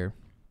a look here.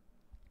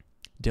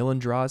 Dylan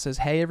Draw says,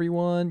 "Hey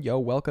everyone, yo,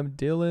 welcome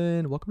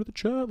Dylan. Welcome to the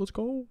chat. Let's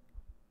go."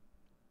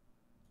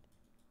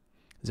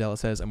 Zella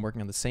says, "I'm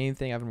working on the same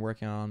thing I've been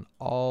working on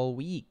all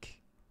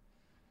week."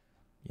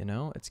 You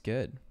know, it's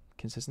good.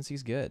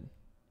 Consistency's good.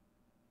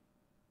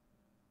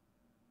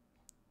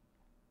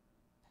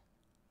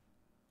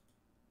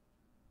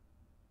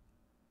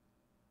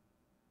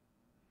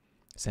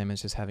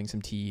 Salmon's just having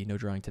some tea. No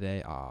drawing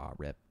today. Ah,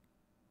 rip.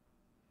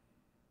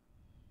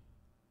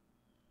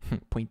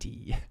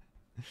 Pointy.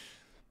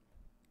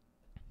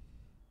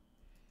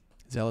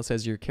 Zella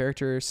says, "Your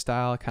character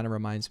style kind of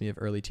reminds me of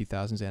early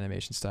 2000s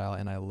animation style,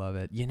 and I love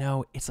it." You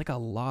know, it's like a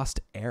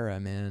lost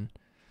era, man.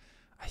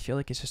 I feel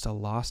like it's just a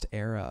lost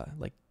era,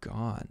 like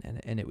gone.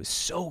 And it was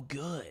so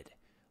good.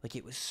 Like,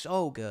 it was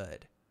so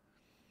good.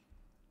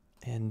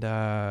 And,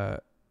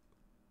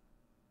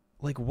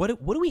 like, what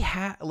do we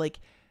have? Like,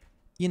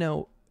 you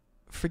know,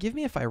 forgive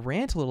me if I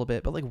rant a little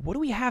bit, but like, what do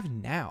we have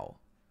now?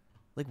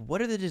 Like,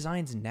 what are the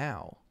designs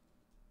now?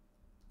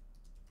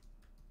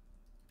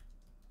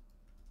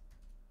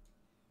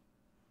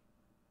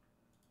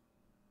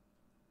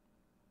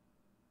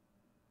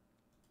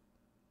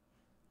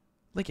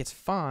 Like, it's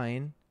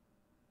fine,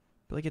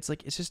 but like,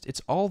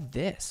 it's all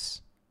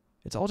this.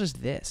 It's all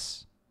just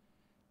this.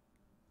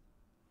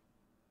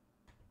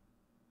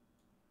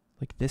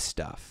 Like this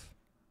stuff,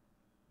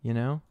 you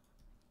know?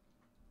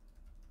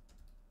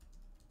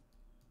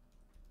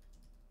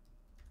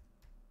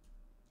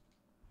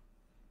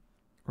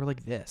 Or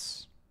like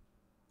this.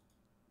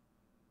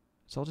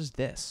 It's all just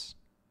this.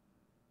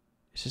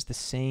 It's just the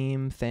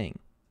same thing.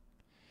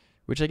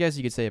 Which I guess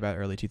you could say about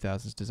early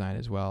 2000s design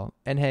as well.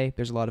 And hey,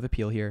 there's a lot of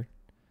appeal here.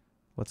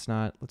 Let's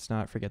not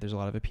forget there's a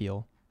lot of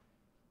appeal.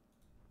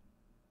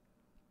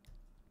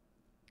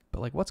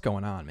 But like, what's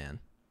going on,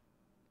 man?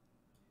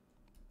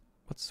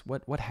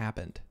 What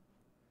happened?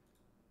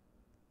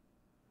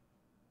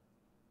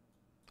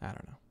 I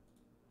don't know.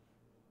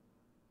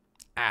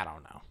 I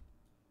don't know.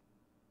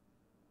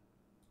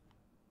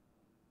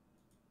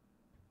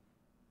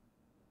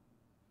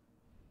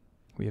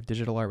 We have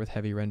digital art with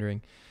heavy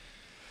rendering.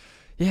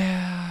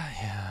 Yeah.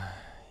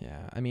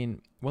 I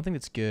mean, one thing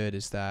that's good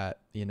is that,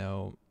 you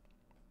know,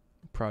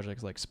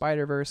 projects like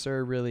Spider-Verse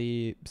are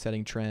really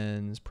setting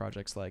trends.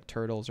 Projects like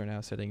Turtles are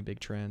now setting big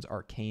trends.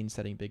 Arcane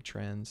setting big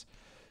trends.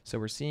 So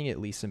we're seeing at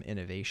least some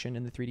innovation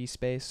in the 3D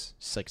space.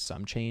 It's like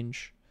some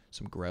change,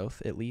 some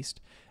growth at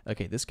least.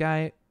 Okay, this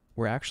guy,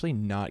 we're actually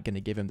not going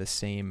to give him the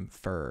same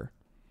fur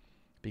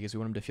because we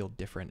want him to feel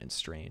different and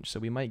strange. So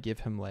we might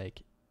give him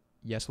like,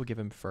 yes, we'll give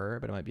him fur,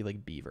 but it might be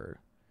like beaver.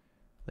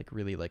 Like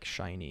really like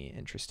shiny,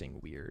 interesting,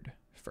 weird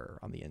fur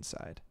on the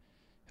inside.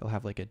 He'll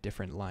have like a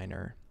different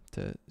liner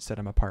to set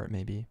him apart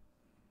maybe.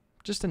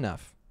 Just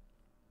enough.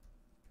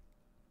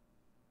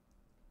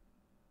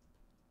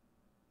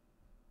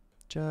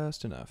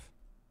 Just enough.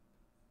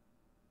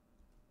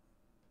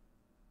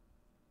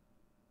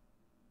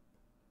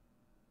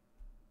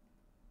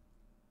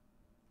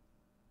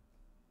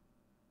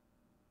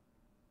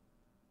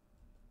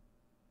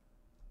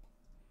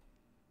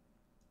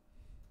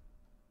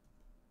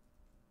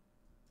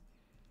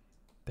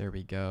 There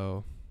we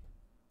go.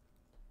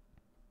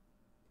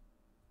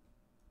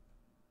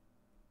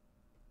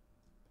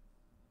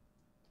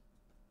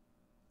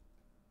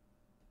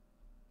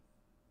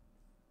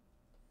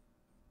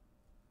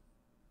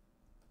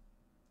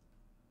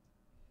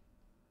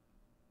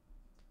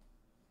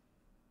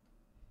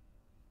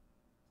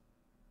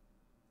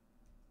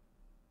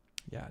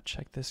 Yeah,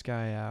 check this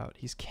guy out.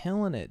 He's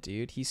killing it,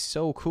 dude. He's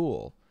so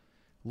cool.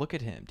 Look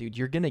at him, dude.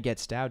 You're going to get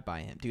stabbed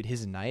by him. Dude,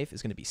 his knife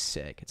is going to be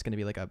sick. It's going to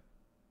be like a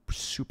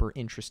super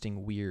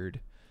interesting, weird,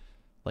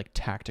 like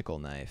tactical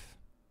knife.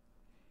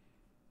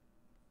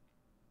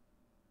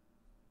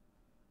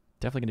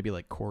 Definitely going to be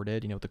like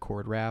corded, you know, with the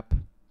cord wrap.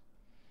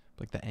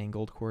 Like the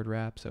angled cord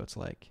wrap. So it's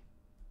like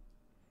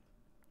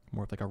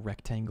more of like a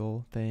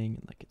rectangle thing.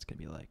 And like it's going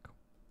to be like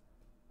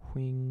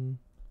whing,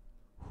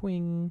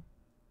 whing.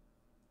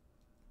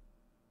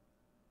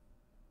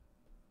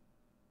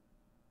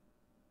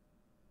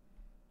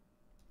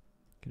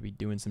 Gonna be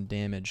doing some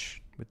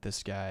damage with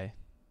this guy.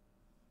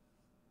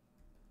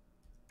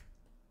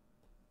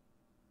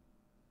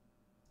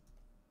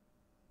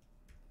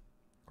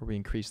 Or we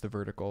increase the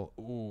vertical.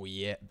 Ooh,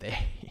 yeah.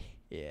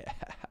 Yeah,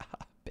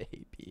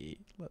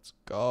 baby. Let's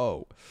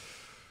go.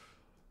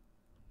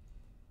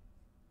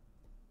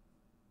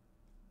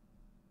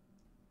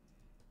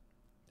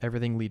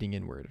 Everything leading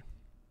inward.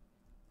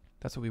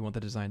 That's what we want the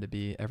design to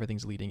be.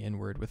 Everything's leading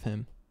inward with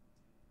him.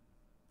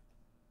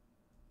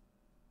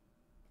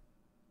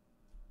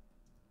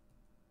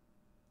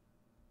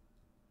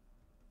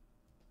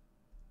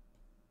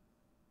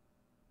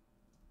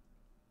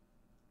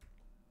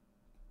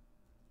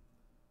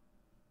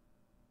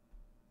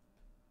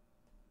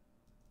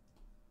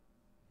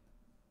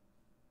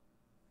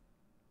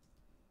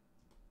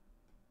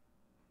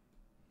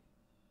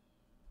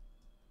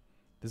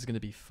 This is going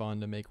to be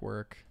fun to make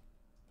work,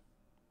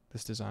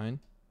 this design.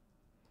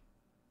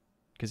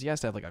 Because he has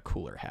to have like a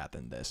cooler hat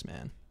than this,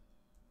 man.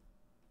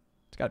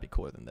 It's got to be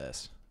cooler than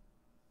this.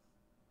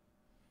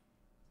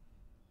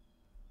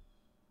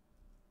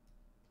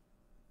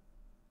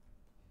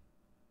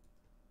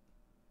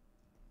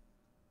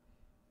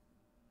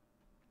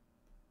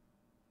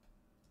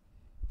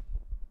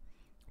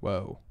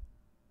 Whoa.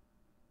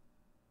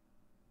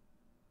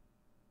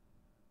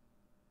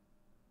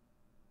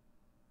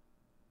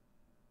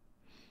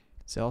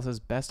 Cell says,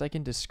 best I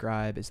can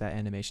describe is that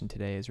animation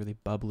today is really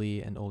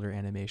bubbly and older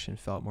animation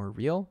felt more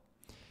real.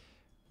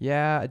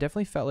 Yeah, I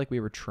definitely felt like we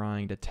were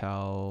trying to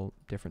tell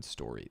different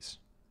stories.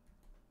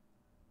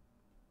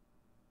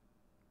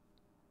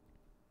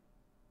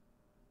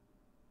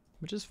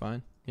 Which is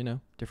fine, you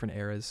know, different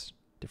eras,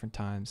 different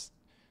times.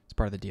 It's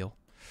part of the deal,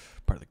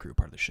 part of the crew,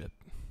 part of the ship.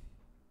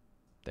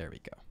 There we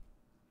go.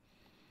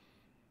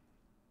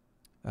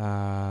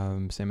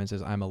 Salmon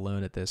says, I'm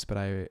alone at this, but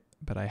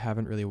I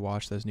haven't really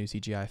watched those new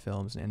CGI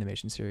films and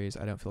animation series.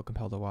 I don't feel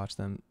compelled to watch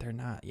them. They're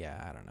not,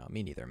 yeah, I don't know.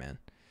 Me neither, man.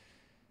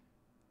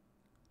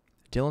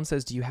 Dylan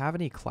says, do you have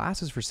any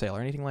classes for sale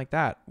or anything like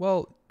that?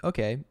 Well,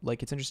 okay,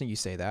 like it's interesting you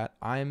say that.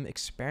 I'm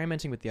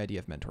experimenting with the idea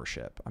of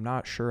mentorship. I'm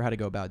not sure how to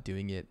go about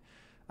doing it.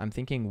 I'm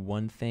thinking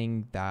one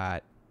thing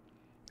that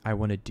I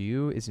want to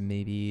do is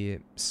maybe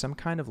some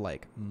kind of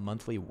like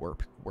monthly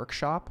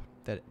workshop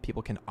that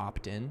people can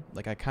opt in.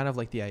 Like I kind of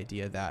like the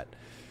idea that,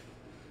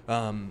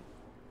 oh,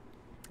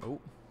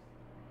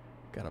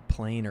 got a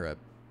plane or a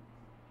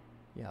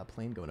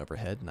plane going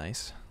overhead.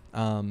 Nice.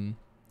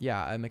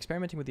 Yeah, I'm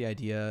experimenting with the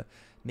idea.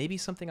 Maybe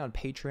something on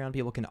Patreon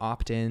people can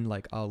opt in.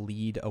 Like I'll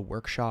lead a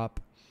workshop,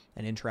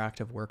 an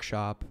interactive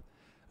workshop,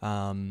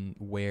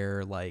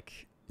 where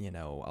like, you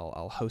know,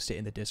 I'll host it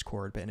in the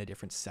Discord, but in a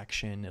different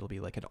section. It'll be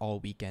like an all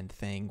weekend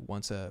thing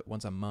once a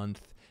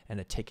month,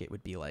 and a ticket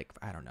would be like,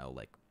 I don't know,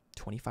 like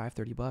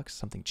 $25-$30,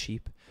 something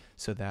cheap,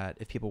 so that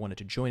if people wanted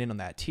to join in on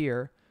that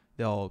tier,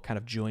 they'll kind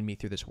of join me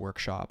through this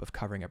workshop of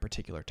covering a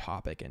particular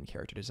topic in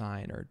character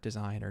design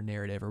or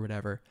narrative or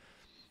whatever.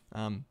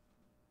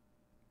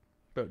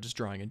 But just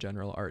drawing in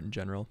general, art in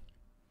general.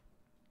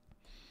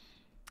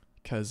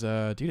 Because,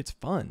 dude, it's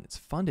fun. It's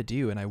fun to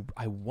do, and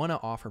I want to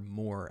offer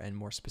more and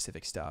more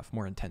specific stuff,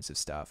 more intensive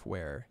stuff,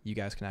 where you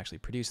guys can actually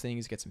produce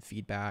things, get some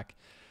feedback.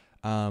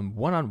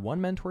 One-on-one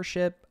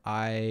mentorship,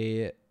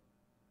 I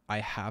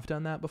have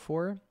done that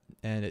before,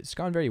 and it's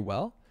gone very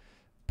well.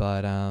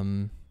 But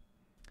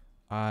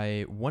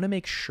I want to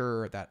make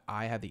sure that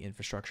I have the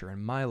infrastructure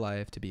in my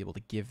life to be able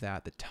to give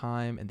that the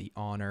time and the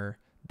honor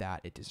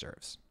that it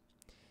deserves.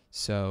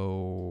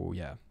 So,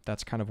 yeah,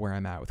 that's kind of where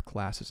I'm at with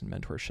classes and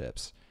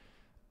mentorships.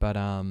 But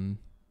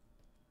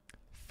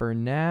for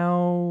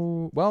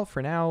now,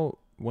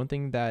 one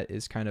thing that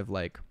is kind of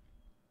like,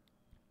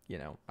 you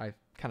know, I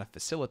kind of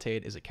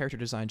facilitate is a character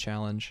design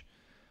challenge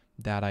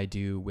that I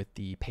do with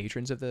the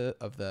patrons of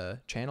the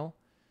channel.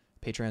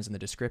 Patrons in the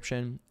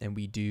description, and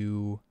we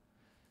do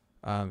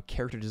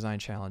character design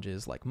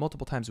challenges like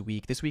multiple times a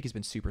week. This week has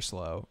been super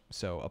slow,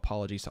 so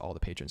apologies to all the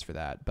patrons for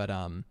that. But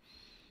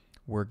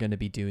we're gonna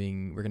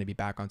be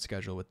back on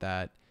schedule with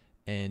that,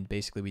 and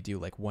basically we do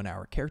like 1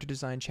 hour character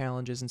design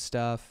challenges and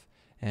stuff,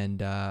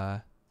 and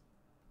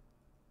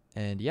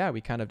yeah,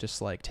 we kind of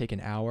just like take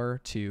an hour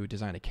to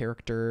design a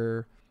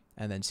character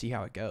and then see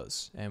how it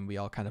goes. And we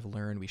all kind of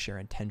learn, we share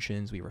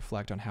intentions, we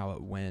reflect on how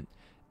it went.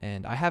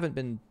 And I haven't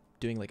been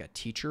doing like a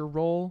teacher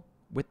role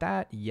with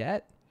that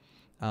yet.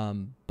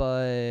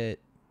 But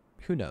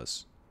who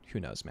knows? Who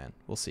knows, man?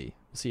 We'll see.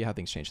 We'll see how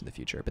things change in the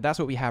future. But that's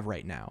what we have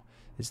right now.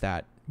 Is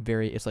that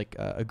it's like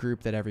a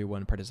group that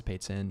everyone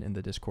participates in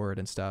the Discord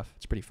and stuff.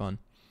 It's pretty fun.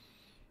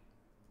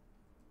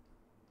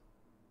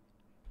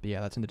 But yeah,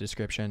 that's in the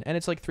description. And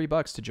it's like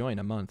 $3 to join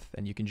a month,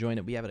 and you can join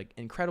it. We have an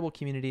incredible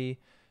community.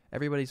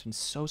 Everybody's been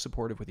so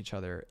supportive with each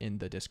other in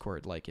the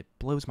Discord. Like, it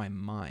blows my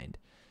mind.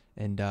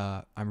 And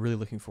I'm really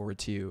looking forward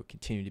to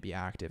continue to be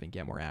active and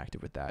get more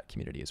active with that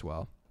community as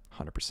well.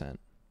 100%.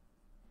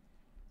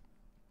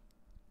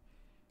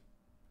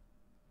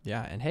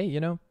 Yeah, and hey, you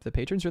know, the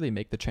patrons really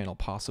make the channel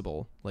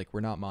possible. Like,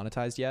 we're not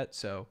monetized yet,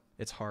 so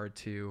it's hard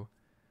to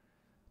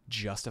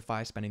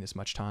justify spending this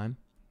much time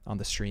on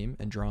the stream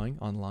and drawing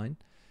online.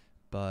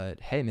 But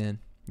hey, man,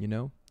 you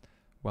know,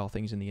 while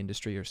things in the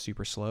industry are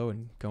super slow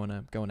and going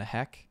to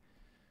heck,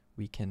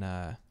 we can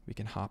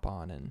hop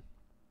on and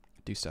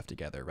do stuff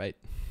together, right?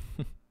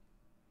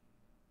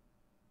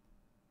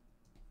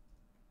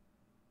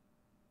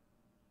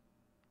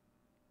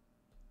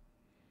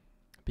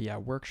 But yeah,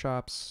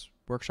 workshops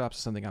is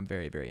something I'm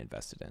very, very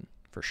invested in,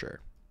 for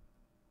sure.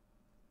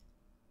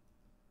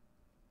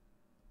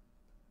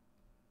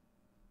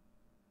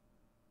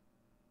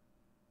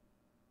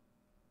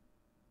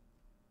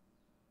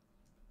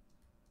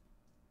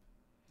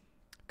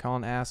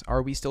 Colin asks,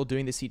 are we still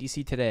doing the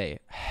CDC today?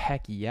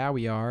 Heck yeah,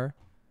 we are.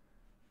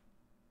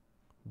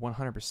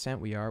 100%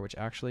 we are, which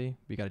actually,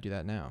 we got to do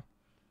that now.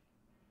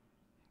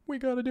 We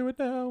got to do it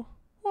now.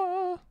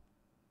 Wah.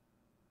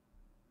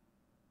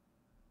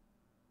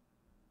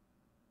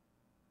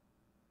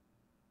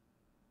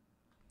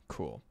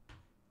 Cool.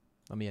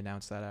 Let me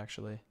announce that,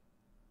 actually.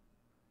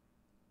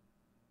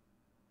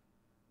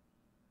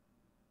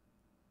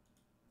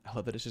 I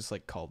love that it's just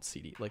like called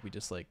CD. Like, we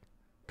just like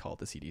call it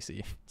the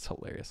CDC. It's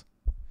hilarious.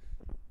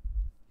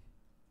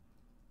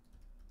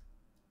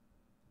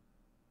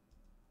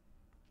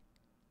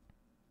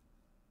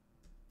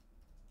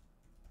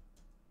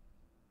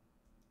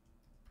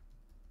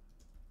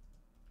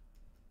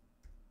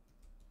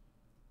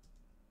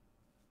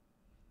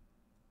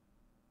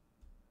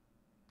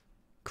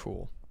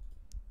 Cool.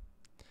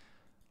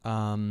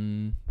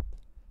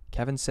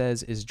 Kevin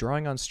says, is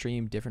drawing on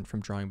stream different from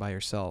drawing by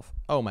yourself?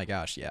 Oh my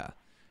gosh, yeah.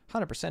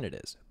 100% it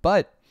is.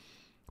 But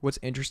what's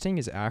interesting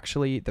is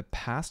actually the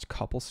past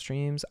couple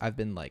streams, I've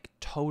been like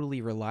totally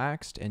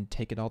relaxed and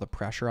taken all the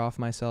pressure off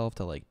myself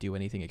to like do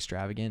anything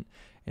extravagant.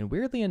 And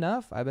weirdly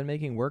enough, I've been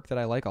making work that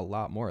I like a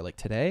lot more. Like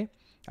today,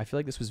 I feel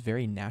like this was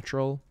very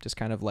natural, just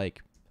kind of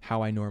like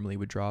how I normally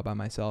would draw by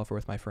myself or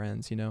with my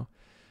friends, you know,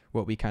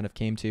 what we kind of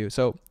came to.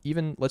 So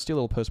even, let's do a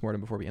little postmortem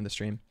before we end the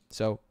stream.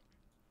 So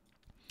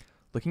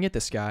looking at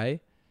this guy,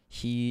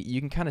 you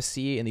can kind of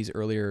see in these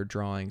earlier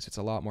drawings, it's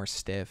a lot more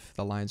stiff.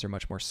 The lines are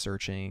much more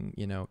searching,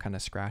 you know, kind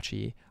of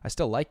scratchy. I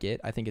still like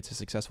it. I think it's a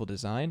successful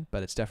design,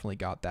 but it's definitely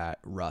got that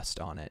rust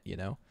on it, you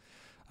know.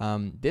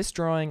 This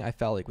drawing I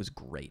felt like was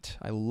great.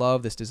 I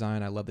love this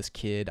design. I love this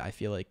kid. I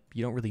feel like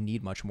you don't really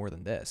need much more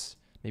than this.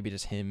 Maybe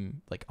just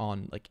him like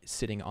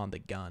sitting on the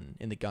gun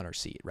in the gunner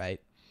seat, right?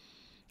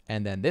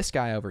 And then this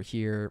guy over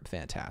here,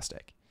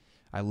 fantastic.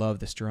 I love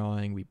this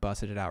drawing. We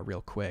busted it out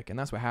real quick. And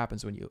that's what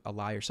happens when you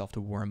allow yourself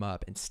to warm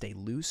up and stay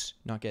loose,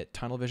 not get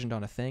tunnel visioned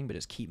on a thing, but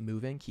just keep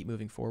moving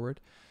forward.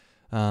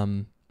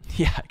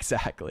 Yeah,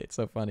 exactly. It's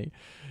so funny.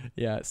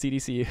 Yeah,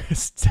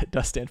 CDC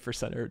does stand for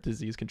Center of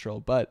Disease Control,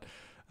 but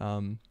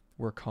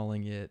we're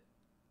calling it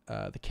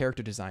the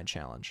Character Design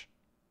Challenge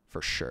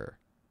for sure.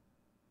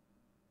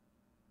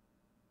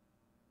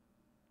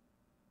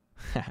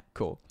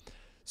 Cool.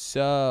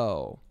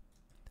 So,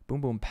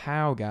 boom, boom,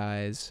 pow,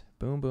 guys.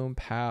 Boom, boom,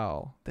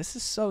 pow. This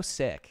is so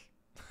sick.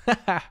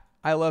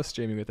 I love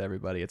streaming with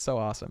everybody. It's so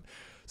awesome.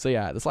 So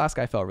yeah, this last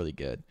guy felt really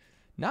good.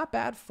 Not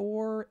bad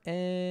for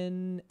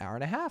an hour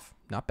and a half.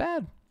 Not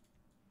bad.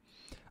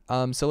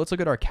 So let's look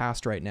at our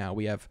cast right now.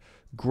 We have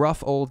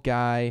gruff old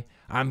guy.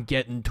 I'm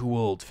getting too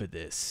old for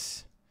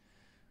this.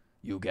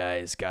 You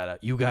guys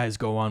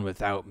go on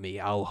without me.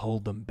 I'll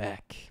hold them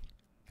back.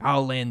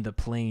 I'll land the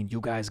plane. You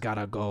guys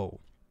gotta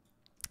go.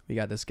 We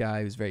got this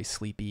guy who's very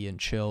sleepy and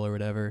chill or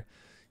whatever.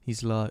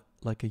 He's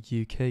like a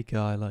UK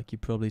guy, like he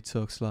probably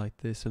talks like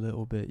this a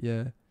little bit,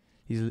 yeah.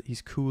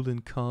 He's cool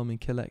and calm and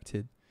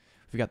collected.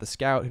 We've got the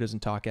scout who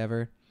doesn't talk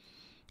ever.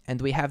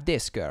 And we have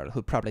this girl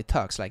who probably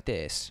talks like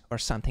this, or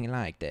something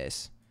like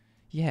this.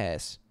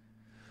 Yes.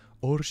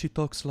 Or she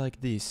talks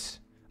like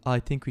this. I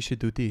think we should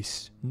do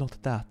this,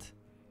 not that.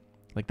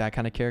 Like that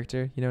kind of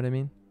character, you know what I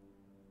mean?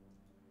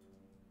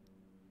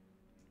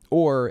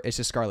 Or it's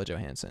just Scarlett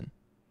Johansson.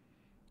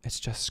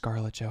 It's just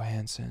Scarlett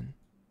Johansson.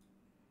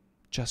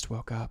 just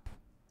woke up.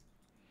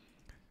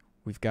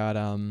 We've got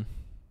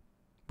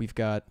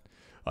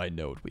I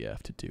know what we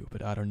have to do,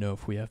 but I don't know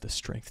if we have the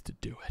strength to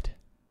do it.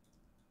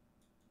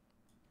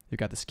 We've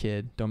got this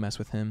kid, don't mess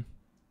with him.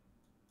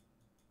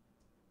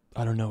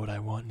 I don't know what I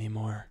want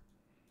anymore.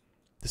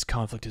 This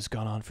conflict has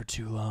gone on for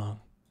too long.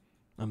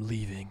 I'm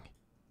leaving.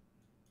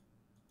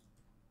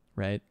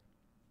 Right?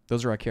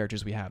 Those are our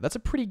characters we have. That's a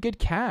pretty good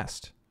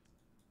cast.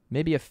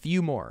 Maybe a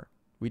few more.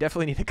 We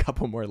definitely need a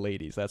couple more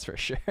ladies, that's for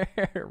sure.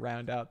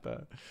 round out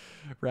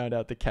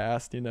the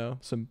cast, you know,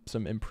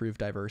 some improved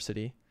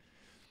diversity.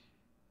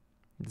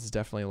 This is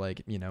definitely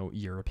like, you know,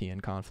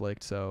 European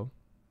conflict, so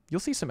you'll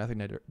see some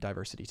ethnic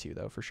diversity too,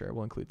 though, for sure.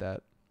 We'll include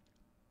that.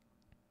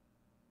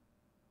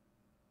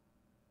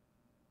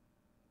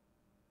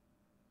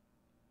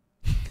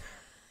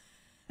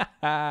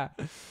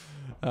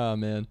 Oh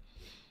man,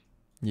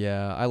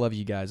 yeah, I love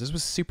you guys. This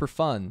was super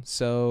fun.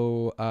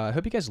 So I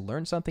hope you guys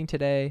learned something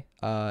today.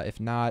 If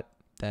not,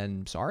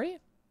 then sorry,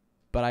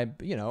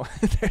 but you know,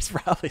 there's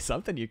probably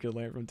something you could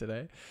learn from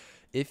today.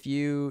 If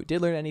you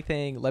did learn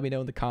anything, let me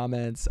know in the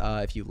comments.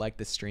 If you like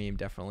the stream,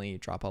 definitely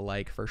drop a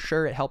like for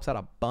sure. It helps out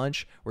a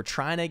bunch. We're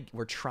trying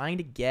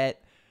to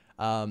get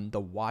the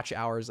watch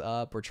hours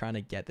up. We're trying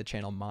to get the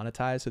channel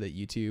monetized so that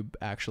YouTube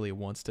actually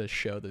wants to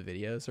show the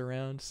videos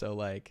around. So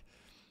like,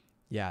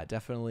 yeah,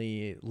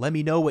 definitely let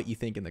me know what you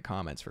think in the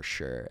comments for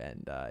sure.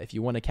 And if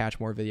you want to catch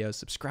more videos,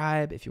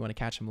 subscribe. If you want to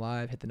catch them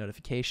live, hit the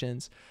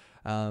notifications.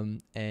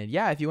 And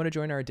yeah, if you want to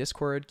join our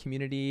Discord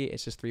community,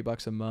 it's just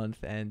 $3 a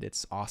month and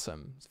it's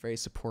awesome. It's very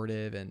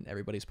supportive and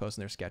everybody's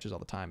posting their sketches all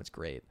the time. It's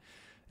great.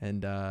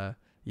 And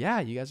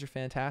yeah, you guys are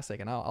fantastic.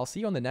 And I'll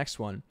see you on the next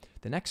one.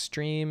 The next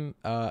stream,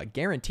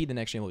 guaranteed the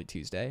next stream will be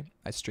Tuesday.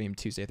 I stream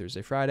Tuesday,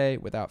 Thursday, Friday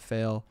without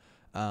fail.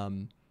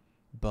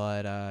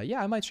 But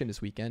yeah, I might stream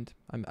this weekend.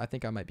 I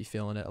think I might be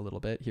feeling it a little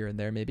bit here and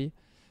there maybe.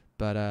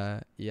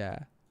 But yeah,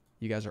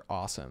 you guys are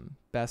awesome.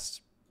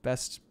 Best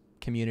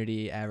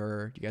community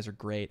ever. You guys are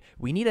great.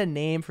 We need a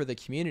name for the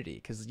community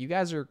because you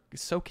guys are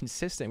so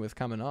consistent with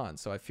coming on.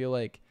 So I feel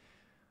like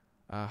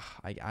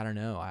I don't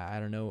know. I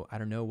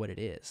don't know what it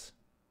is.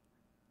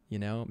 You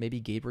know, maybe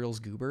Gabriel's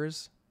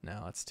Goobers?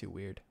 No, that's too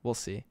weird. We'll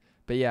see.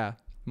 But yeah,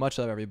 much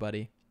love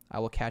everybody. I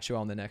will catch you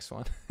all on the next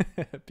one.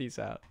 Peace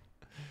out.